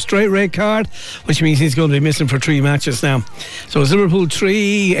debut. Straight red card, which means he's going to be missing for 3 matches now. So it's Liverpool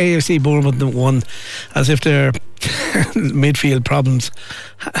 3, AFC Bournemouth 1, as if they're midfield problems,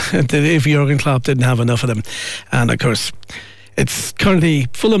 if Jurgen Klopp didn't have enough of them. And of course, it's currently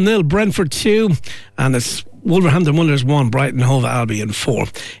Fulham 0, Brentford 2, and it's Wolverhampton Wanderers 1, Brighton Hove Albion 4.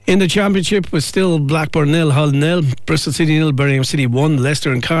 In the championship was still Blackburn 0, Hull 0, Bristol City 0, Birmingham City 1,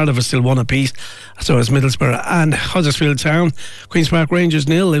 Leicester and Cardiff are still 1 apiece, so is Middlesbrough and Huddersfield Town. Queen's Park Rangers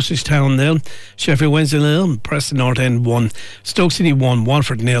 0, Ipswich Town 0, Sheffield Wednesday 0, Preston North End 1, Stoke City 1,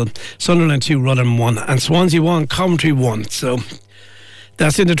 Watford 0, Sunderland 2, Rotherham 1, and Swansea 1, Coventry 1. So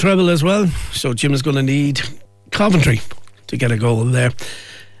that's in the treble as well. So Jim is going to need Coventry to get a goal there.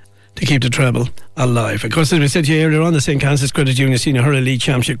 to keep the treble alive. Of course, as we said to you earlier on, the St. Kansas Credit Union Senior Hurling League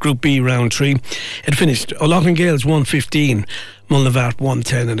Championship Group B Round 3, it finished O'Loughlin Gales 115, Mullavat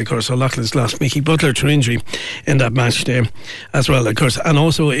 110, and of course O'Loughlin's lost Mickey Butler to injury in that match there as well, of course. And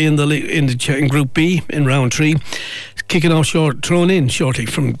also in Group B in Round 3, kicking off thrown in shortly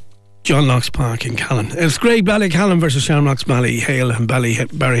from John Locke's Park in Callan. It's Greg Ballycallan versus Shamrocks Ballyhale, and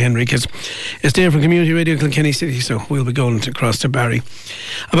Barry Henriquez is there from Community Radio Kilkenny City, so we'll be going across to Barry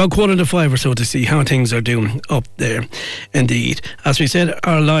about 4:45 or so to see how things are doing up there. Indeed, as we said,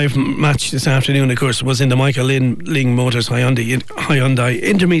 our live match this afternoon, of course, was in the Michael Ling Motors Hyundai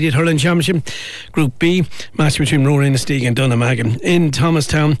Intermediate Hurling Championship Group B, match between Rower Inistioge and Dunnamaggin in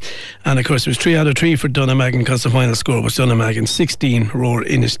Thomastown, and of course it was 3 out of 3 for Dunnamaggin because the final score was Dunnamaggin 16, Rower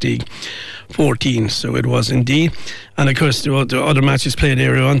Inistioge 14, so it was indeed. And of course the other matches played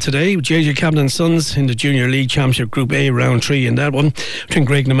earlier on today. JJ Cabin and Sons in the Junior League Championship Group A Round 3 in that one between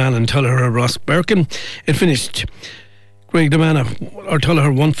Greg Naman and Tullaher Ross Birkin. It finished Tullaher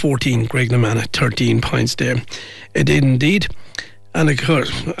 114, Greg Naman 13 points there. It did indeed. And of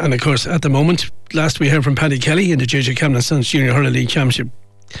course at the moment, last we heard from Paddy Kelly in the JJ Cabin and Sons Junior Hurling League Championship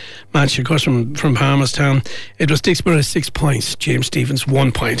match, of course, from Palmerstown. It was Dixborough 6 points, James Stephens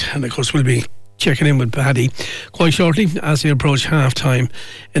 1 point, and of course we'll be checking in with Paddy quite shortly as they approach half time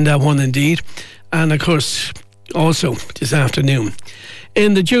in that one indeed. And of course also this afternoon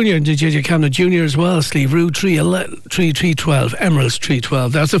in the JJ Cabinet Junior as well, Slieve Rue 3-12, Emeralds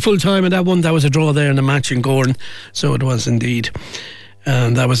 3-12. That's the full time in that one. That was a draw there in the match in Gordon, so it was indeed.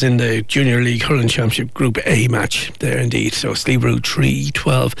 And that was in the Junior League Hurling Championship Group A match there indeed. So Slieve Rue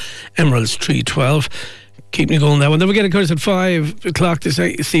 3-12, Emeralds 3-12. Keeping it going that one. Then we get, of course, at 5 o'clock this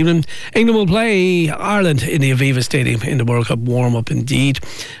evening, England will play Ireland in the Aviva Stadium in the World Cup warm-up indeed.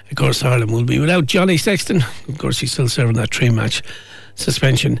 Of course, Ireland will be without Johnny Sexton. Of course, he's still serving that 3-match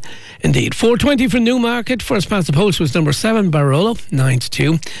suspension indeed. 4:20 for Newmarket. First past the post was number 7 Barolo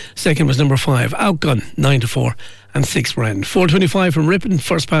 9-2. Second was number 5 Outgun 9-4, and 6 Wren. 4:25 from Ripon.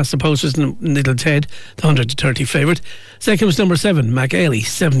 First past the post was Little Ted, the 100-30 favourite. Second was number 7 McAiley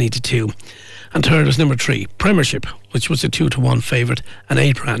 70-2, and third was number 3 Premiership, which was a 2-1 favourite, and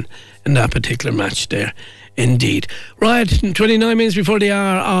 8 ran in that particular match there. Indeed. Right, 29 minutes before the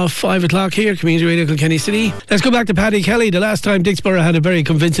hour of 5 o'clock here, Community Radio Kilkenny City. Let's go back to Paddy Kelly. The last time Dixborough had a very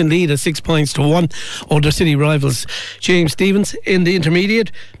convincing lead at 6 points to 1 over their city rivals James Stephens in the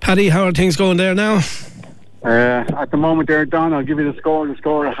intermediate. Paddy, how are things going there now? At the moment there, Don, I'll give you the score. The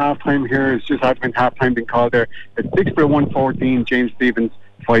score at half time here is just after half time being called there. It's Dixborough 114, James Stephens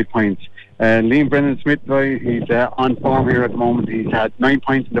 5 points. Liam Brennan-Smith, he's on form here at the moment. He's had 9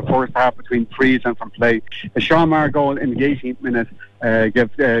 points in the first half between frees and from play. A Sean Maher goal in the 18th minute gave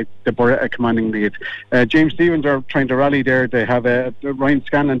the Borough a commanding lead. James Stephens are trying to rally there. They have Ryan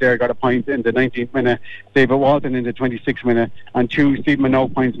Scanlon there got a point in the 19th minute, David Walton in the 26th minute, and 2 Stephen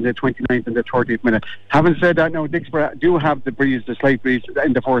Minogue points in the 29th and the 30th minute. Having said that, now Dixborough do have the slight breeze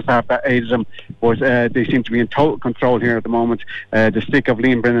in the first half that aids them, but they seem to be in total control here at the moment. The stick of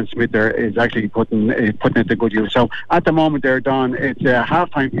Liam Brennan-Smith there is actually putting it to good use. So at the moment there, Don, it's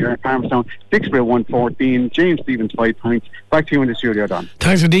half time here at Palmerstown. Dixborough 114, James Stephens 5 points. Back to you in the studio, Don.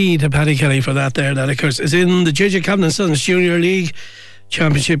 Thanks indeed to Paddy Kelly for that there. That of course is in the JJ Cabin and Sons Junior League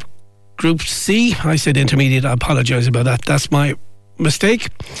Championship Group C. I said intermediate, I apologise about that. That's my mistake.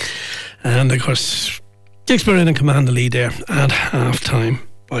 And of course Dixborough in command the lead there at half time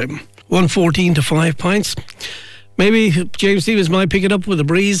by 114 to 5 points. Maybe James Stephens might pick it up with a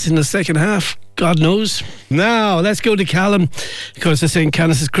breeze in the second half. God knows. Now, let's go to Callan, because the St.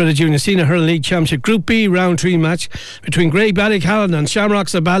 Kansas Credit Union Senior Hurling League Championship Group B Round 3 match between Greg Ballycallan and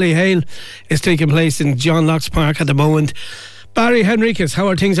Shamrocks of Ballyhale is taking place in John Locke's Park at the moment. Barry Henriquez, how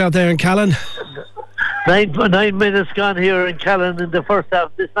are things out there in Callan? 9 minutes gone here in Callan in the first half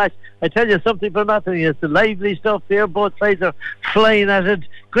of this match. I tell you something for nothing. It's the lively stuff here. Both sides are flying at it.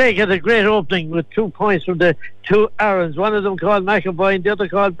 Greg had a great opening with 2 points from the 2 Aarons. One of them called McAvoy and the other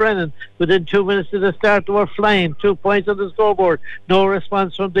called Brennan. Within 2 minutes to the start, they were flying. 2 points on the scoreboard. No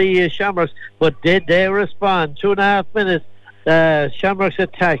response from the Shamrocks. But did they respond? 2.5 minutes. Shamrocks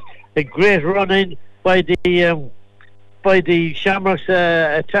attack. A great run in by the Shamrocks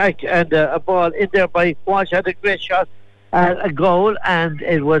attack, and a ball in there by Walsh. Had a great shot at a goal, and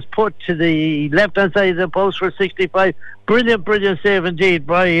it was put to the left hand side of the post for 65. Brilliant save indeed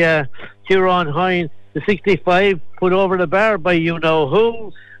by Kieran Hine. The 65 put over the bar by you know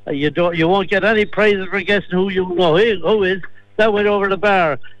who. You won't get any prizes for guessing who you know who is. That went over the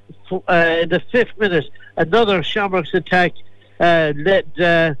bar. In the 5th minute, another Shamrocks attack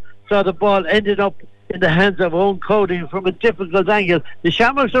saw the ball ended up in the hands of Owen Cody from a difficult angle. The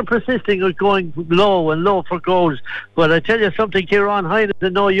Shamrocks are persisting with going low and low for goals. But I tell you something, Kieran Hine is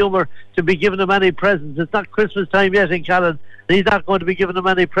in no humour to be giving them any presents. It's not Christmas time yet in Callan. He's not going to be giving them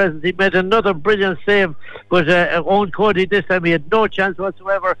any presents. He made another brilliant save, but Owen Cody this time, he had no chance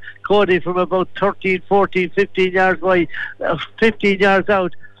whatsoever. Cody from about 13, 14, 15 yards wide, 15 yards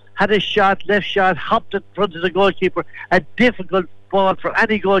out, had a shot, left shot, hopped in front of the goalkeeper. A difficult ball for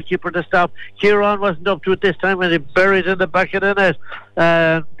any goalkeeper to stop. Kieran wasn't up to it this time and he buried in the back of the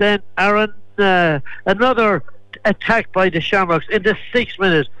net. Then Aaron, another attack by the Shamrocks in the 6th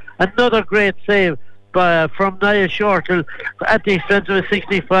minute. Another great save from Niall Shortall at the expense of a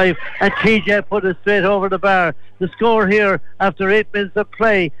 65, and TJ put it straight over the bar. The score here after 8 minutes of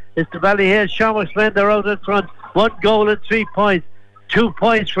play is the Ballyhale Shamrocks men. They're out in front, 1 goal and 3 points. 2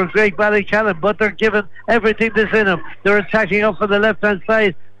 points for Greg Ballycallan, but they're given everything that's in them. They're attacking up for the left hand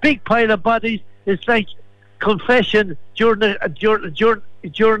side. Big pile of bodies. It's like confession during a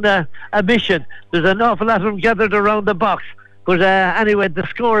mission. There's an awful lot of them gathered around the box. But anyway, the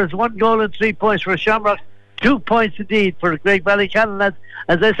score is 1 goal and 3 points for Shamrocks. 2 points indeed for Greg Ballycallan.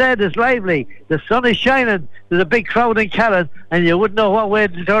 As I said, it's lively. The sun is shining. There's a big crowd in Callan, and you wouldn't know what way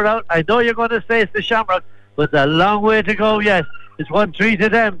to turn out. I know you're going to say it's the Shamrocks, but a long way to go yet. It's 1-3 to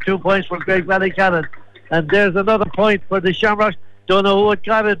them, 2 points for Greg Ballycallan. And there's another point for the Shamrocks. Don't know who it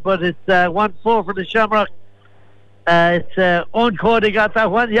got it, but it's 1-4 for the Shamrocks. It's Owen Cody got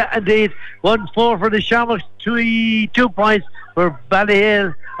that one. Yeah, indeed. 1-4 for the Shamrocks. 2 points for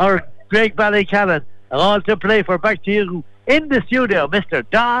Ballyhale or Greg Ballycallan. All to play for. Back to you in the studio, Mr.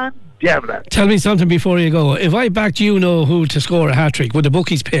 Don Devlin. Tell me something before you go. If I backed you know who to score a hat-trick, would the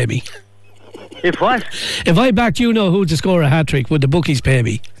bookies pay me? If what? If I backed you know who to score a hat-trick, would the bookies pay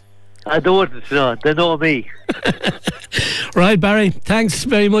me? I don't know. They know me. Right, Barry. Thanks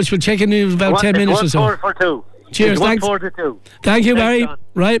very much for checking in about 10 minutes or so. 1-4 for 2. Cheers. Thanks. 1-4 to 2. Thank you, Barry.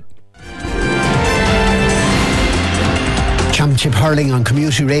 Right. Championship Hurling on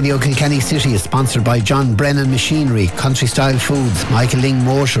Community Radio Kilkenny City is sponsored by John Brennan Machinery, Country Style Foods, Michael Ling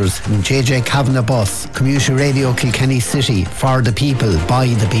Motors and JJ Kavanagh Bus. Community Radio Kilkenny City, for the people, by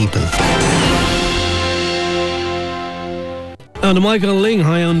the people. And the Michael Ling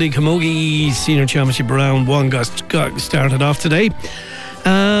High on the Camogie Senior Championship round 1 got started off today.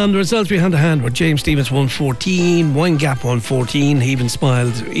 And the results we had to hand were James Stevens 114, Winegap 114, even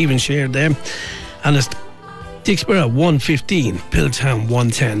smiled, even shared there. And it's Dicksboro 115, Pilltown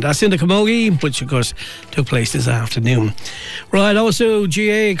 110. That's in the Camogie, which of course took place this afternoon. Right, also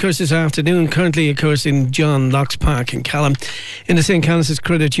GA, of course, this afternoon, currently, of course, in John Locke's Park in Callan, in the St. Canice's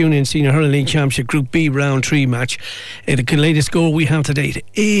Credit Union Senior Hurling League Championship Group B Round 3 match. The latest score we have to date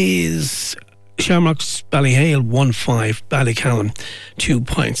is Shamrocks Ballyhale 1-5, Ballycallan 2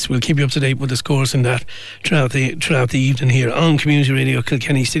 points. We'll keep you up to date with the scores in that throughout the evening here on Community Radio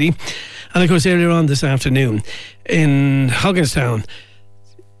Kilkenny City. And of course earlier on this afternoon in Hogginstown,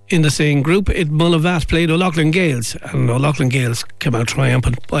 in the same group, Mullavat played O'Loughlin Gales, and O'Loughlin Gales came out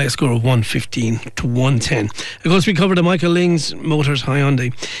triumphant by a score of 115 to 110. Of course, we covered the Michael Ling's Motors High on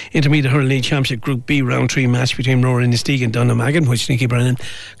the Intermediate Hurling League Championship Group B Round 3 match between Rower-Inistioge and Dunnamaggin, which Nicky Brennan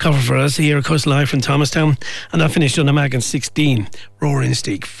covered for us here, of course, live from Thomastown. And that finished Dunnamaggin 16,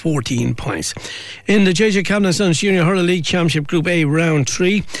 Rower-Inistioge 14 points. In the JJ Kavanagh Sons Junior Hurling League Championship Group A Round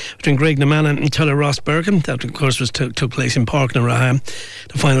 3 between Greg Namanna and Tulla Ross Berkham, that of course took place in Park na Raham.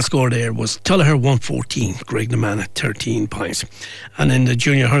 The final score there was Tullaher 114, Greg Namanna 13 points. And in the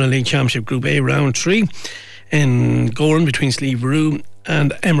Junior Hurling League Championship Group A Round 3 in Goran between Slieve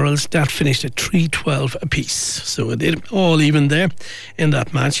and Emeralds, that finished at 3-12 apiece. So it did all even there in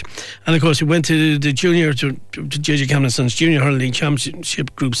that match. And of course we went to the JJ Kavanagh Sons Junior Hurling League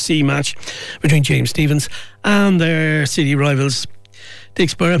Championship Group C match between James Stevens and their city rivals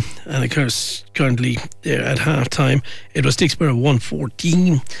Dicksboro, and of course currently there at half time it was Dicksboro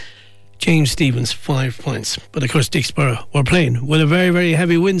 114, James Stevens 5 points. But of course Dicksboro were playing with a very, very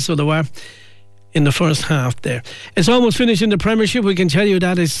heavy wind, so they were in the first half there. It's almost finished in the Premiership. We can tell you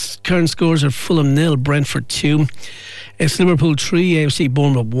that its current scores are Fulham 0, Brentford 2. It's Liverpool 3, AFC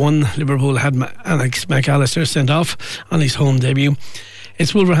Bournemouth 1. Liverpool had Alex McAllister sent off on his home debut.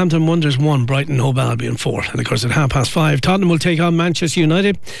 It's Wolverhampton Wanderers 1, Brighton Hove Albion 4. And of course at 5:30 Tottenham will take on Manchester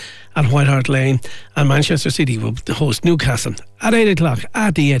United at White Hart Lane, and Manchester City will host Newcastle at 8 o'clock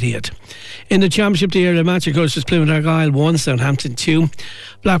at the Etihad. In the Championship, the earlier match, of course, was Plymouth Argyle 1, Southampton 2,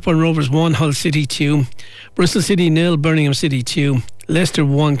 Blackburn Rovers 1, Hull City 2, Bristol City 0, Birmingham City 2, Leicester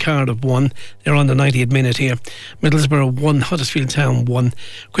 1, Cardiff 1. They're on the 90th minute here. Middlesbrough 1, Huddersfield Town 1,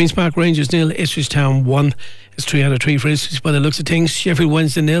 Queen's Park Rangers 0, Ipswich Town 1. It's 3 out of 3 for Ipswich by the looks of things. Sheffield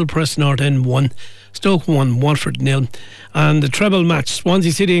Wednesday 0, Preston North End 1, Stoke 1, Watford 0. And the treble match,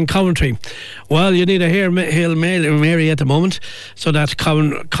 Swansea City and Coventry. Well, you need a Hail Mary at the moment, so that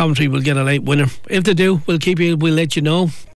Coventry will get a late winner. If they do, we'll let you know.